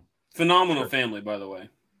don't know. Phenomenal family, by the way.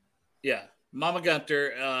 Yeah. Mama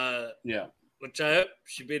Gunter, Yeah. which I hope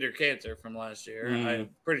she beat her cancer from last year. Mhm. I'm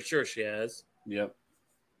pretty sure she has. Yep.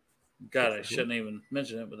 God, I shouldn't even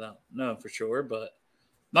mention it without knowing for sure. But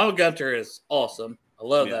Mama Gunter is awesome. I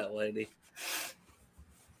love Yeah. that lady.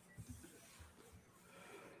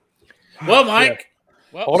 Well, Mike,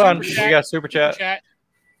 Well, Hold on, super we got super chat. chat.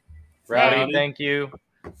 Rowdy, Rowdy. thank you.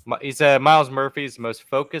 He said Miles Murphy's the most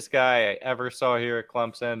focused guy I ever saw here at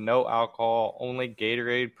Clemson. No alcohol, only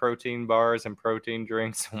Gatorade, protein bars, and protein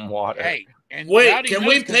drinks and water. Hey, and wait, Rowdy can knows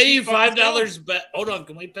we 'cause pay he you fucking $5 back? Hold on,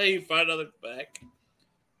 can we pay you $5 back?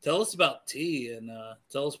 Tell us about tea and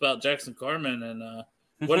tell us about Jackson Carmen and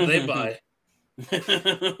what do they buy?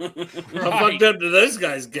 How fucked up do those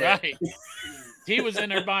guys get? Right. He was in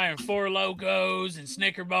there buying 4 Logos and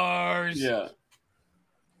Snicker bars. Yeah.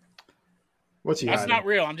 What's he That's hiding? not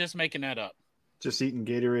real. I'm just making that up. Just eating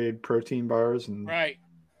Gatorade protein bars and Right.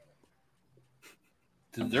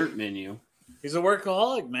 Dessert menu. He's a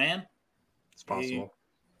workaholic, man. it's possible.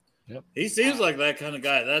 He seems like that kind of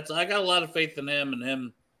guy. I got a lot of faith in him and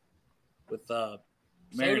him with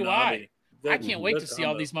Mary do Nobby. I can't wait Good to see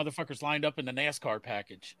all combo. these motherfuckers lined up in the NASCAR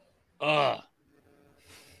package. Ugh.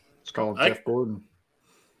 It's called I- Jeff Gordon.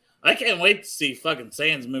 I can't wait to see fucking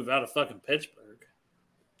Sands move out of fucking Pittsburgh.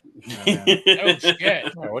 Yeah, man. Oh, shit. Yeah,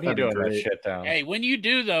 what are you That'd be doing that great. shit down? Hey, when you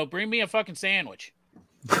do, though, bring me a fucking sandwich.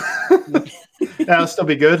 That'll still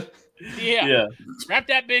be good. Yeah. Yeah. Wrap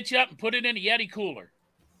that bitch up and put it in a Yeti cooler.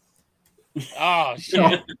 Oh,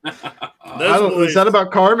 shit. Is that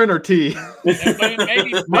about Carmen or tea?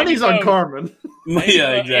 Maybe Money's on both. Carmen. Maybe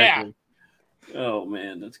Yeah, both. exactly. Oh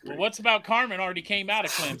man, that's Well, great. what's about Carmen already came out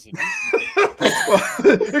of Clemson? Well,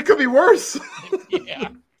 it could be worse. Yeah.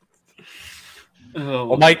 Oh,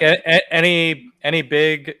 Well, Mike, any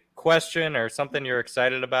big question or something you're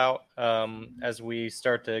excited about as we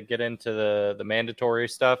start to get into the mandatory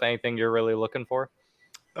stuff? Anything you're really looking for?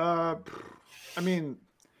 I mean,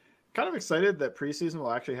 kind of excited that preseason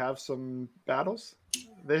will actually have some battles.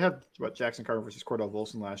 They had Jackson Carmen versus Cordell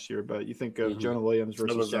Volson last year, but you think of Jonah Williams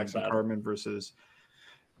versus Jackson Carmen versus.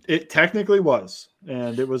 It technically was,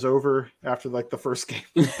 and it was over after like the first game.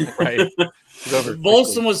 Right.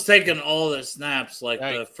 Volson was taking all the snaps, like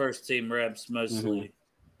the first team reps mostly.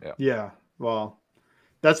 Yeah. Well,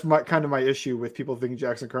 that's my issue with people thinking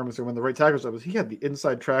Jackson Carmen's going to win the right tackle job. He had the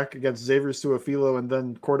inside track against Xavier Suafilo and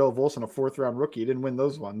then Cordell Volson, a 4th round rookie. He didn't win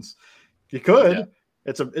those ones. He could. Yeah.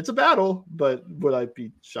 It's a battle, but would I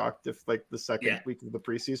be shocked if like the second week of the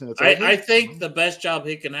preseason? It's I think the best job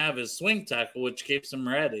he can have is swing tackle, which keeps him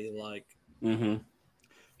ready. Like,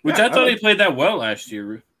 which I thought he played that well last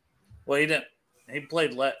year. Well, he didn't. He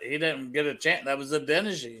played. He didn't get a chance. That was a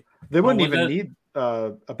Deniji. They wouldn't even need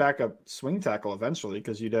a backup swing tackle eventually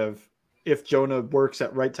because you'd have if Jonah works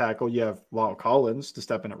at right tackle, you have Lyle Collins to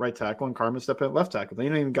step in at right tackle and Carmen step in at left tackle. They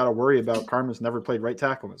don't even got to worry about Carmen's never played right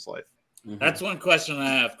tackle in his life. That's one question I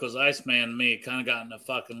have because Iceman and me kind of got in a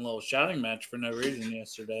fucking little shouting match for no reason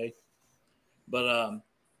yesterday. But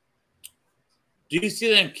do you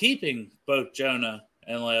see them keeping both Jonah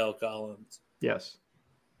and Lyle Collins? Yes.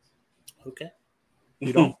 Okay.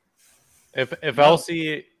 You don't. If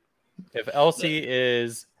Elsie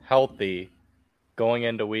is healthy going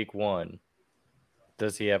into week 1,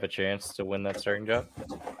 does he have a chance to win that starting job?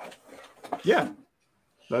 Yeah.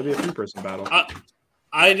 That'd be a 3-person battle.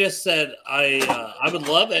 I just said I would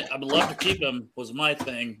love it. I would love to keep him was my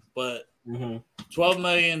thing, but 12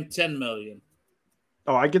 million, 10 million.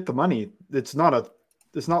 Oh, I get the money. It's not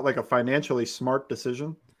like a financially smart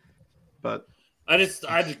decision, but I just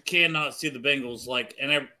cannot see the Bengals like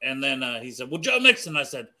and then he said, "Well, Joe Mixon." I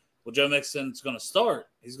said, "Well, Joe Mixon's going to start.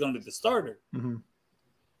 He's going to be the starter."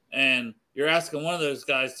 And you're asking one of those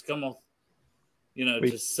guys to come off,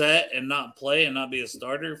 to set and not play and not be a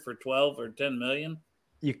starter for 12 or 10 million.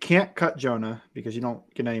 You can't cut Jonah because you don't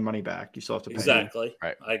get any money back. You still have to pay exactly. him.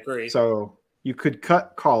 Right. I agree. So you could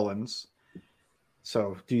cut Collins.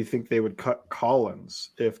 So do you think they would cut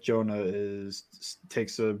Collins if Jonah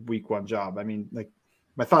takes a week 1 job? I mean, like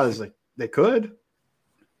my thought is like they could.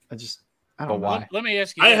 I don't know why. Let me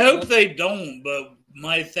ask you. I hope they don't, but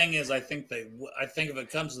my thing is, I think if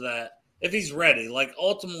it comes to that, if he's ready, like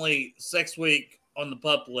ultimately 6 week on the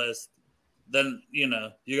PUP list, then you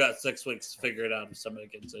got 6 weeks to figure it out if somebody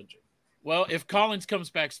gets injured. Well, if Collins comes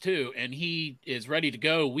back too and he is ready to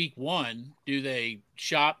go week 1, do they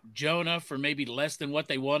shop Jonah for maybe less than what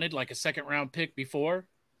they wanted, like a 2nd round pick before?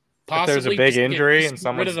 Possibly. If there's a big injury and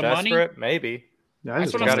someone's desperate, maybe. Yeah,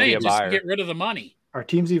 that's what I'm saying. Just get rid of the money. Are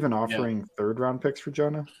teams even offering 3rd round picks for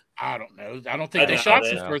Jonah? I don't know. I don't think they shot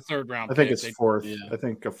him for a 3rd round pick. I think it's 4th. Yeah. I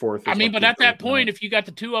think a 4th. I mean, but at that point, if you got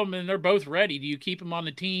the 2 of them and they're both ready, do you keep them on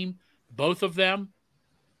the team, both of them?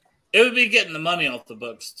 It would be getting the money off the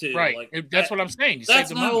books too. Right. Like, that's what I'm saying.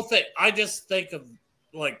 That's my whole thing. I just think of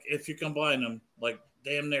like if you combine them, like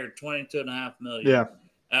damn near 22.5 million.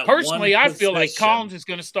 Yeah. Personally, I feel like Collins is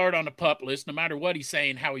going to start on the PUP list no matter what he's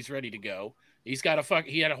saying, how he's ready to go. He's got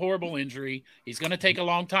he had a horrible injury. He's going to take a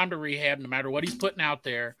long time to rehab no matter what he's putting out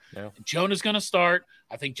there. Yeah. Jonah's going to start.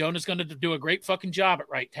 I think Jonah's going to do a great fucking job at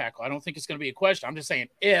right tackle. I don't think it's going to be a question. I'm just saying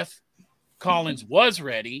if Collins was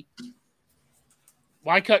ready,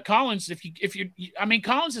 why cut Collins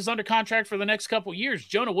Collins is under contract for the next couple of years.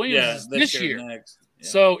 Jonah Williams is this year. Yeah.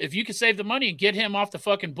 So if you can save the money and get him off the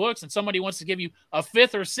fucking books and somebody wants to give you a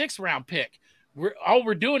 5th or 6th round pick, all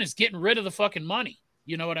we're doing is getting rid of the fucking money.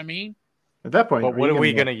 You know what I mean? At that point, but what are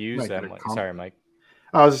we going to use that money? Sorry, Mike.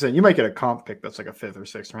 I was just saying, you might get a comp pick that's like a 5th or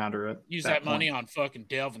 6th rounder. Use that money on fucking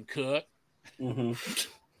Delvin Cook.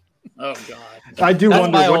 Oh God! I do That's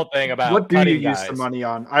wonder my whole thing about what do you guys. use the money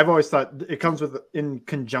on? I've always thought it comes in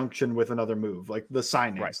conjunction with another move, like the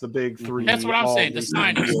signings, the big 3. That's what I'm saying. The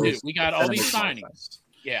signings too. We got all these signings.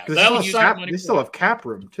 Yeah, they still have cap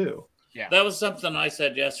room too. Yeah, that was something I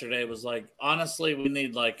said yesterday. Was like honestly, we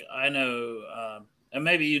need I know, and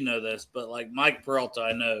maybe you know this, but like Mike Peralta,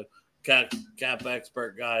 I know cap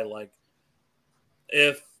expert guy. Like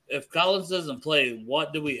if Collins doesn't play,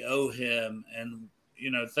 what do we owe him? And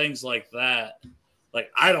things like that. Like,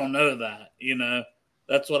 I don't know that,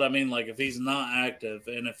 that's what I mean. Like if he's not active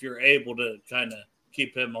and if you're able to kind of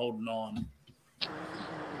keep him holding on.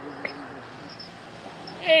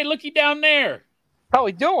 Hey, looky down there. How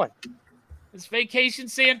we doing? It's Vacation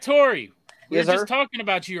Santori. We were just talking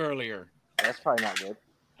about you earlier. That's probably not good.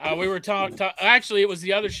 We were actually, it was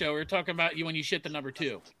the other show. We were talking about you when you shit the number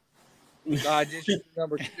 2. I did shit the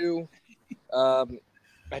number 2.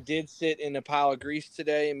 I did sit in a pile of grease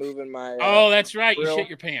today, moving my. Oh, that's right. grill. You shit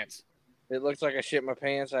your pants. It looks like I shit my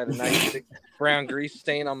pants. I had a nice big brown grease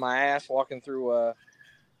stain on my ass walking through. I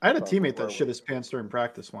had a teammate that shit his pants during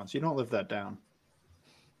practice once. You don't live that down.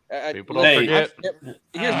 People don't forget. Here's the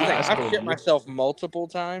thing. I've shit myself multiple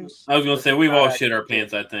times. I was going to say, we've all shit our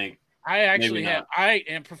pants, I think. I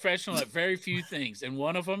am professional at very few things, and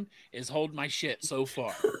one of them is hold my shit so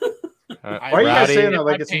far. Why are you guys saying that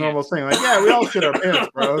like it's a normal thing? Like, yeah, we all shit our pants,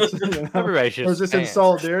 bro. Everybody shits. Was this in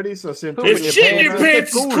solidarity? So it's shit in your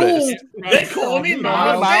pants is cool. They call me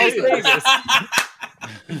Miles Davis.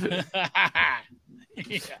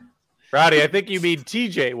 Yeah. Rowdy, I think you mean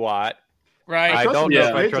TJ Watt. Right. I don't know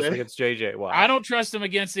if I trust against JJ Watt. I don't trust him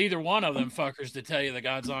against either one of them fuckers, to tell you the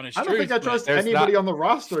God's honest truth. I don't think I trust anybody on the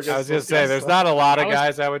roster. I was going to say, there's not a lot of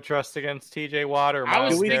guys I would trust against TJ Watt or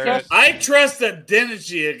Miles Garrett. I trust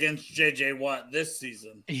identity against JJ Watt this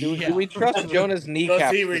season. Do we trust Jonah's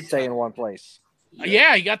kneecaps to stay in one place?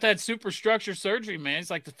 Yeah, he got that superstructure surgery, man. It's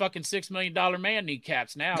like the fucking $6 million man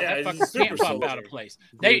kneecaps now. Yeah, that fucker can't pop out of place.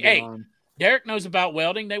 Derek knows about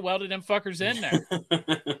welding. They welded them fuckers in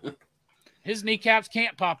there. His kneecaps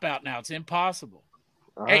can't pop out now. It's impossible.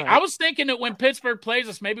 Hey, I was thinking that when Pittsburgh plays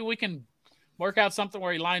us, maybe we can work out something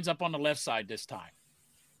where he lines up on the left side this time.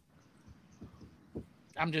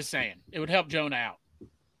 I'm just saying. It would help Jonah out.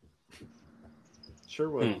 Sure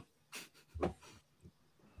would.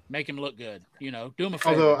 Make him look good. You know, do him a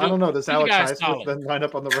favor. Although, I don't know. Does Alex Highsmith then line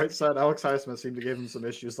up on the right side? Alex Highsmith seemed to give him some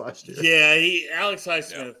issues last year. Yeah, Alex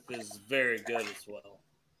Highsmith is very good as well.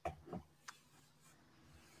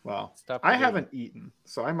 Well, I haven't eaten,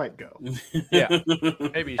 so I might go. Yeah,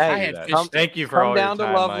 maybe you should do that. Thank you for all your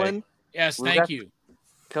time, Mike. Yes, thank you.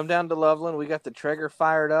 Come down to Loveland. We got the Traeger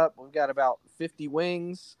fired up. We've got about 50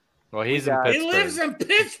 wings. Well, he's in Pittsburgh. He lives in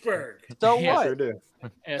Pittsburgh. So Yeah, what? Sure do.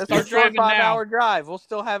 It's a 4-5-hour drive. We'll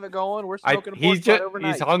still have it going. We're smoking a pork butt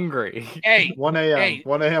overnight. He's hungry. Hey, 1 a.m. Hey.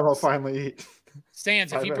 1 a.m. I'll finally eat.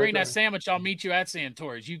 Stans, if you bring that sandwich, I'll meet you at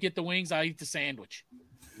Santori's. You get the wings, I'll eat the sandwich.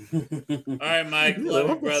 All right, Mike. Love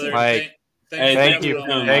you, brother. Mike, thank you.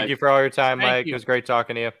 Thank you for all your time, Mike. It was great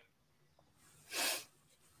talking to you.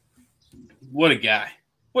 What a guy.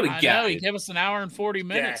 What a guy. I know. He gave us an hour and 40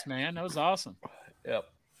 minutes, man. That was awesome. Yep.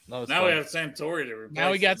 Now we have Santori to replace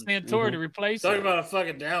Now we got Santori to replace Talking him. about a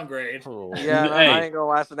fucking downgrade. Yeah, I ain't going to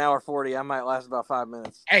last an hour 40. I might last about 5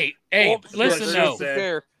 minutes. Hey, listen, though.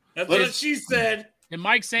 That's what she said. Did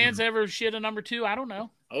Mike Sands ever shit a number 2? I don't know.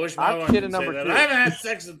 I wish my wife would say that. I haven't had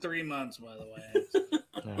sex in 3 months, by the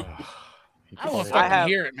way. I want to fucking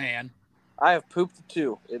hear it, man. I have pooped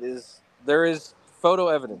 2. There is photo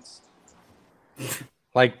evidence.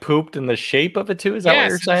 Like pooped in the shape of a 2? Is that what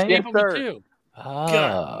you're saying? Yes, in the shape of a 2.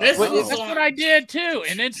 That's what I did too.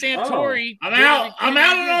 And then Santori. I'm out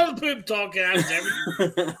on all the poop talking.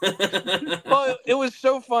 Well, it was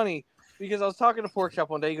so funny because I was talking to Pork Chop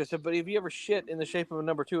one day. He goes, "But have you ever shit in the shape of a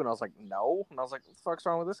number 2?" And I was like, "No." And I was like, "What the fuck's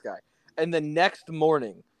wrong with this guy?" And the next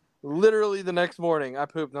morning, literally the next morning, I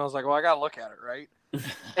pooped, and I was like, "Well, I gotta look at it, right?"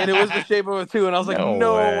 And it was the shape of a 2, and I was like,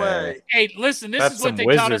 "No way." Hey, listen, this is what they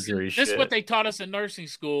taught us. This is what they taught us in nursing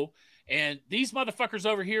school, and these motherfuckers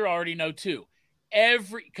over here already know too.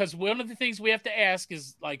 Because one of the things we have to ask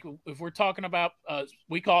is, like, if we're talking about,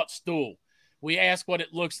 we call it stool. We ask what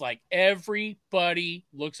it looks like. Everybody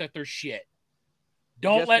looks at their shit.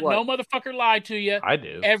 Don't let no motherfucker lie to you. I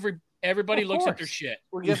do. Everybody looks at their shit.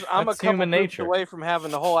 Well, I'm a couple groups away from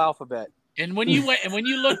having the whole alphabet. And when you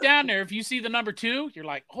look down there, if you see the number 2, you're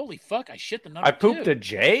like, "Holy fuck! I shit the number 2." I pooped a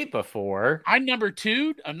J before. I number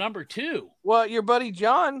 2'd a number 2. Well, your buddy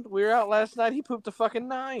John, we were out last night. He pooped a fucking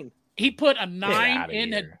 9. He put a 9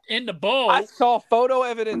 in the bowl. I saw photo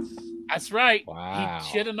evidence. That's right. Wow. He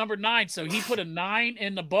shit a number 9, so he put a 9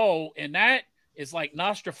 in the bowl, and that is like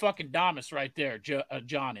Nostradamus right there.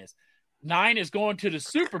 John is 9 is going to the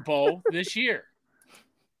Super Bowl this year.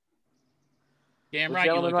 Damn right.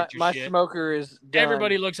 Gentlemen, you look at your my shit. Smoker is done.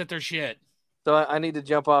 Everybody looks at their shit. So I need to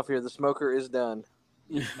jump off here. The smoker is done.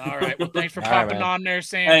 All right. Well, thanks for popping on there,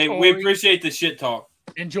 Sam. Hey, we appreciate the shit talk.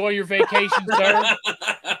 Enjoy your vacation, sir.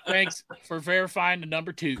 Thanks for verifying the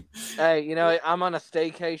number 2. Hey, I'm on a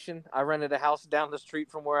staycation. I rented a house down the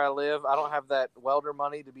street from where I live. I don't have that welder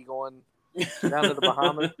money to be going down to the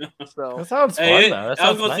Bahamas. So that sounds fun. I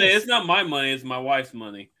was going to say, it's not my money. It's my wife's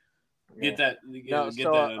money. Get that.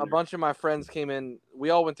 A bunch of my friends came in. We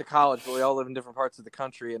all went to college, but we all live in different parts of the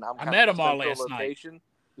country. And I met them all last night.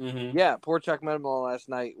 Mm-hmm. Yeah, Poor Chuck met them all last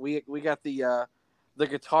night. We got the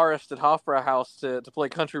guitarist at Hofbrauhaus to play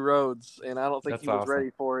Country Roads, and I don't think he was ready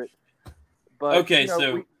for it. But okay,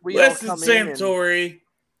 so listen, Santori,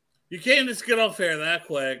 you can't just get off air that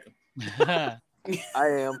quick. I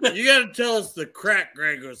am. You got to tell us the crack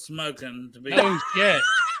Greg was smoking to be. Oh shit!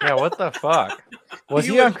 Yeah, what the fuck? Was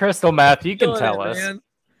he on crystal meth? You can Doing tell it, us. man.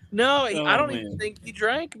 No, Oh, I don't man. even think he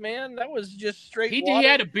drank, man. That was just straight He water.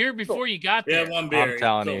 had a beer before you got there. Yeah, one beer. I'm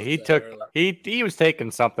telling you, He he told us took that earlier. he was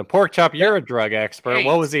taking something. Pork chop, you're a drug expert. Hey.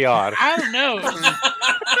 What was he on? I don't know.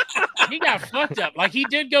 He got fucked up. Like he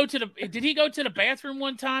did go to the. Did he go to the bathroom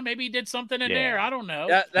one time? Maybe he did something in Yeah. there. I don't know.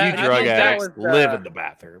 That, You I drug think that addicts was, live in the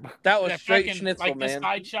bathroom. That was That straight fucking, schnitzel, like man. the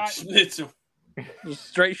side shot. Schnitzel.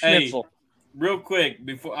 Straight Hey. schnitzel. Real quick,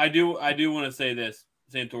 before I do want to say this,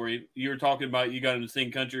 Santori. You were talking about you got him to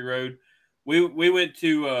sing Country Road. We went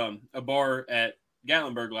to a bar at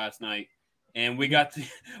Gatlinburg last night, and they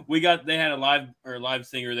had a live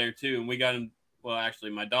singer there too, and we got him. Well,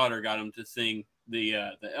 actually, my daughter got him to sing the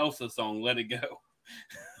Elsa song "Let It Go."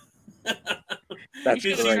 That's You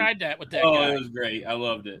should have great. tried that with that Oh, guy. it was great. I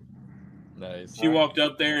loved it. Nice. She walked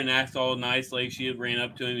up there and asked all nice, like she ran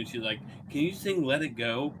up to him and she's like, "Can you sing Let It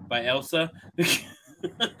Go by Elsa?"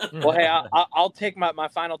 Well, hey, I'll take my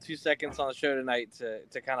final 2 seconds on the show tonight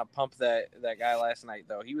to kind of pump that guy last night,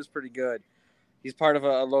 though. He was pretty good. He's part of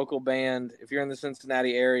a local band. If you're in the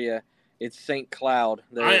Cincinnati area, it's St. Cloud.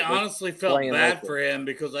 I honestly felt playing bad local. for him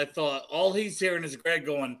because I thought all he's hearing is Greg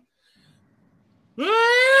going.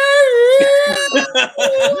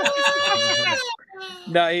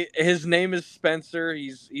 No, his name is Spencer.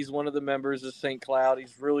 He's one of the members of St. Cloud.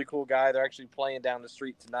 He's a really cool guy. They're actually playing down the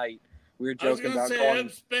street tonight. We were I was joking gonna about say, I calling.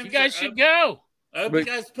 hope Spencer, You guys should go. I hope you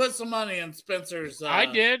guys put some money in Spencer's. I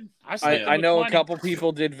did. I slipped him I with know 20. a couple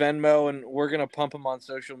people did Venmo, and we're gonna pump him on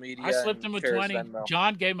social media. I slipped and him with share his 20. Venmo.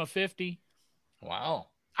 John gave him a 50. Wow.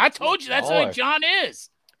 I told you that's how Baller. John is.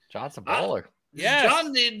 John's a baller. Yes. Does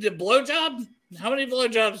John need the blowjob? How many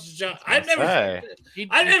blowjobs does John? I He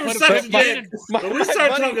never put a sucked a 50 dick. in. But we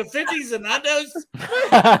start talking 50s and hundos.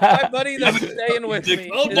 My buddy that's staying with me.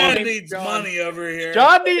 Old his dad name's needs John. money over here.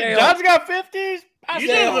 John's got 50s. You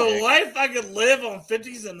know the life I could live on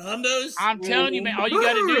 50s and hundos? I'm telling you, man, all you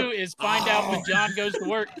got to do is find out when John goes to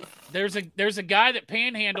work. There's a guy that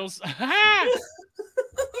panhandles.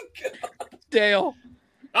 Dale.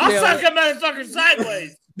 I'll suck a motherfucker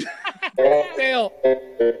sideways. Dale.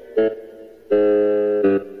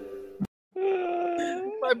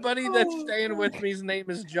 My buddy that's staying with me, his name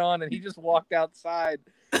is John, and he just walked outside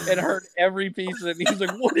and heard every piece of it. And he's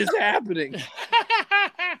like, "What is happening?"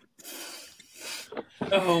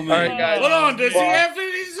 Oh man! All right, guys. Hold on, does he have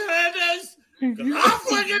 50s and hundos? 'Cause I'll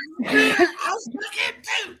fuck it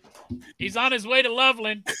too. He's on his way to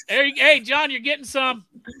Loveland. Hey, John, you're getting some.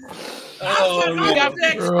 I'll fuck all got the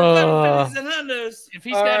dicks for 50s and hundos. If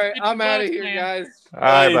he's All got right, 50 I'm out of bucks, here, man. guys. All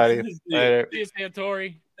right, Hey, buddy. Later. See you,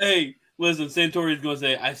 Santori. Hey, listen, Santori's going to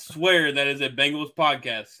say, "I swear that is a Bengals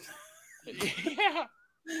podcast." Yeah.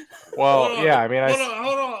 Well, Hold on, yeah, I mean,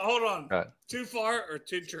 hold on. Go ahead. Too far or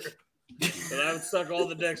too true? But I would suck all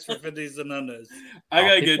the dicks for 50s and hundos. I I'll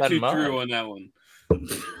gotta keep get that too in mind. true on that one.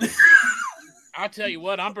 I'll tell you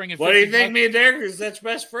what, I'm bringing 50 What do you think? bucks. Me and Derek are such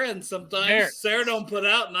best friends sometimes. Derek. Sarah don't put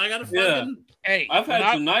out, and I got to Yeah. fucking. Hey, I've had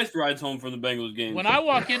when some nice rides home from the Bengals games. When I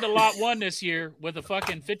walk into lot 1 this year with a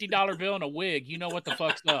fucking $50 bill and a wig, you know what the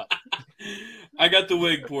fuck's up. I got the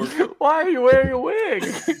wig, Pork. Why are you wearing a wig?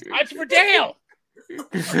 It's for Dale.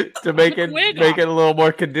 To make Put it the wig make on. it a little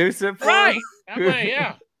more conducive for Right. him? That way,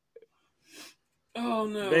 yeah. Oh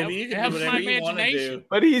no! Baby, you It can helps do my whatever you want to imagination. do.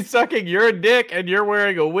 But he's sucking your dick and you're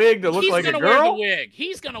wearing a wig to look He's like a gonna wear the girl? wig.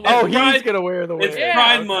 He's gonna wear Oh, the he's wig. Pride- gonna wear the wig. It's Yeah.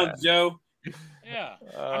 Pride Okay. Month, Joe. Yeah.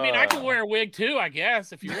 I mean, I can wear a wig too, I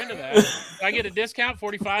guess, if you're into that. Do I get a discount,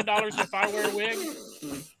 $45 if I wear a wig?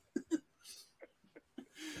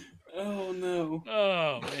 Oh no!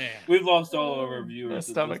 Oh, man. We've lost all of our My viewers.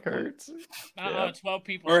 at stomach this point. hurts. 12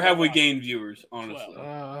 people. Or have we still gained viewers? Honestly,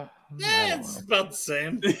 Yeah, it's about the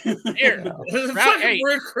same. watch. Here. Fucking Hey,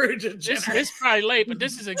 recruit This degenerate. is probably late, but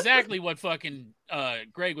this is exactly what fucking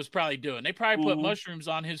Greg was probably doing. They probably put Mhm. mushrooms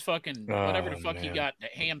on his fucking whatever the Oh, fuck he man. got, the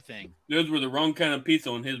ham thing. those were the wrong kind of pizza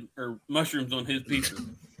on his, or mushrooms on his pizza.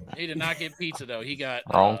 He did not get pizza though. He got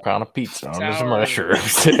Wrong kind of pizza on his sour-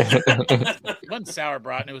 mushrooms. it wasn't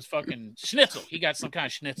sauerbraten. It was fucking schnitzel. He got some kind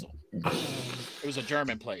of schnitzel. It was a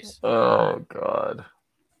German place. Oh God.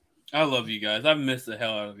 I love you guys. I've missed the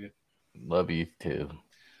hell out of you. Love you too.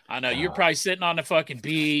 I know you're probably sitting on the fucking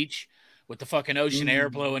beach with the fucking ocean air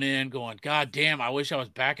blowing in, going, "God damn, I wish I was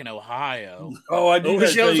back in Ohio." Oh, I I do.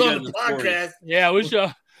 wish gotta I was tell you on the guys a story. podcast. Yeah, I wish.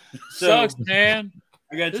 So- Sucks, man.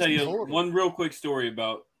 I gotta This tell is you horrible. one real quick story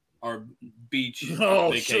about our beach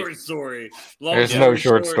Oh, vacation. short story. Long There's story no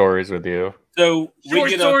short stories with you. So we Short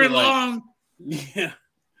get story up at like, long. yeah,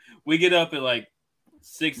 we get up at like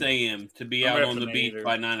 6 a.m. to be I'm out on the repping beach either.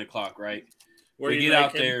 by 9 o'clock, right? We get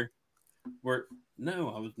out there. No,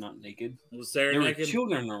 I was not naked. Was Sarah there naked? were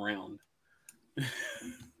children around.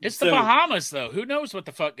 It's the Bahamas, though. Who knows what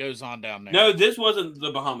the fuck goes on down there? No, this wasn't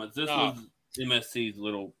the Bahamas. This was MSC's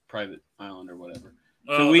little private island or whatever.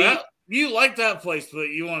 So you like that place, but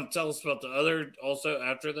you want to tell us about the other also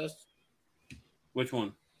after this? Which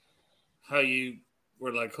one? How you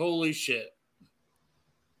were like, holy shit.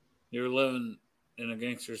 You're living in a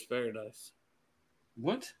gangster's paradise.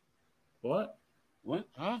 What?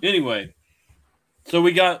 Huh? Anyway, so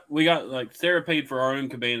we got like Sarah paid for our own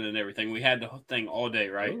cabana and everything. We had the whole thing all day,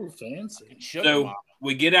 right? Oh, fancy. So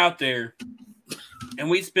we get out there, and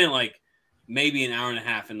we spent like maybe an hour and a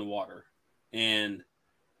half in the water, and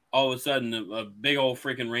all of a sudden a big old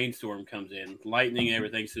freaking rainstorm comes in, lightning and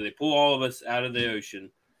everything. So they pull all of us out of the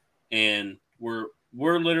ocean, and we're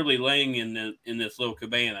literally laying in this little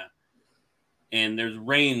cabana. And there's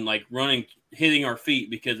rain like hitting our feet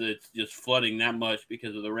because it's just flooding that much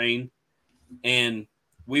because of the rain. And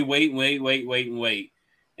we wait.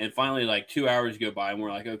 And finally, like 2 hours go by and we're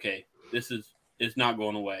like, okay, it's not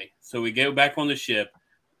going away. So we go back on the ship.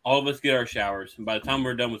 All of us get our showers. And by the time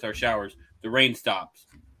we're done with our showers, the rain stops.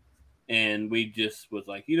 And we just was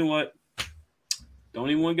like, you know what? Don't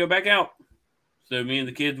even want to go back out. So me and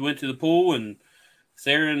the kids went to the pool and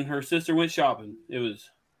Sarah and her sister went shopping. That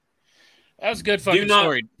was a good fucking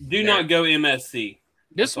story. Do not go MSC.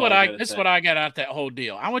 This is what I got out that whole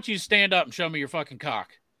deal. I want you to stand up and show me your fucking cock.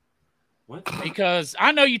 What? Because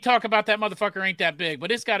I know you talk about that motherfucker ain't that big,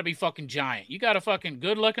 but it's got to be fucking giant. You got a fucking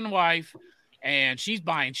good looking wife, and she's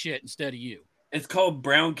buying shit instead of you. It's called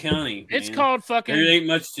Brown County. It's called fucking. There ain't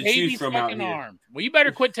much to choose from out here. Arm. Well, you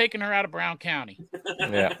better quit taking her out of Brown County.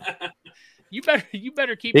 Yeah. You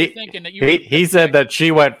better keep thinking that you. He said that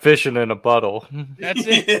she went fishing in a puddle. That's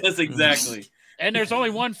it. Yes, exactly. And there's only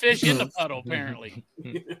one fish in the puddle, apparently.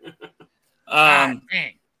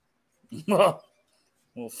 Well,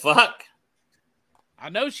 fuck. I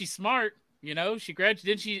know she's smart. You know, she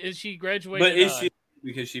graduated. Is she graduated? But is she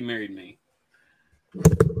because she married me?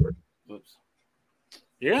 Whoops.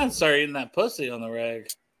 You're gonna start eating that pussy on the rag.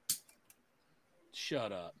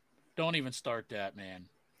 Shut up! Don't even start that, man.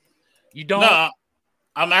 You don't. No,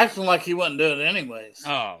 I'm acting like he wouldn't do it anyways.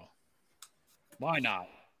 Oh, why not?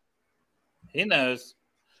 He knows.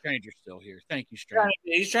 Stranger's still here. Thank you, Stranger.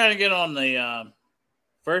 He's trying to get on the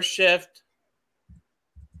first shift.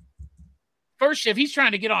 First shift. He's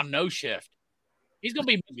trying to get on no shift. He's gonna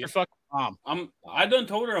be Mr. fucking mom. I done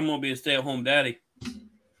told her I'm gonna be a stay-at-home daddy.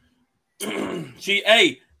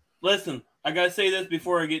 Hey, listen. I gotta say this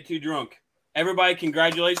before I get too drunk. Everybody,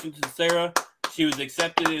 congratulations to Sarah. She was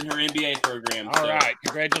accepted in her MBA program. All right,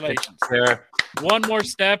 congratulations, Sarah. One more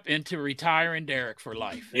step into retiring Derek for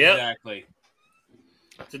life. Yep. Exactly.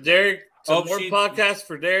 To Derek, more podcasts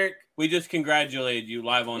for Derek. We just congratulated you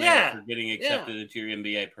live on air for getting accepted into your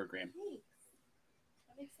MBA program.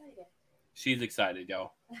 I'm excited. She's excited,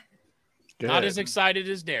 y'all. Good. Not as excited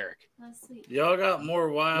as Derek. Oh, sweet. Y'all got more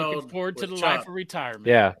wild. Looking forward to the Chop. life of retirement.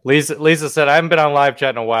 Yeah, Lisa said I haven't been on live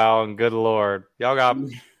chat in a while, and good lord, y'all got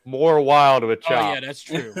more wild with Chop. Oh yeah, that's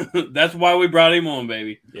true. That's why we brought him on,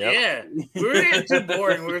 baby. Yep. Yeah, we were getting too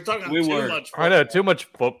boring. We were talking too much. I know, too much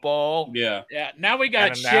football. Yeah. Yeah. Now we got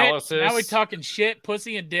And shit. analysis. Now we talking shit,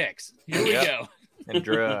 pussy, and dicks. Here we go. And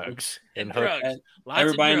drugs. And her- drugs. Lots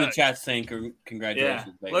Everybody of in the drugs. chat saying congratulations,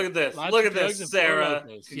 Yeah. baby. Look at this. Lots Look of at drugs this, and Sarah.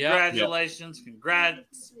 Locos. Congratulations.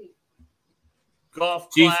 Congrats. Sweet. Golf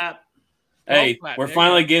She's- clap. Hey, Golf clap, we're there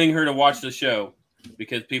finally you go. getting her to watch the show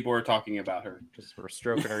because people are talking about her. Just we're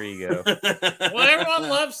stroking her ego. Well, everyone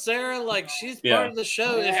loves Sarah. Like, she's Yeah. part of the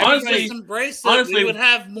show. If Honestly- we just embraced it, we would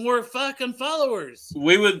have more fucking followers.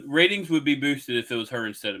 Ratings would be boosted if it was her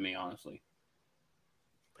instead of me, honestly.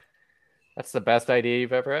 That's the best idea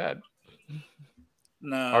you've ever had.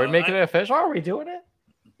 No. Are we making it official? Are we doing it?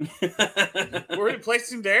 We're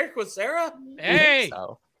replacing Derek with Sarah? Hey,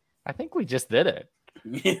 So, I think we just did it.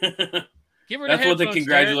 give her the That's what the headphones,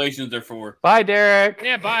 congratulations are for. Bye, Derek. Derek.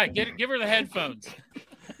 Yeah, bye. Give her the headphones.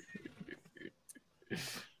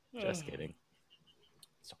 Just kidding.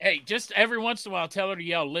 Hey, just every once in a while, tell her to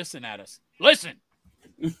yell, "Listen" at us. Listen.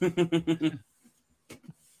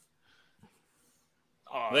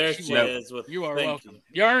 Oh, There she will. is. With You are thank welcome.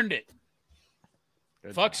 You earned it.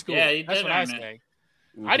 Good Fuck job. school. Yeah, you That's did what I earn it. say.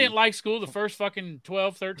 Mm-hmm. I didn't like school the first fucking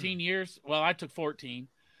 12, 13 years. Well, I took 14.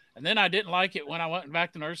 And then I didn't like it when I went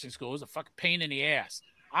back to nursing school. It was a fucking pain in the ass.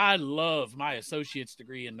 I love my associate's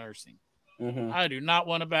degree in nursing. Mhm. I do not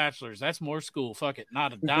want a bachelor's. That's more school. Fuck it.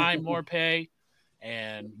 Not a dime more pay.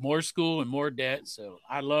 and more school and more debt. So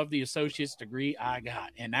I love the associate's degree I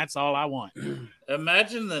got, and that's all I want.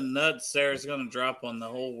 Imagine the nuts Sarah's going to drop on the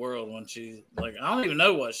whole world when she's like, I don't even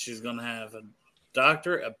know what she's going to have. A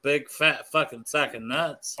doctorate, a big fat fucking sack of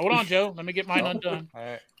nuts. Hold on, Joe. Let me get mine undone. All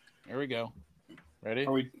right. Here we go. Ready?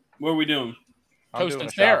 What are we doing? I'm Toast doing and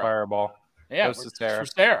a shot Sarah. fireball. Yeah, Toast to Sarah. for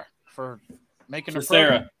Sarah for making For a program.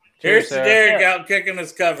 Sarah. Here's Sarah. Derek out kicking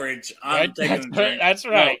his coverage. I'm Right? taking a drink. That's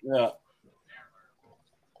right. Yeah.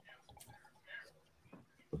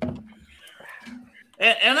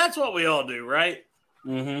 And that's what we all do, right?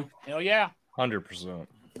 Mm-hmm. Hell yeah. 100%.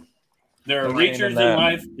 There are No shame reachers in in that.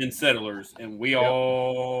 life and settlers, and we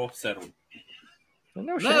all settle.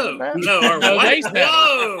 No, No, that. no, our No, wife. they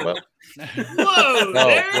Whoa, Well, whoa, no,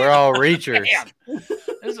 Derek. we're all reachers.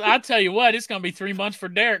 Damn. I tell you what, it's going to be 3 months for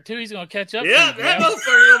Derek, too. He's going to catch up. Yeah, to you, that man.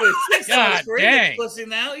 motherfucker will be 6 God months for dang. his pussy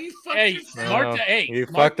now. You fucking Hey, mark the eight. You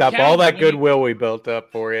Mark fucked the up all calendar that when you- goodwill we built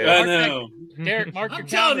up for you. I Mark that- know. Derek, mark your I'm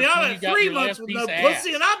telling calendar. you, I'm when at got 3 your months last with piece no of ass.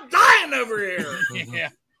 pussy, and I'm dying over here. Yeah.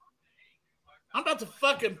 I'm about to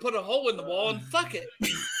fucking put a hole in the wall and fuck it.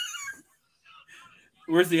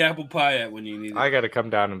 Where's the apple pie at when you need it? I got to come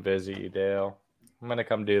down and visit you, Dale. I'm going to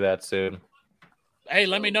come do that soon. Hey,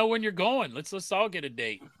 let me know when you're going. Let's all get a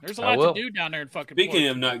date. There's a I lot will. to do down there in fucking Speaking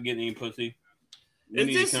Florida. of not getting any pussy, we Is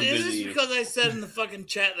need this, to come is visit this you. because I said in the fucking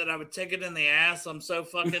chat that I would take it in the ass? I'm so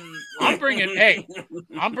fucking. I'm bringing 50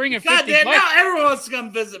 God damn, bucks. now everyone wants to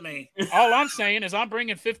come visit me. All I'm saying is I'm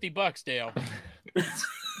bringing $50, Dale.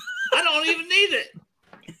 I don't even need it.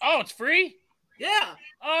 Oh, it's free? Yeah.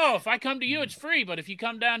 Oh, if I come to you, it's free. But if you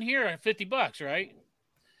come down here, $50, right?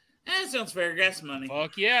 That sounds fair. Gas money.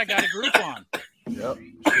 Fuck yeah, I got a group on. Yep.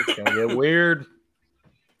 It's going to get weird.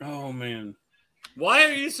 Oh man, Why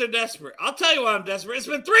are you so desperate? I'll tell you why I'm desperate. It's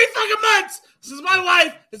been 3 fucking months since my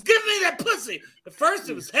wife has given me that pussy. At first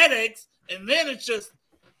it was headaches, and then it's just,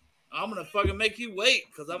 I'm going to fucking make you wait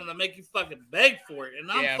because I'm going to make you fucking beg for it.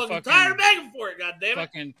 And I'm Yeah, fucking fucking- tired of begging for it, goddammit.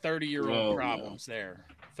 Fucking 30-year-old Oh, problems there.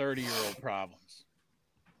 30-year-old problems.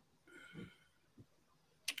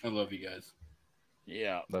 I love you guys.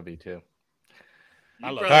 Yeah. Love you too. I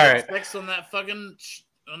You love probably it. had All right. sex on that fucking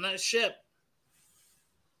on that ship.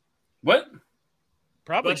 What?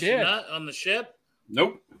 Probably Bust your did. nut on the ship.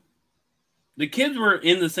 Nope. The kids were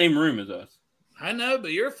in the same room as us. I know,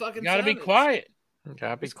 but you're a fucking. You got to be savage. quiet.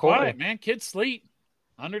 Gotta be It's coy. quiet, man. Kids sleep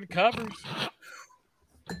under the covers.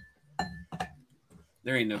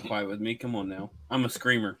 There ain't no quiet with me. Come on now. I'm a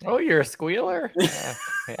screamer. Oh, you're a squealer?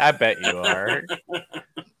 I bet you are.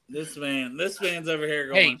 This man's over here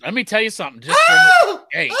going. Hey, let me tell you something. Just "Oh!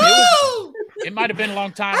 hey, Oh!" it might have been a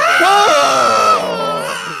long time ago.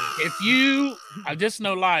 If you, just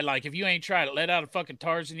no lie, like if you ain't tried it, let out a fucking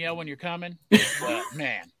Tarzan yell when you're coming. But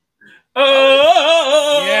man,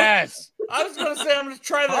 Oh! yes, I was gonna say I'm gonna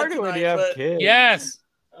try that Harder when tonight, you have but, kids. yes.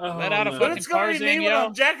 Oh, Let out a man. but fucking it's gonna be Tarzan me when yell.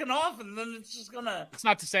 I'm jacking off, and then it's just gonna. It's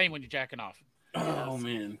not the same when you're jacking off. Oh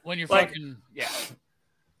man. When you're Like- fucking yeah.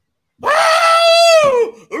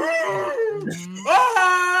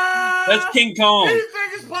 Ah! That's King Kong.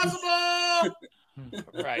 Anything is possible.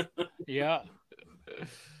 Right. Yeah.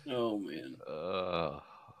 Oh man. Ugh.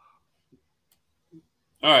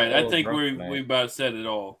 All right, I Oh, think rough night. we about said it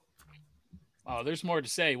all. Oh, there's more to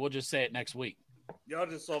say. We'll just say it next week. Y'all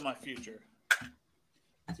just saw my future.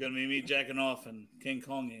 It's gonna be me jacking off and King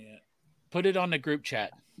Konging it. Put it on the group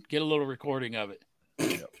chat. Get a little recording of it.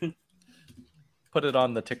 Put it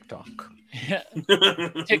on the TikTok.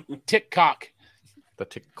 Tick cock. The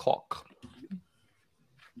TikTok.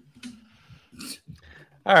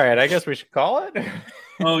 All right, I guess we should call it.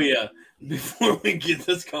 Oh yeah. Before we get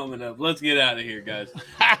this coming up, let's get out of here, guys.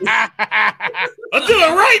 I'll do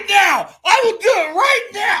it right now. I will do it right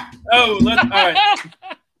now. Oh, all right.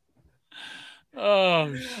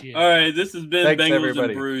 Oh shit. All right, this has been Thanks, Bengals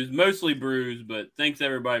everybody. and Brews, mostly Brews, but thanks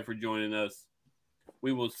everybody for joining us.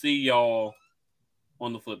 We will see y'all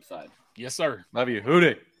on the flip side. Yes, sir. Love you.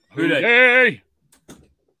 Hootie. Who dey? Hey.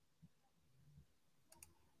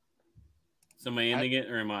 Somebody ending it,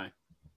 or am I?